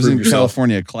 Aaron lives in prove yourself.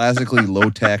 California, classically low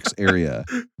tax area.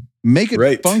 Make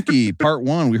it funky, part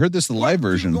 1. We heard this the live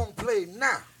version. Play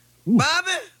now. Bobby,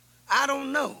 I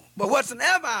don't know. But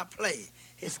whatsoever I play,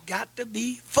 it's got to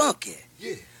be funky.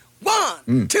 Yeah.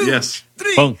 1, 2, Yes.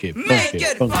 3. Funky, Make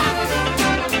it funky.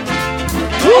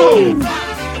 Woo!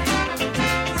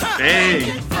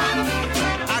 Hey.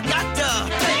 I got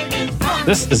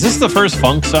to. Is this the first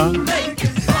funk song?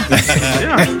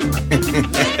 Yeah.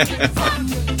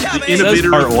 The innovator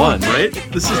part of funk, one. right?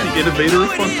 This is the innovator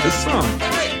of funk. This song.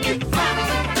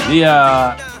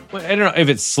 I don't know if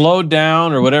it's slowed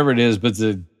down or whatever it is, but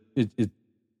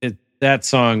that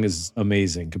song is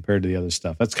amazing compared to the other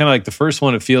stuff. That's kind of like the first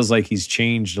one. It feels like he's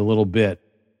changed a little bit.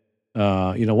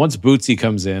 Once Bootsy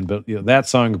comes in, but that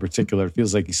song in particular, it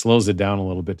feels like he slows it down a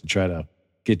little bit to try to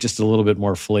get just a little bit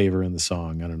more flavor in the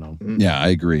song. I don't know. Yeah, I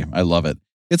agree. I love it.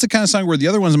 It's the kind of song where the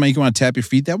other ones make you want to tap your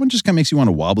feet. That one just kind of makes you want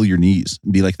to wobble your knees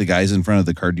and be like the guys in front of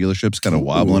the car dealerships kind of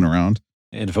wobbling around.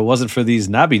 And if it wasn't for these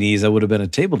knobby knees, I would have been a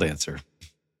table dancer.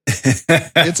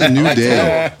 It's a new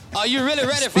day. Are you really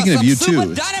ready Speaking for of you some too,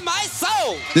 super dynamite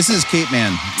soul? this is Cape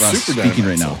Man, Russ, Super speaking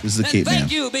right Dynamite now. This is the Cape Man.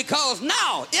 Thank you, because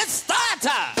now it's start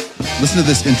time. Listen to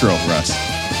this intro, Russ.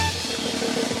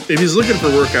 If he's looking for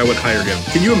work, I would hire him.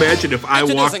 Can you imagine if I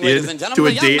walked Introducing, ladies in and to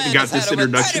gentlemen, a young date man and got has this had over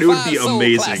introduction? It would be 35 soul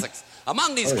amazing. classics.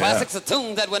 Among these classics are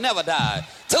tunes that will never die.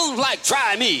 Tunes like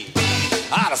Try Me,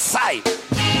 Out of Sight,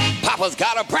 Papa's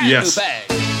Got a Brand Yes. New Bag.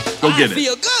 Go I get it.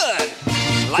 feel good.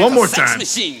 Like One a more sex time.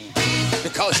 machine.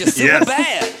 Because you're super Yes.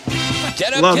 bad.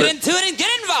 Get up, Love get it. into it, and get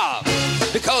involved.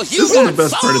 Because This you is got the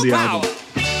best soul part of the power. album.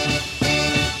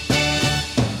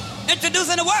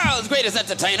 Introducing the world's greatest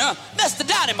entertainer, Mr.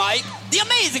 Dynamite, the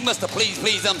amazing Mr. Please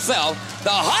Please himself, the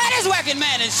hardest working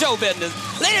man in show business.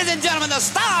 Ladies and gentlemen, the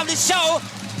star of the show,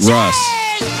 Russ.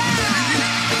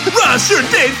 Russ, your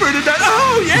date for tonight.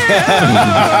 Oh, yeah.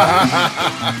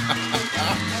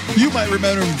 You might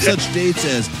remember such dates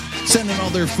as sending all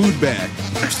their food back,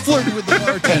 flirting with the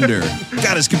bartender,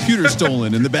 got his computer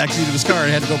stolen in the backseat of his car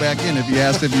and had to go back in if he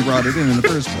asked if he brought it in the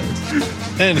first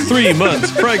place. And 3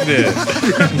 months pregnant.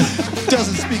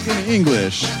 Doesn't speak any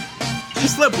English. She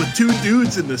slept with 2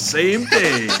 dudes in the same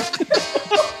day.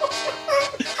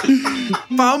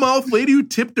 Foul-mouthed lady who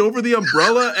tipped over the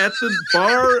umbrella at the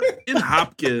bar in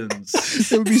Hopkins.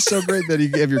 It would be so great that you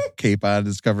have your cape on,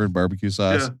 it's covered in barbecue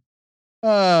sauce.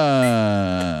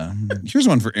 Here's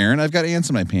one for Aaron. I've got ants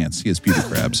in my pants. He has pubic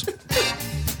crabs. Gotta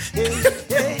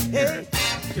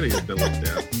get Bill like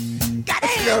that. I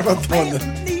forgot about the one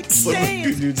that slept with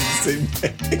 2 dudes in the same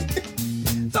day.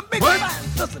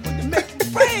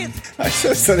 I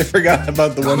said I forgot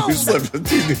about the one who slept with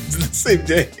 2 dudes in the same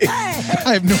day.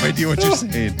 I have no idea what you're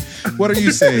saying. What are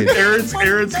you saying? Aaron's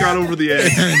got over the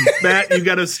edge. Matt, you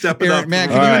got to step it Aaron, up. Matt,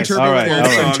 can you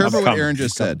interpret what Aaron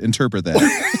just said? Interpret that.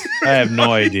 I have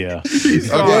no idea.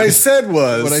 What I said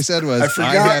was, I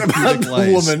forgot have about pubic the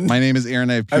lice. woman. My name is Aaron.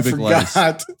 I have pubic lice.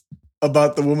 forgot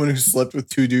about the woman who slept with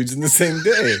 2 dudes in the same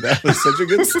day. That was such a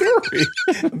good story.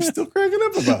 I'm still cracking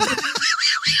up about it.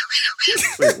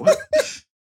 Wait, what?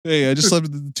 Hey, I just slept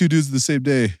with 2 dudes the same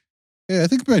day. Hey, I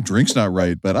think my drink's not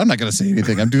right, but I'm not going to say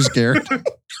anything. I'm too scared.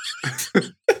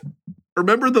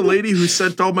 Remember the lady who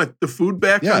sent all the food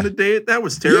back on the date? That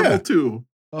was terrible too.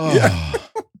 Oh. Yeah.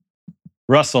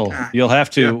 Russell, you'll have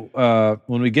to,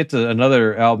 when we get to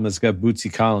another album that's got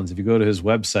Bootsy Collins, if you go to his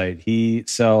website, he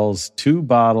sells 2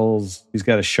 bottles. He's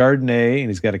got a Chardonnay and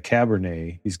he's got a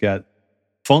Cabernet. He's got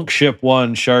Funk Ship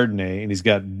 1 Chardonnay and he's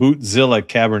got Bootzilla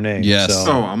Cabernet. Yes.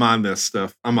 So, Oh, I'm on this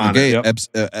stuff. I'm on Okay,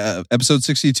 it. episode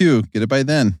 62. Get it by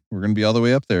then. We're going to be all the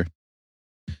way up there.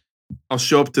 I'll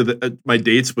show up to my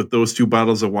dates with those 2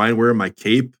 bottles of wine wearing my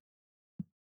cape.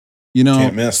 You know,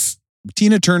 Can't miss.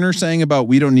 Tina Turner sang about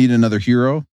We Don't Need Another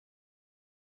Hero,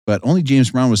 but only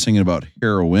James Brown was singing about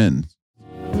heroin.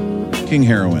 King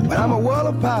Heroin. But I'm a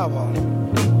world of power,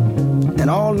 and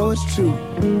all know it's true.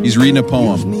 He's reading a Use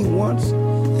poem. me once,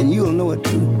 and you'll know it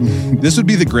too. This would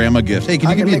be the grandma gift. Hey, can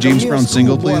you give me a James Brown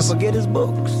single, please? Forget his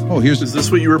books. Oh, here's. Is this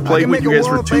what you were playing when you guys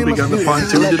were tubing on the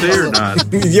pontoon today or not?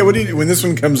 Yeah, what do you, when this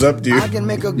one comes up, do you? I can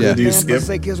make a Yeah. good Do you man skip?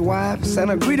 forsake his wife,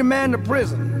 send a greedy man to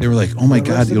prison. They were like, oh my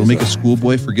God, it'll make a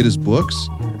schoolboy forget his books.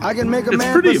 I can make a It's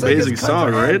man pretty forsake his amazing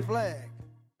song, country and right? flag.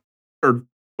 Or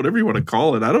whatever you want to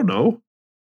call it. I don't know.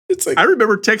 It's like I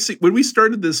remember texting when we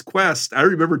started this quest. I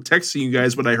remember texting you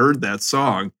guys when I heard that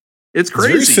song. It's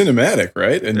crazy. It's very cinematic,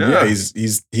 right? And Yeah.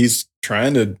 he's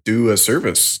trying to do a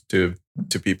service to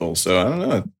people. So I don't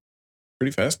know.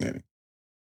 Pretty fascinating.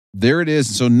 There it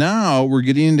is. So now we're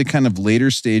getting into kind of later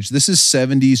stage. This is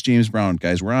 70s James Brown,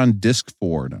 guys. We're on disc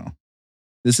 4 now.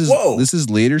 This is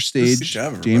later stage Good job,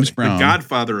 everybody. James The Brown.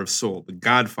 Godfather of Soul. The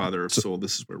Godfather of Soul.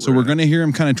 This is where So we're going to hear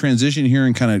him kind of transition here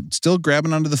and kind of still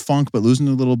grabbing onto the funk, but losing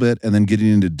a little bit, and then getting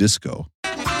into disco.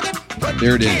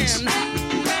 There it is.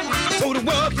 So the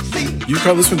world can see You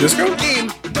call this one disco?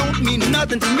 game don't mean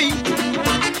nothing to me.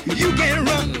 You can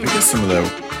run. I guess some of the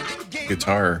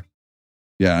guitar.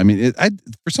 Yeah, I mean,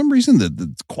 for some reason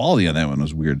the quality on that one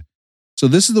was weird. So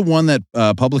this is the one that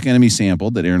Public Enemy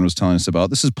sampled that Aaron was telling us about.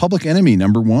 This is Public Enemy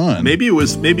 #1. Maybe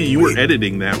you were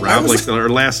editing that, Rob, like our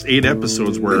last 8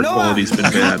 episodes where our quality's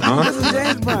been bad, huh? This is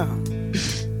James Brown.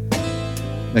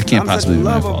 That can't possibly be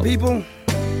my love of fault. people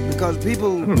because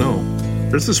people. I don't know.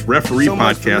 There's this referee So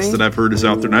much for podcast me. that I've heard is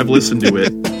out there, and I've listened to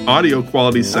it. Audio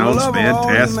quality sounds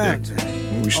fantastic.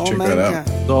 We should check that out.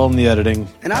 It's all in the editing.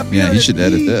 And I feel Yeah, he that should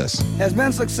edit this. Has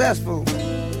been successful.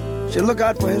 Should look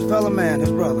out for his fellow man, his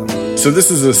brother. So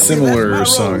this is a similar role.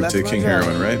 song That's to my King job.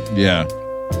 Heroin, right? Yeah.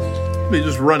 He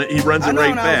just run it. He runs I it know right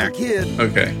when I was a back. kid,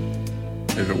 Okay.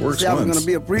 If it works see, I was going once. to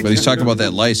be a preacher. But he's talking about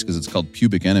that lice because it's called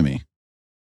Pubic Enemy.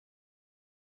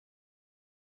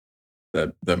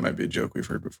 That might be a joke we've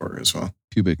heard before as well.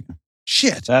 Pubic.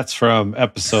 Shit. That's from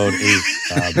episode 8.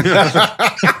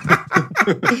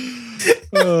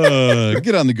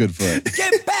 Get on the good foot.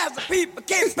 Get past the people,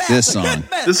 get past This the song. good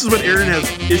men. This is when Aaron has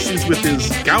issues with his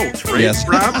gout, right, Yes.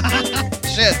 Rob?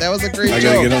 Shit, that was a great I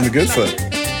joke. gotta get on the good foot.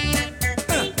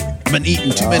 I've been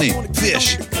eating too many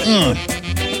fish.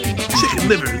 Chicken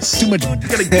livers. Too much.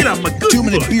 Gotta get on my good Too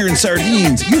many foot. beer and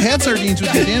sardines. You had sardines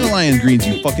with your dandelion greens,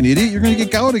 you fucking idiot. You're gonna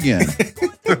get gout again.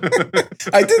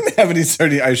 I didn't have any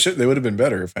sardines. I should. They would have been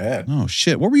better if I had. Oh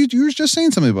shit! What were you? You were just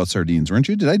saying something about sardines, weren't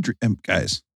you? Did I?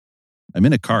 Guys, I'm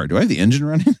in a car. Do I have the engine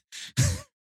running?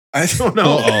 I don't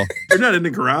know. Uh-oh. You're not in the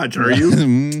garage, are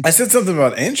you? I said something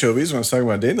about anchovies when I was talking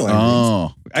about dandelion greens.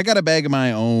 Oh, I got a bag of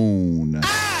my own.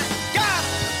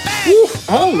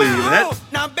 Holy, that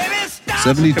Now, baby, stop.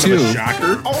 72. kind of a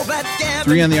shocker. All that gambling.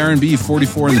 3 on the R&B,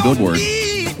 44 on the Billboard.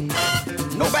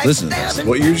 No Listen to this. backstabbing.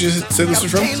 What year did you say this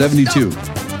was from? 72.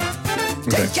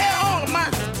 Okay. Take care of all of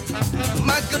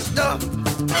my good stuff.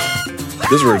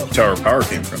 This is where Tower of Power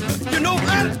came from then. You know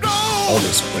how to go. All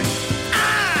this like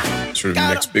sort of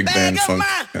next big band funk.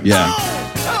 Kind of Yeah.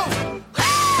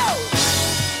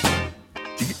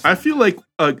 I feel like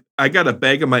I got a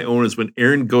bag of my own is when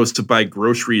Aaron goes to buy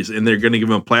groceries and they're going to give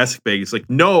him a plastic bag. He's like,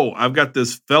 no, I've got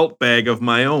this felt bag of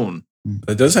my own.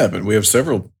 That does happen. We have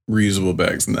several reusable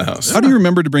bags in the house. How do you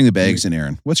remember to bring the bags in,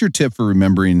 Aaron? What's your tip for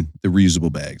remembering the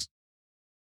reusable bags?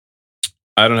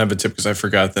 I don't have a tip because I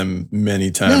forgot them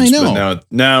many times. I know. But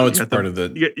now it's You got part the-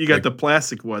 of the. You got the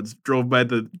plastic ones drove by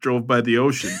the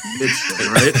ocean. It's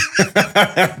right.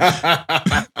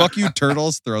 Fuck you,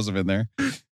 turtles. Throws them in there.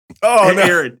 Oh Hey,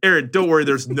 no! Aaron, don't worry.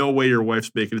 There's no way your wife's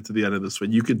making it to the end of this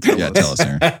one. You can tell Yeah, us. tell us,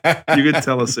 Aaron. You can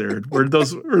tell us, Aaron. Where'd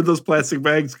those plastic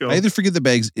bags go? I either forget the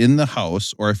bags in the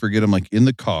house or I forget them like in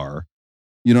the car.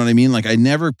 You know what I mean? Like I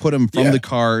never put them from Yeah. the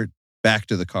car back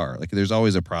to the car. Like there's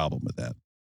always a problem with that.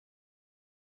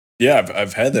 Yeah,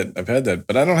 I've had that,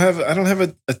 but I don't have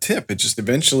a tip. It just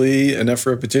eventually enough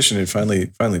repetition. It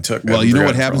finally took. Well, I you know forgot what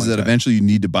it for a happens is long that time. eventually you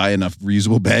need to buy enough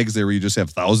reusable bags there where you just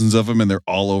have thousands of them and they're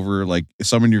all over, like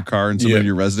some in your car and some Yeah. in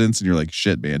your residence, and you're like,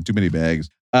 shit, man, too many bags.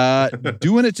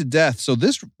 Doing it to death. So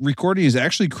this recording is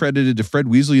actually credited to Fred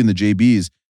Weasley and the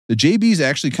JBs. The JBs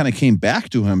actually kind of came back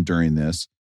to him during this,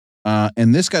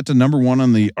 and this got to #1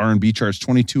 on the R&B charts,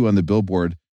 22 on the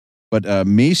Billboard. But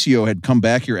Maceo had come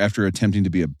back here after attempting to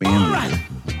be a band leader.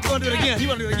 You want to do it again? You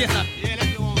want to do it again? Yeah,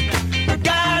 let's go on back.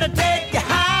 Gotta take you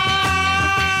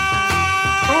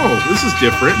high. Oh, this is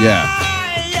different. Yeah.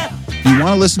 You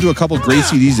want to listen to a couple great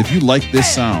CDs if you like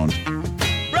this sound. You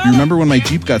remember when my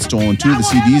Jeep got stolen? 2 of the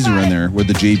CDs are in there were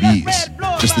the JBs.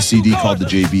 Just the CD called the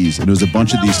JBs. And it was a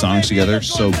bunch of these songs together.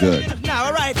 So good. Now,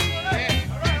 all right.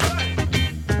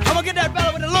 I'm gonna get that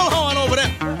fella with the little horn over there.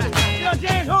 You know,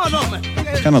 James Horn on me.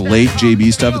 Kind of late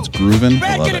JB stuff. It's grooving. I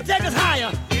Brad, love get it. it. Take us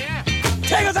higher.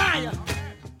 Take us higher.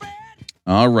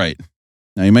 All right.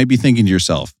 Now you might be thinking to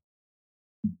yourself,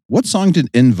 what song did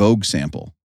En Vogue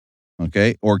sample?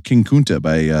 Okay. Or King Kunta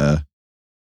by,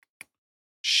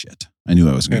 shit. I knew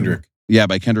I was going to. Kendrick. Yeah,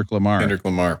 by Kendrick Lamar. Kendrick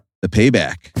Lamar. The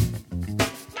Payback.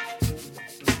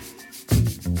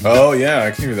 Oh yeah,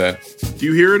 I can hear that. Do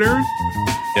you hear it, Aaron?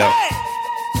 Yep.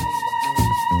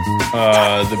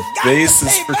 The bass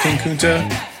is for King Kunta.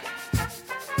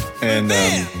 And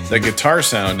the guitar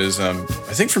sound is, I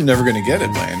think, from Never Gonna Get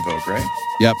It by Invoke, right?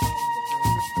 Yep.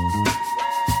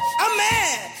 I'm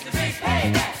mad.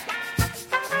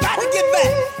 Gotta get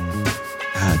back.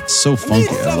 God, it's so funky.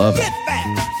 I love it.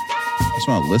 I just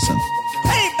want to listen.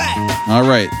 All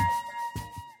right.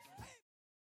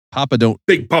 Papa don't.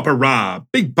 Big Papa Rob.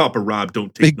 Big Papa Rob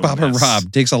don't take Big no Papa mess.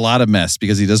 Rob takes a lot of mess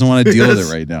because he doesn't want to deal with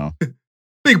it right now.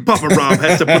 Big Papa Rob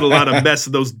has to put a lot of mess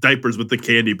in those diapers with the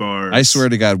candy bars. I swear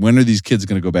to God, when are these kids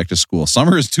going to go back to school?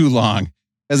 Summer is too long.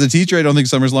 As a teacher, I don't think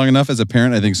summer's long enough. As a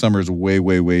parent, I think summer is way,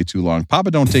 way, way too long.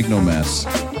 Papa don't take no mess.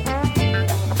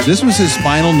 This was his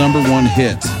final #1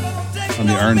 hit on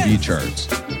the R&B charts.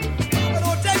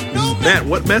 Matt,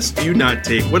 what mess do you not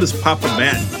take? What does Papa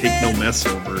Matt take no mess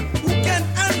over?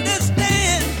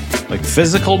 Like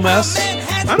physical mess?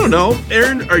 I don't know.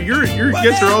 Aaron, you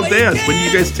guys are all dads. When do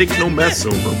you guys take no mess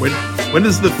over? When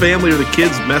does the family or the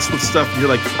kids mess with stuff and you're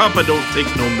like, Papa don't take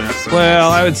no mess over?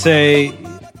 Well, I would say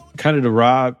kind of to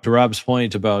Rob's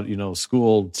point about,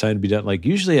 school, it's time to be done. Like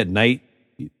usually at night,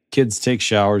 kids take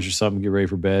showers or something, get ready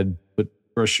for bed,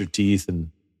 brush your teeth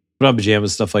and put on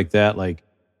pajamas, stuff like that. Like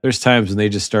there's times when they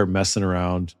just start messing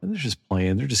around and they're just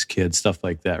playing. They're just kids, stuff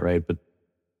like that, right? But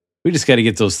we just got to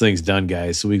get those things done,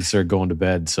 guys, so we can start going to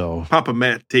bed. So Papa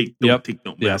Matt take no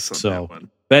mess on so that one.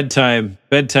 bedtime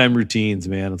routines,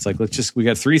 man. It's like, we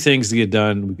got 3 things to get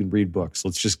done. We can read books.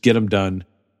 Let's just get them done.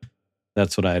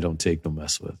 That's what I don't take no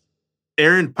mess with.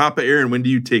 Aaron, Papa Aaron, when do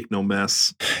you take no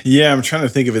mess? Yeah, I'm trying to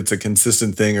think if it's a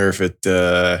consistent thing or if it,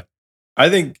 I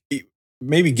think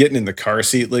maybe getting in the car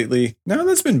seat lately. No,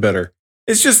 that's been better.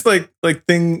 It's just like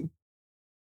thing.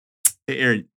 Hey,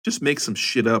 Aaron, just make some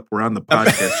shit up. We're on the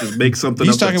podcast. Just make something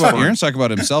He's up. talking that's about fun. Aaron's talking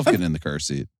about himself getting in the car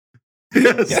seat.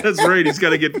 Yes, that's right. He's got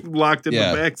to get locked in the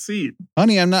back seat.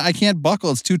 Honey, I can't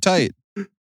buckle. It's too tight.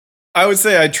 I would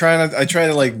say I try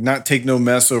to like not take no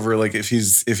mess over like if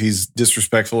he's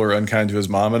disrespectful or unkind to his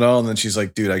mom at all, and then she's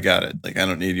like, dude, I got it. Like I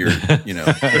don't need your,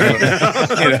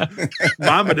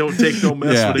 Mama don't take no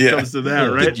mess when it comes to that,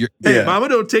 right? Hey, Mama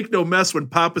don't take no mess when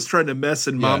Papa's trying to mess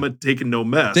and Mama taking no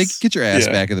mess. Get your ass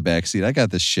back in the back seat. I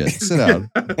got this shit. Sit down.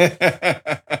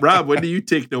 Rob, when do you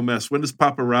take no mess? When does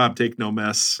Papa Rob take no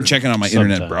mess? I'm checking on my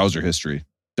internet browser history.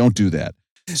 Don't do that.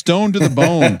 Stone to the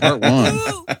Bone, Part 1.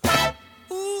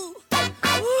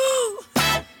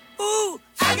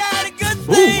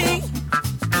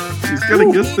 He's got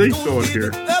a good thing going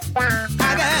here.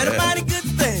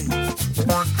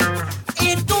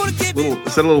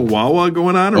 Is that a little wah-wah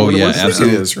going on? Or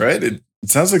absolutely. It is, right? It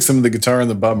sounds like some of the guitar on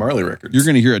the Bob Marley records. You're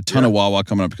going to hear a ton of wah-wah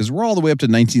coming up because we're all the way up to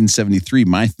 1973.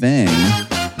 My Thing.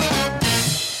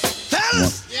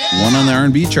 One on the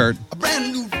R&B chart.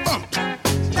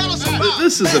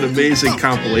 This is an amazing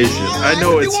compilation. I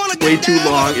know it's way too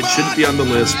long. It shouldn't be on the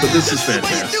list, but this is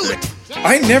fantastic.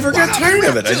 I never got tired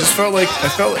of it. I just felt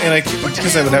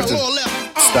because I would have to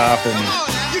stop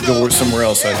and go somewhere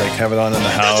else. I'd like have it on in the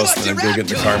house, and then go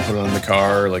get in the car and put it on in the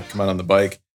car, or like come out on the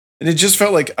bike. And it just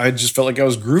felt like I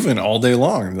was grooving all day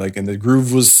long. Like, and the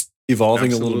groove was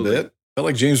evolving a little bit. Felt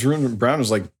like James Brown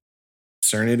was like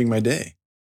serenading my day.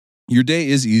 Your day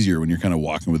is easier when you're kind of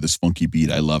walking with this funky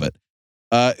beat. I love it.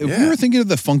 If we were thinking of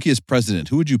the funkiest president,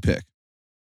 who would you pick?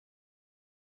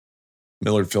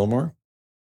 Millard Fillmore.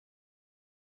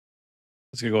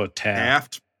 Let's go with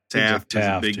Taft. Taft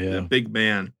is a big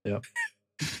man. Yep.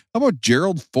 How about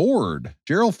Gerald Ford?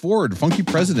 Gerald Ford, funky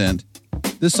president.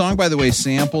 This song, by the way,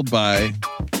 sampled by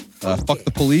Fuck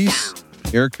the Police,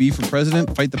 Eric B. for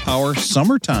President, Fight the Power,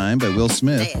 Summertime by Will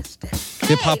Smith,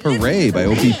 Hip Hop Hooray by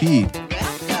OPP.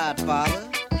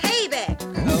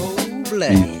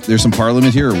 And there's some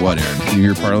Parliament here or what, Aaron? Can you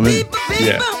hear Parliament?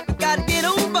 Yeah.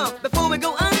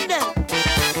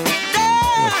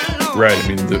 Right. I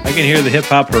mean, I can hear the hip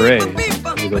hop hooray.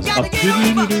 It goes up.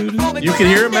 You can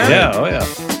hear it, man? Yeah, oh yeah.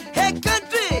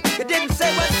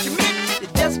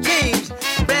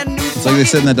 It's like they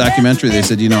said in that documentary, they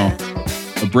said,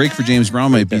 a break for James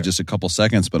Brown might be just a couple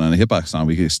seconds, but on a hip hop song,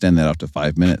 we could extend that up to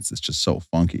 5 minutes. It's just so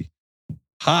funky.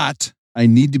 Hot. I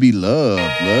Need to Be Loved.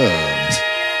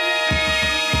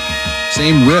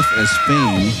 Same riff as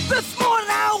Fame. This morning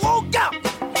I woke up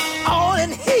all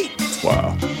in heat.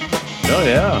 Wow. Oh,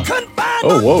 yeah.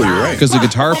 Oh, whoa, you're right. Because the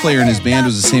guitar player in his band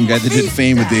was the same guy that did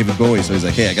Fame with David Bowie. So he's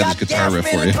like, hey, I got this guitar riff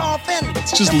for you.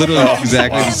 It's just literally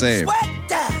exactly the same.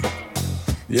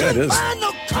 Yeah, it is.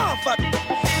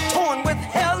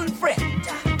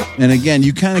 And again,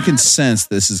 you kind of can sense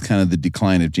this is kind of the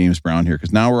decline of James Brown here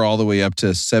because now we're all the way up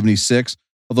to 76.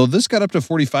 Although this got up to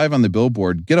 45 on the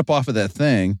Billboard. Get up off of that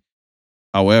thing.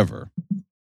 However,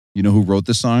 you know who wrote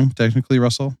this song technically,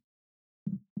 Russell?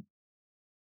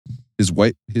 His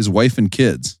wife and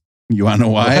kids. You want to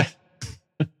know why?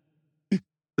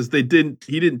 Because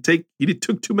he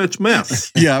took too much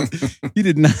meth. Yeah, he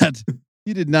did not.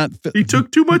 He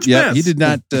took too much mess. He did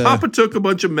not. Papa took a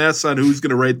bunch of mess on who's going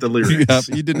to write the lyrics. Yeah,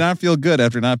 he did not feel good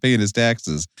after not paying his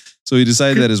taxes. So he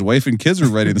decided that his wife and kids were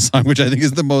writing the song, which I think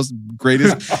is the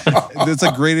greatest. That's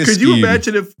the greatest. Could scheme. you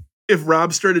imagine if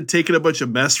Rob started taking a bunch of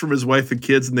mess from his wife and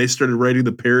kids and they started writing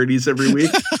the parodies every week?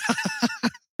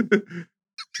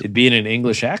 It'd be in an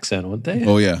English accent, wouldn't they?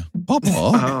 Oh, yeah. Papa.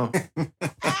 Oh.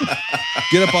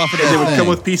 Get up off of that. They would thing. come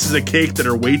with pieces of cake that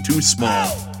are way too small.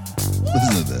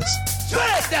 Listen to this.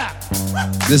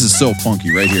 This is so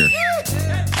funky right here.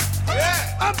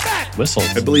 Whistle.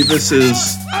 I believe this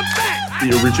is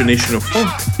the origination of funk.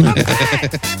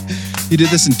 He did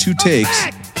this in 2 takes.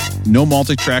 No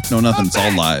multi-track, no nothing. It's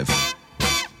all live.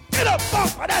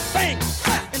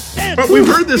 But we've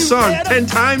heard this song 10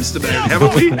 times today,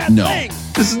 haven't we? No.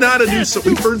 This is not a new song.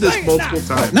 We've heard this multiple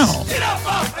times. No.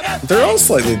 They're all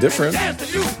slightly different.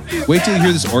 Wait till you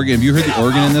hear this organ. Have you heard the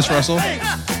organ in this, Russell?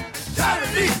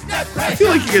 I feel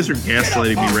like you guys are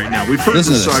gaslighting me right now. We've heard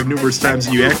Listen this to this. song numerous times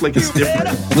and you act like it's different.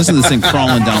 Listen to this thing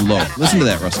crawling down low. Listen to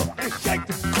that, Russell.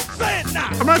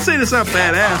 I'm not saying it's not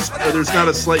badass or there's not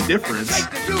a slight difference,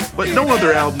 but no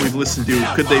other album we've listened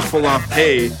to could they pull off,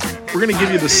 hey, we're going to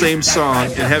give you the same song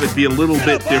and have it be a little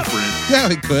bit different. Yeah,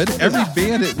 it could. Every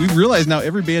band, we realize now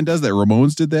every band does that.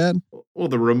 Ramones did that. Well,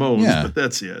 the Ramones, Yeah. but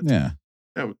that's it. Yeah.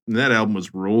 That album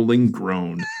was Rolling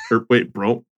Groan. Or wait,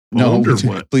 bro. No, Or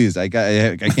what? please. I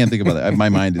can't think about that. My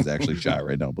mind is actually shot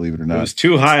right now, believe it or It not. was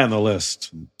too high on the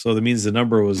list. So that means the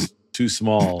number was too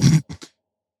small.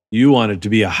 You wanted to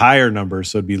be a higher number,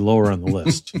 so it'd be lower on the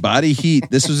list. Body Heat.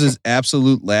 This was his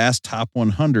absolute last top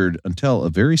 100 until a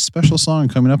very special song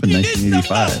coming up in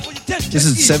 1985. This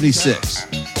is 76.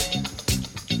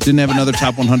 Didn't have another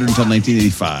top 100 until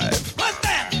 1985.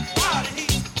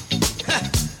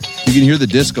 You can hear the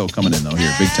disco coming in, though,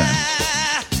 here, big time.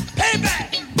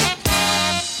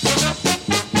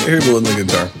 I hear Bill in the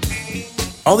guitar.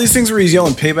 All these things where he's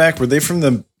yelling payback, were they from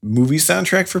the movie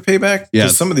soundtrack for Payback? Yeah.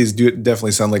 Some of these do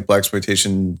definitely sound like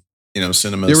blaxploitation,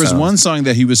 cinema. There was sounds. one song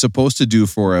that he was supposed to do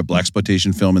for a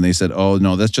blaxploitation film, and they said, "Oh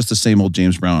no, that's just the same old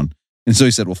James Brown." And so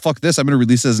he said, "Well, fuck this! I'm going to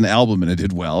release it as an album," and it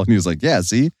did well. And he was like, "Yeah,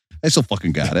 see, I still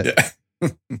fucking got it." Yeah.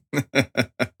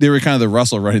 They were kind of the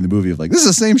Russell running the movie of like, "This is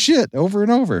the same shit over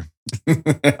and over."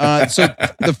 So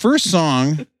the first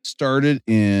song started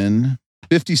in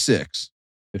 56.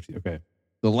 50, okay.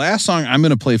 The last song I'm going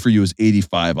to play for you is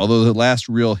 85, although the last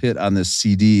real hit on this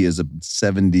CD is a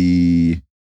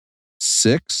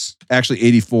 76. Actually,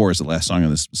 84 is the last song on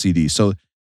this CD. So, I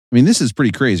mean, this is pretty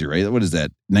crazy, right? What is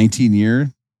that, 19-year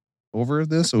over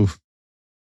this? Oh.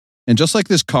 And just like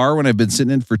this car, when I've been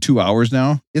sitting in for 2 hours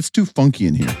now, it's too funky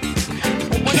in here.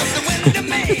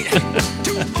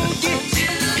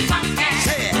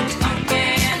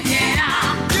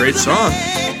 Great song.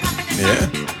 Yeah.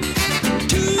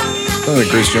 Sounds like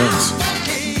Grace Jones.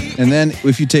 And then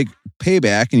if you take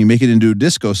Payback and you make it into a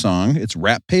disco song, it's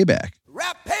Rap Payback.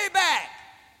 Rap payback.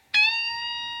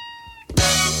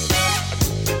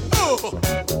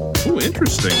 Ooh,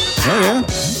 interesting. Oh, yeah.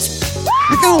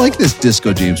 I kind of like this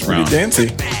disco James Brown. Pretty dancey.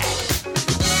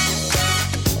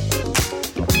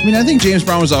 I mean, I think James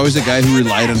Brown was always a guy who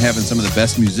relied on having some of the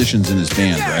best musicians in his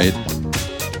band, right?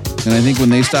 And I think when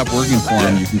they stop working for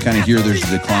him, you can kind of hear there's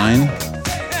a decline.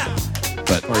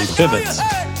 But Or he pivots.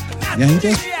 yeah, he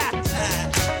does.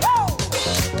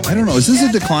 I don't know. Is this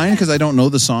a decline because I don't know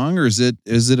the song, or is it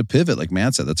a pivot like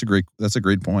Matt said? That's a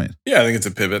great point. Yeah, I think it's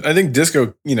a pivot. I think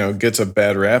disco, gets a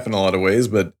bad rap in a lot of ways,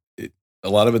 but a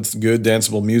lot of it's good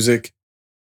danceable music,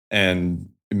 and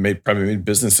it probably made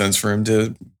business sense for him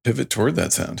to pivot toward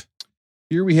that sound.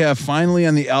 Here we have finally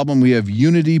on the album we have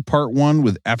Unity Part 1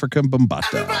 with Africa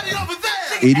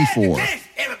Bambaataa, 84.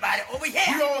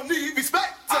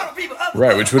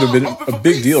 Right, which would have been a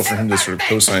big deal for him to sort of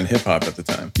co-sign hip hop at the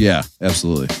time. Yeah,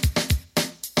 absolutely.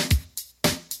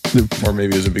 Or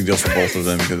maybe it was a big deal for both of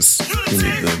them because he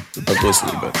needed the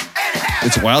publicity. But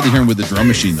It's wild to hear him with the drum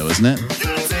machine, though, isn't it?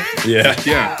 yeah,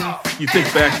 Yeah. You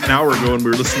think back an hour ago and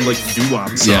we were listening to like doo-wop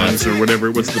songs or whatever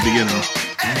it was at the beginning.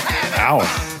 Ow.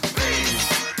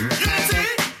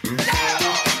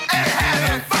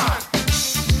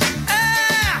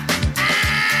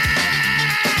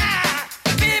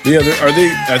 yeah. Are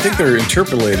they? I think they're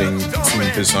interpolating some of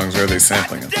his songs. Or are they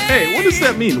sampling them? Hey, what does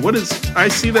that mean? I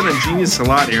see that on Genius a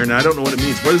lot, Aaron. I don't know what it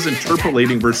means. What is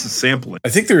interpolating versus sampling? I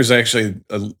think there's actually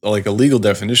a legal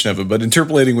definition of it, but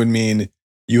interpolating would mean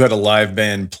you had a live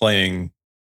band playing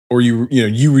or you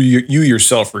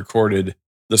yourself recorded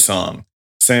the song.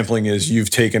 Sampling is you've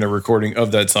taken a recording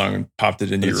of that song and popped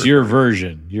it into It's your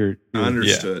version. Your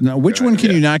understood. Now, which one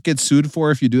can you not get sued for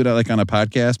if you do it like on a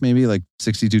podcast, maybe like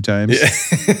 62 times?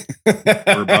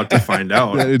 We're about to find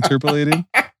out. That interpolating.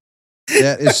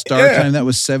 That is Star Time. That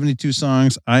was 72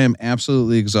 songs. I am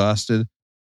absolutely exhausted.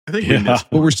 I think we missed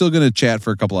but we're still going to chat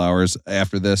for a couple hours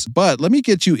after this. But let me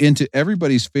get you into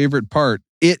everybody's favorite part.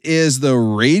 It is the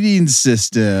rating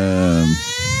system.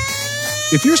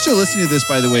 If you're still listening to this,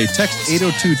 by the way, text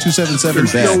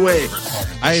 802-277-BET. There's no way.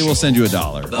 I will send you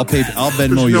 $1. I'll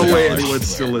Venmo you There's no way $1. anyone's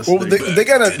still listening. Well, they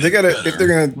gotta if they're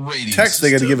gonna text,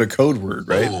 they gotta give a code word,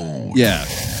 right? Yeah.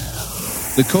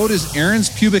 The code is Aaron's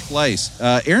pubic lice.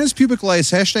 Aaron's pubic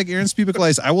lice. Hashtag Aaron's pubic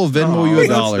lice. I will Venmo you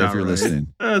 $1 if you're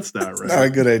listening. That's not right. Not a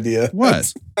good idea.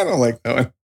 What? I don't like that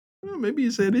one. Well, maybe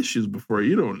he's had issues before.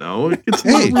 You don't know. It gets a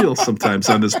little real sometimes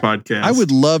on this podcast. I would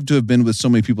love to have been with so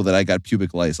many people that I got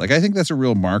pubic lice. Like, I think that's a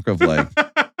real mark of like,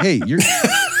 hey, you're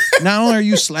not only are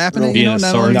you slapping it,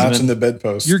 not only notching the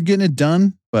bedpost. You're getting it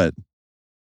done, but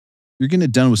you're getting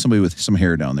it done with somebody with some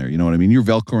hair down there. You know what I mean? You're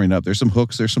Velcroing up. There's some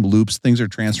hooks. There's some loops. Things are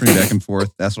transferring back and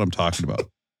forth. That's what I'm talking about.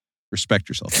 Respect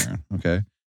yourself, Aaron. Okay.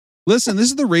 Listen, this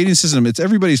is the rating system. It's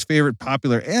everybody's favorite,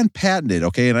 popular, and patented.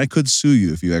 Okay. And I could sue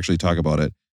you if you actually talk about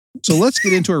it. So let's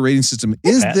get into our rating system.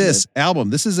 Is this album,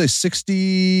 this is a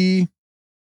 60.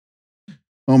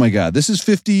 Oh my God. This is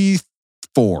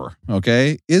 54.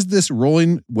 Okay. Is this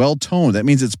rolling well toned? That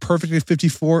means it's perfectly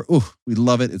 54. Ooh, we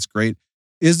love it. It's great.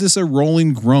 Is this a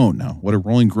rolling groan? Now, what a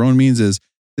rolling groan means is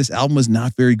this album was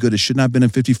not very good. It should not have been a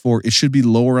 54. It should be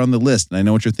lower on the list. And I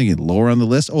know what you're thinking. Lower on the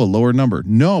list? Oh, a lower number.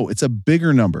 No, it's a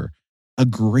bigger number, a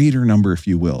greater number, if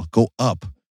you will. Go up.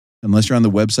 Unless you're on the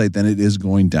website, then it is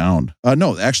going down.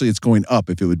 No, actually, it's going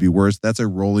up if it would be worse. That's a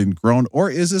rolling groan.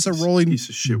 Or is this a rolling piece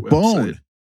of shit bone?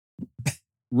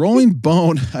 Rolling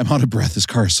bone. I'm out of breath. This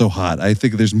car is so hot. I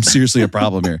think there's seriously a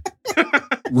problem here.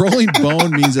 Rolling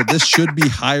bone means that this should be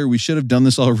higher. We should have done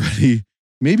this already.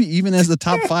 Maybe even as the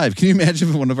top 5. Can you imagine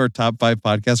if one of our top 5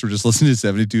 podcasts were just listening to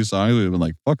 72 songs? We'd have been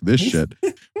like, fuck this shit.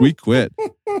 We quit.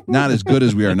 Not as good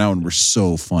as we are now, and we're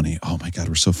so funny. Oh my God,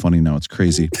 we're so funny now. It's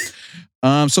crazy.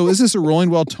 So is this a rolling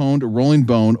well-toned, a rolling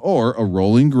bone, or a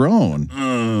rolling groan?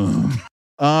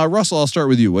 Russell, I'll start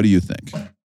with you. What do you think?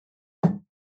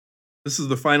 This is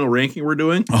the final ranking we're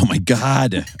doing? Oh my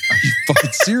God. Are you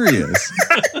fucking serious?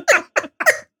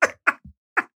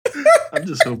 I'm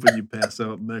just hoping you pass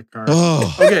out in that car.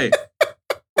 Oh. Okay.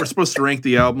 We're supposed to rank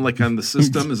the album like on the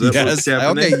system. Is that what's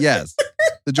happening? Okay, yes.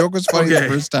 The joke was funny the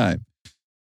first time.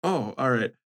 Oh, all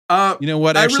right. You know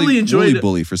what? Actually, I really enjoyed it.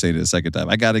 Bully for saying it a second time.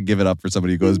 I got to give it up for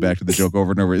somebody who goes back to the joke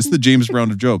over and over. It's the James Brown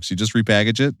of jokes. You just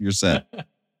repackage it, you're set.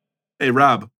 Hey,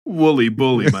 Rob, woolly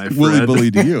bully, my friend. Woolly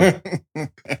bully to you.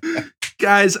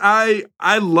 Guys, I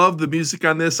love the music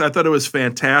on this. I thought it was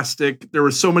fantastic. There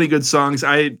were so many good songs.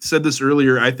 I said this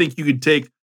earlier. I think you could take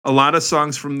a lot of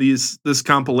songs from this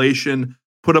compilation,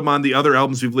 put them on the other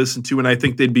albums we've listened to, and I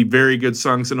think they'd be very good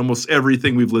songs in almost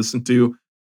everything we've listened to.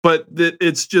 But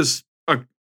it's just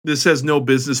this has no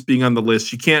business being on the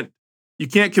list. You can't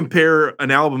compare an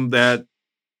album that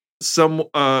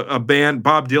a band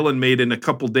Bob Dylan made in a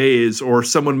couple days or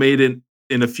someone made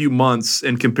in a few months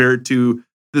and compare it to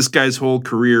this guy's whole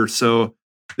career. So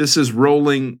this is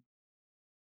Rolling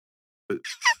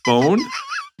Bone.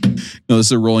 No, this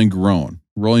is a rolling groan.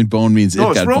 Rolling bone means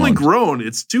it's Rolling Groan.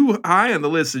 It's too high on the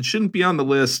list. It shouldn't be on the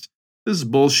list. This is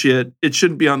bullshit. It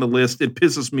shouldn't be on the list. It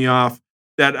pisses me off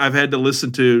that I've had to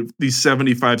listen to these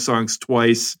 75 songs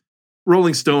twice.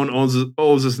 Rolling Stone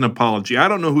owes us an apology. I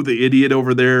don't know who the idiot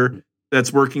over there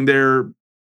that's working there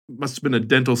must have been a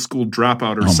dental school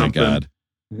dropout or something. Oh my God.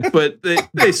 But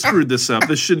they screwed this up.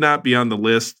 This should not be on the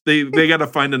list. They got to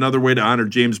find another way to honor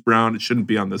James Brown. It shouldn't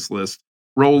be on this list.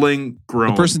 Rolling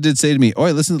Groan. The person did say to me, "Oh,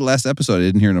 I listened to the last episode. I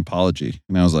didn't hear an apology."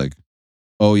 And I was like,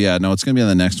 "Oh yeah, no, it's going to be on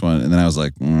the next one." And then I was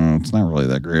like, "It's not really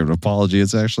that great of an apology.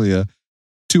 It's actually a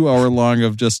 2-hour long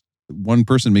of just one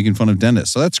person making fun of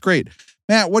dentists." So that's great.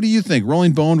 Matt, what do you think?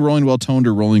 Rolling Bone, Rolling Well-Toned,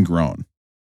 or Rolling Groan?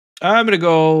 I'm going to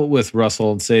go with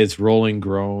Russell and say it's Rolling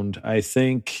Groaned. I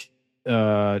think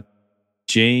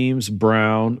James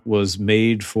Brown was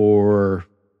made for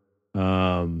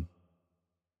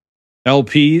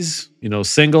LPs,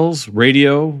 singles,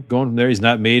 radio, going from there. He's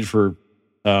not made for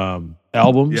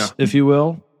albums, if you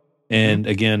will. And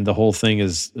again, the whole thing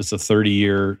it's a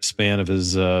 30-year span of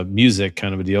his music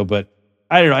kind of a deal. But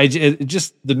I don't know. It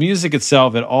just the music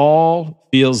itself, it all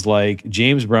feels like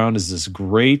James Brown is this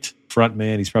great front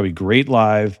man. He's probably great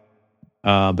live.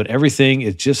 But everything,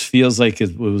 it just feels like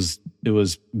it was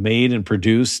made and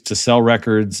produced to sell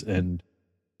records, and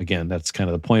again, that's kind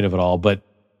of the point of it all. But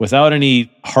without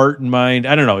any heart and mind,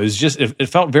 I don't know. It was just it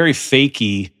felt very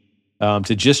fakey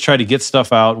to just try to get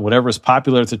stuff out, whatever was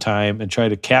popular at the time, and try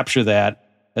to capture that,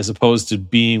 as opposed to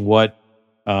being what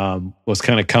was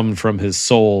kind of coming from his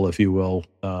soul, if you will.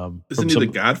 Isn't he the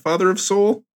godfather of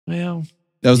soul? Well,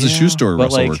 that was the shoe store but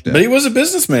Russell worked at. But he was a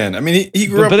businessman. I mean, he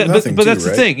grew up with nothing. But that's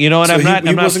too, the right? thing, you know. And So I'm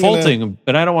not wasn't faulting him,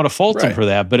 but I don't want to fault him for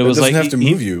that. But it was doesn't like have to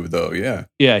move you though. Yeah,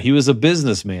 yeah. He was a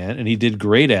businessman, and he did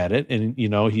great at it, and you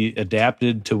know, he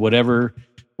adapted to whatever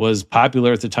was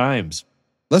popular at the times.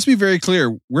 Let's be very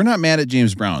clear. We're not mad at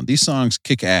James Brown. These songs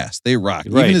kick ass. They rock.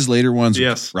 Right. Even his later ones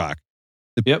Yes. rock.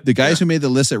 The guys who made the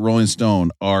list at Rolling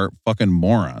Stone are fucking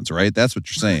morons, right? That's what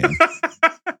you're saying.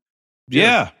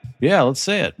 Yeah, let's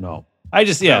say it. No, I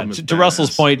just Album is to Russell's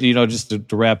badass. point, you know, just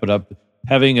to wrap it up,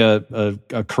 having a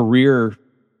career,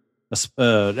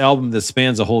 an album that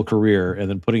spans a whole career, and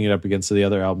then putting it up against the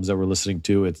other albums that we're listening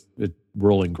to, it's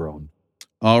Rolling Groan.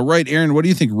 All right, Aaron, what do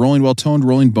you think? Rolling Well Toned,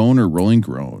 Rolling Bone, or Rolling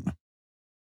Groan?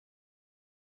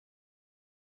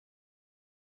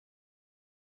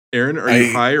 Aaron, are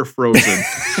you high or frozen?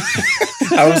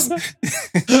 I was.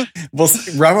 Well,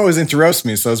 Rob always interrupts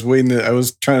me, so I was waiting. I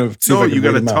was trying to see. No, if I could you got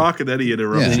to wait him out. talk, and then he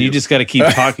interrupts. And you. you just got to keep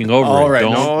talking over All it. right.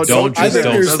 Don't I think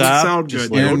there's- doesn't stop. sound Just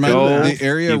good. let Aaron, it my- go. the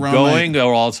area keep around going. We'll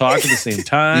all talk at the same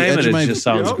time, edge and of it my- just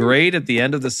sounds Yep. great at the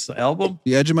end of this album.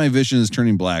 The edge of my vision is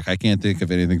turning black. I can't think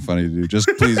of anything funny to do. Just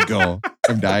please go.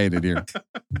 I'm dying in here.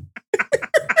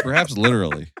 Perhaps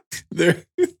literally. There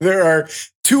are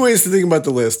two ways to think about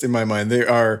the list in my mind. They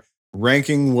are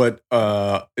ranking what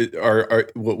are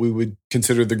what we would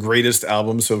consider the greatest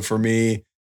albums. So for me,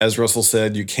 as Russell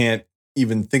said, you can't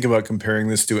even think about comparing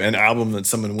this to an album that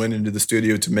someone went into the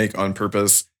studio to make on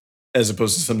purpose, as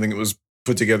opposed to something that was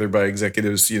put together by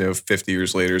executives, 50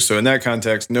 years later. So in that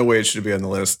context, no way it should be on the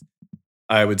list.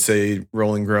 I would say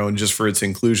Rolling Groan just for its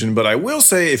inclusion. But I will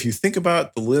say, if you think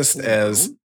about the list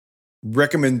as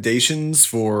recommendations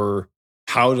for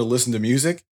how to listen to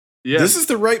music, this is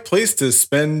the right place to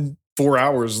spend 4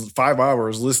 hours, 5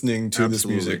 hours listening to this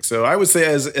music. So I would say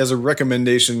as a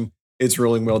recommendation, it's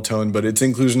Rolling Well Toned, but its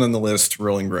inclusion on the list,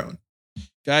 Rolling Groan.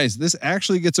 Guys, this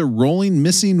actually gets a rolling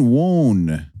missing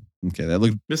one. Okay, that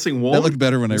looked missing one. That looked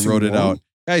better when Missing I wrote it one? out.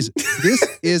 Guys, he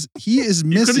is You could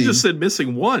missing. have just said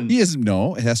missing one. He is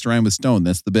no, it has to rhyme with stone.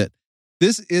 That's the bit.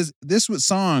 This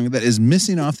song that is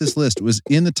missing off this list was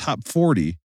in the top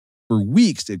 40 for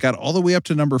weeks. It got all the way up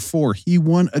to number 4. He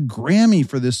won a Grammy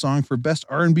for this song for best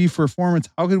R&B performance.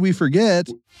 How could we forget?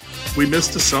 We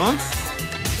missed a song?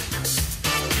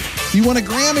 He won a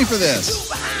Grammy for this.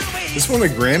 This won a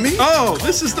Grammy? Oh,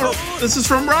 this is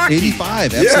from Rocky.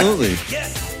 85, absolutely.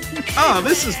 Oh,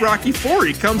 this is Rocky IV.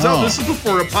 He comes out. This is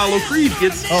before Apollo Creed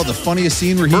gets. Oh, the funniest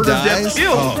scene where he Murder, dies. death,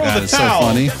 kill. Oh, Throw God, the it's so towel.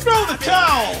 funny. Throw the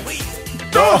towel.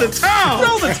 Throw the towel.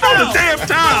 Throw the damn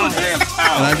towel.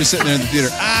 And I'm just sitting there in the theater.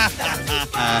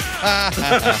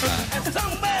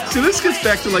 See, this gets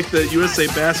back to like the USA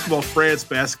basketball, France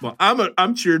basketball.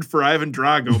 I'm cheered for Ivan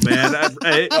Drago, man.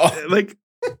 Like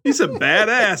he's a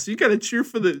badass. You got to cheer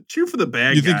for the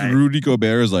bad You guy. think Rudy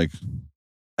Gobert is like,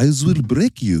 I will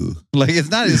break you. Like, it's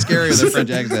not as scary as a French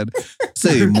accent.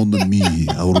 Say, mon ami,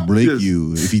 I will break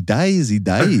you. If he dies, he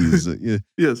dies. Yeah.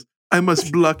 Yes. I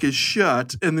must block his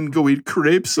shot and then go eat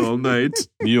crepes all night.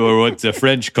 You are what the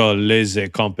French call les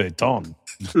compétents.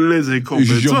 Les Je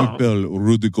compétents. m'appelle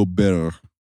Rudy Gobert.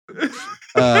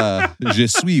 Je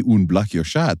suis un block your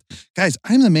shot. Guys,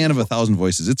 I'm the man of 1,000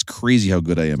 voices. It's crazy how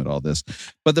good I am at all this.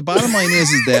 But the bottom line is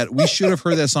that we should have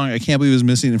heard that song. I can't believe it was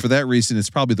missing. And for that reason, it's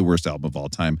probably the worst album of all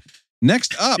time.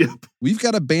 Next up, we've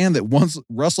got a band that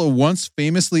Russell once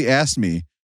famously asked me,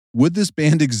 would this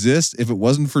band exist if it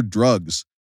wasn't for drugs?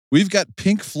 We've got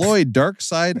Pink Floyd, Dark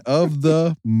Side of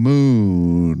the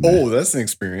Moon. Oh, that's an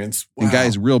experience. Wow. And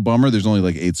guys, real bummer, there's only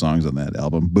like 8 songs on that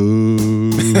album.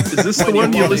 Boo. Is this the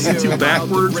one you listen to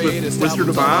backwards with Wizard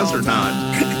of Oz or not?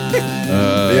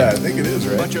 Yeah, I think it is,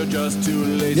 right?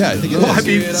 Yeah, I think it is. Well, I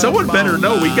mean, someone better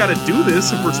know. We got to do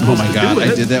this if we're Oh supposed my to God, do it.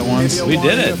 I did that once. We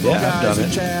did it. Yeah, I've done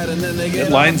it. It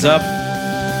lines up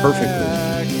perfectly.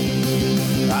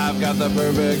 I've got the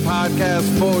perfect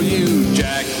podcast for you,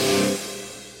 Jack.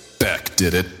 Beck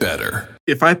did it better.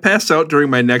 If I pass out during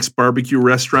my next barbecue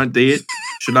restaurant date,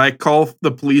 should I call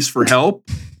the police for help?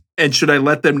 And should I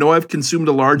let them know I've consumed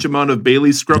a large amount of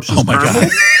Bailey's Scrumptious caramel?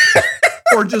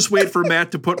 Or just wait for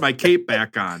Matt to put my cape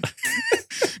back on?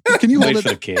 Can you Wait hold for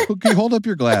the it? cape. Can you hold up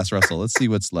your glass, Russell? Let's see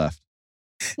what's left.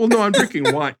 Well, no, I'm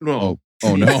drinking wine. No.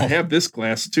 Oh I no. have this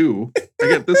glass too. I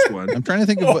got this one. I'm trying to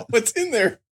think of what. What's in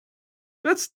there?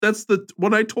 That's the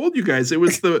one I told you guys. It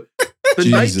was the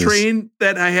night train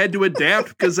that I had to adapt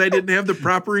because I didn't have the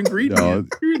proper ingredients.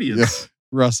 Yeah.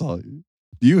 Russell, do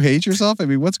you hate yourself? I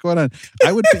mean, what's going on?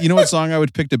 I would, you know what song I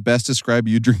would pick to best describe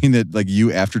you drinking that, like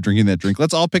you after drinking that drink?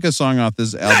 Let's all pick a song off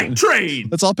this album. Night Train.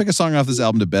 Let's all pick a song off this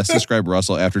album to best describe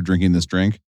Russell after drinking this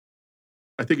drink.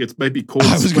 I think it might be Cold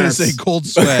Sweat. I was going to say Cold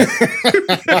Sweat.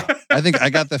 I think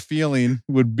I Got the Feeling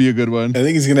would be a good one. I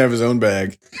think he's going to have his own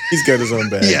bag. He's got his own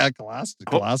bag. Yeah,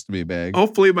 colostomy bag.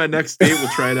 Hopefully my next date will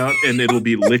try it out and it'll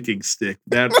be Licking Stick.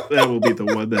 That will be the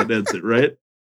one that ends it, right?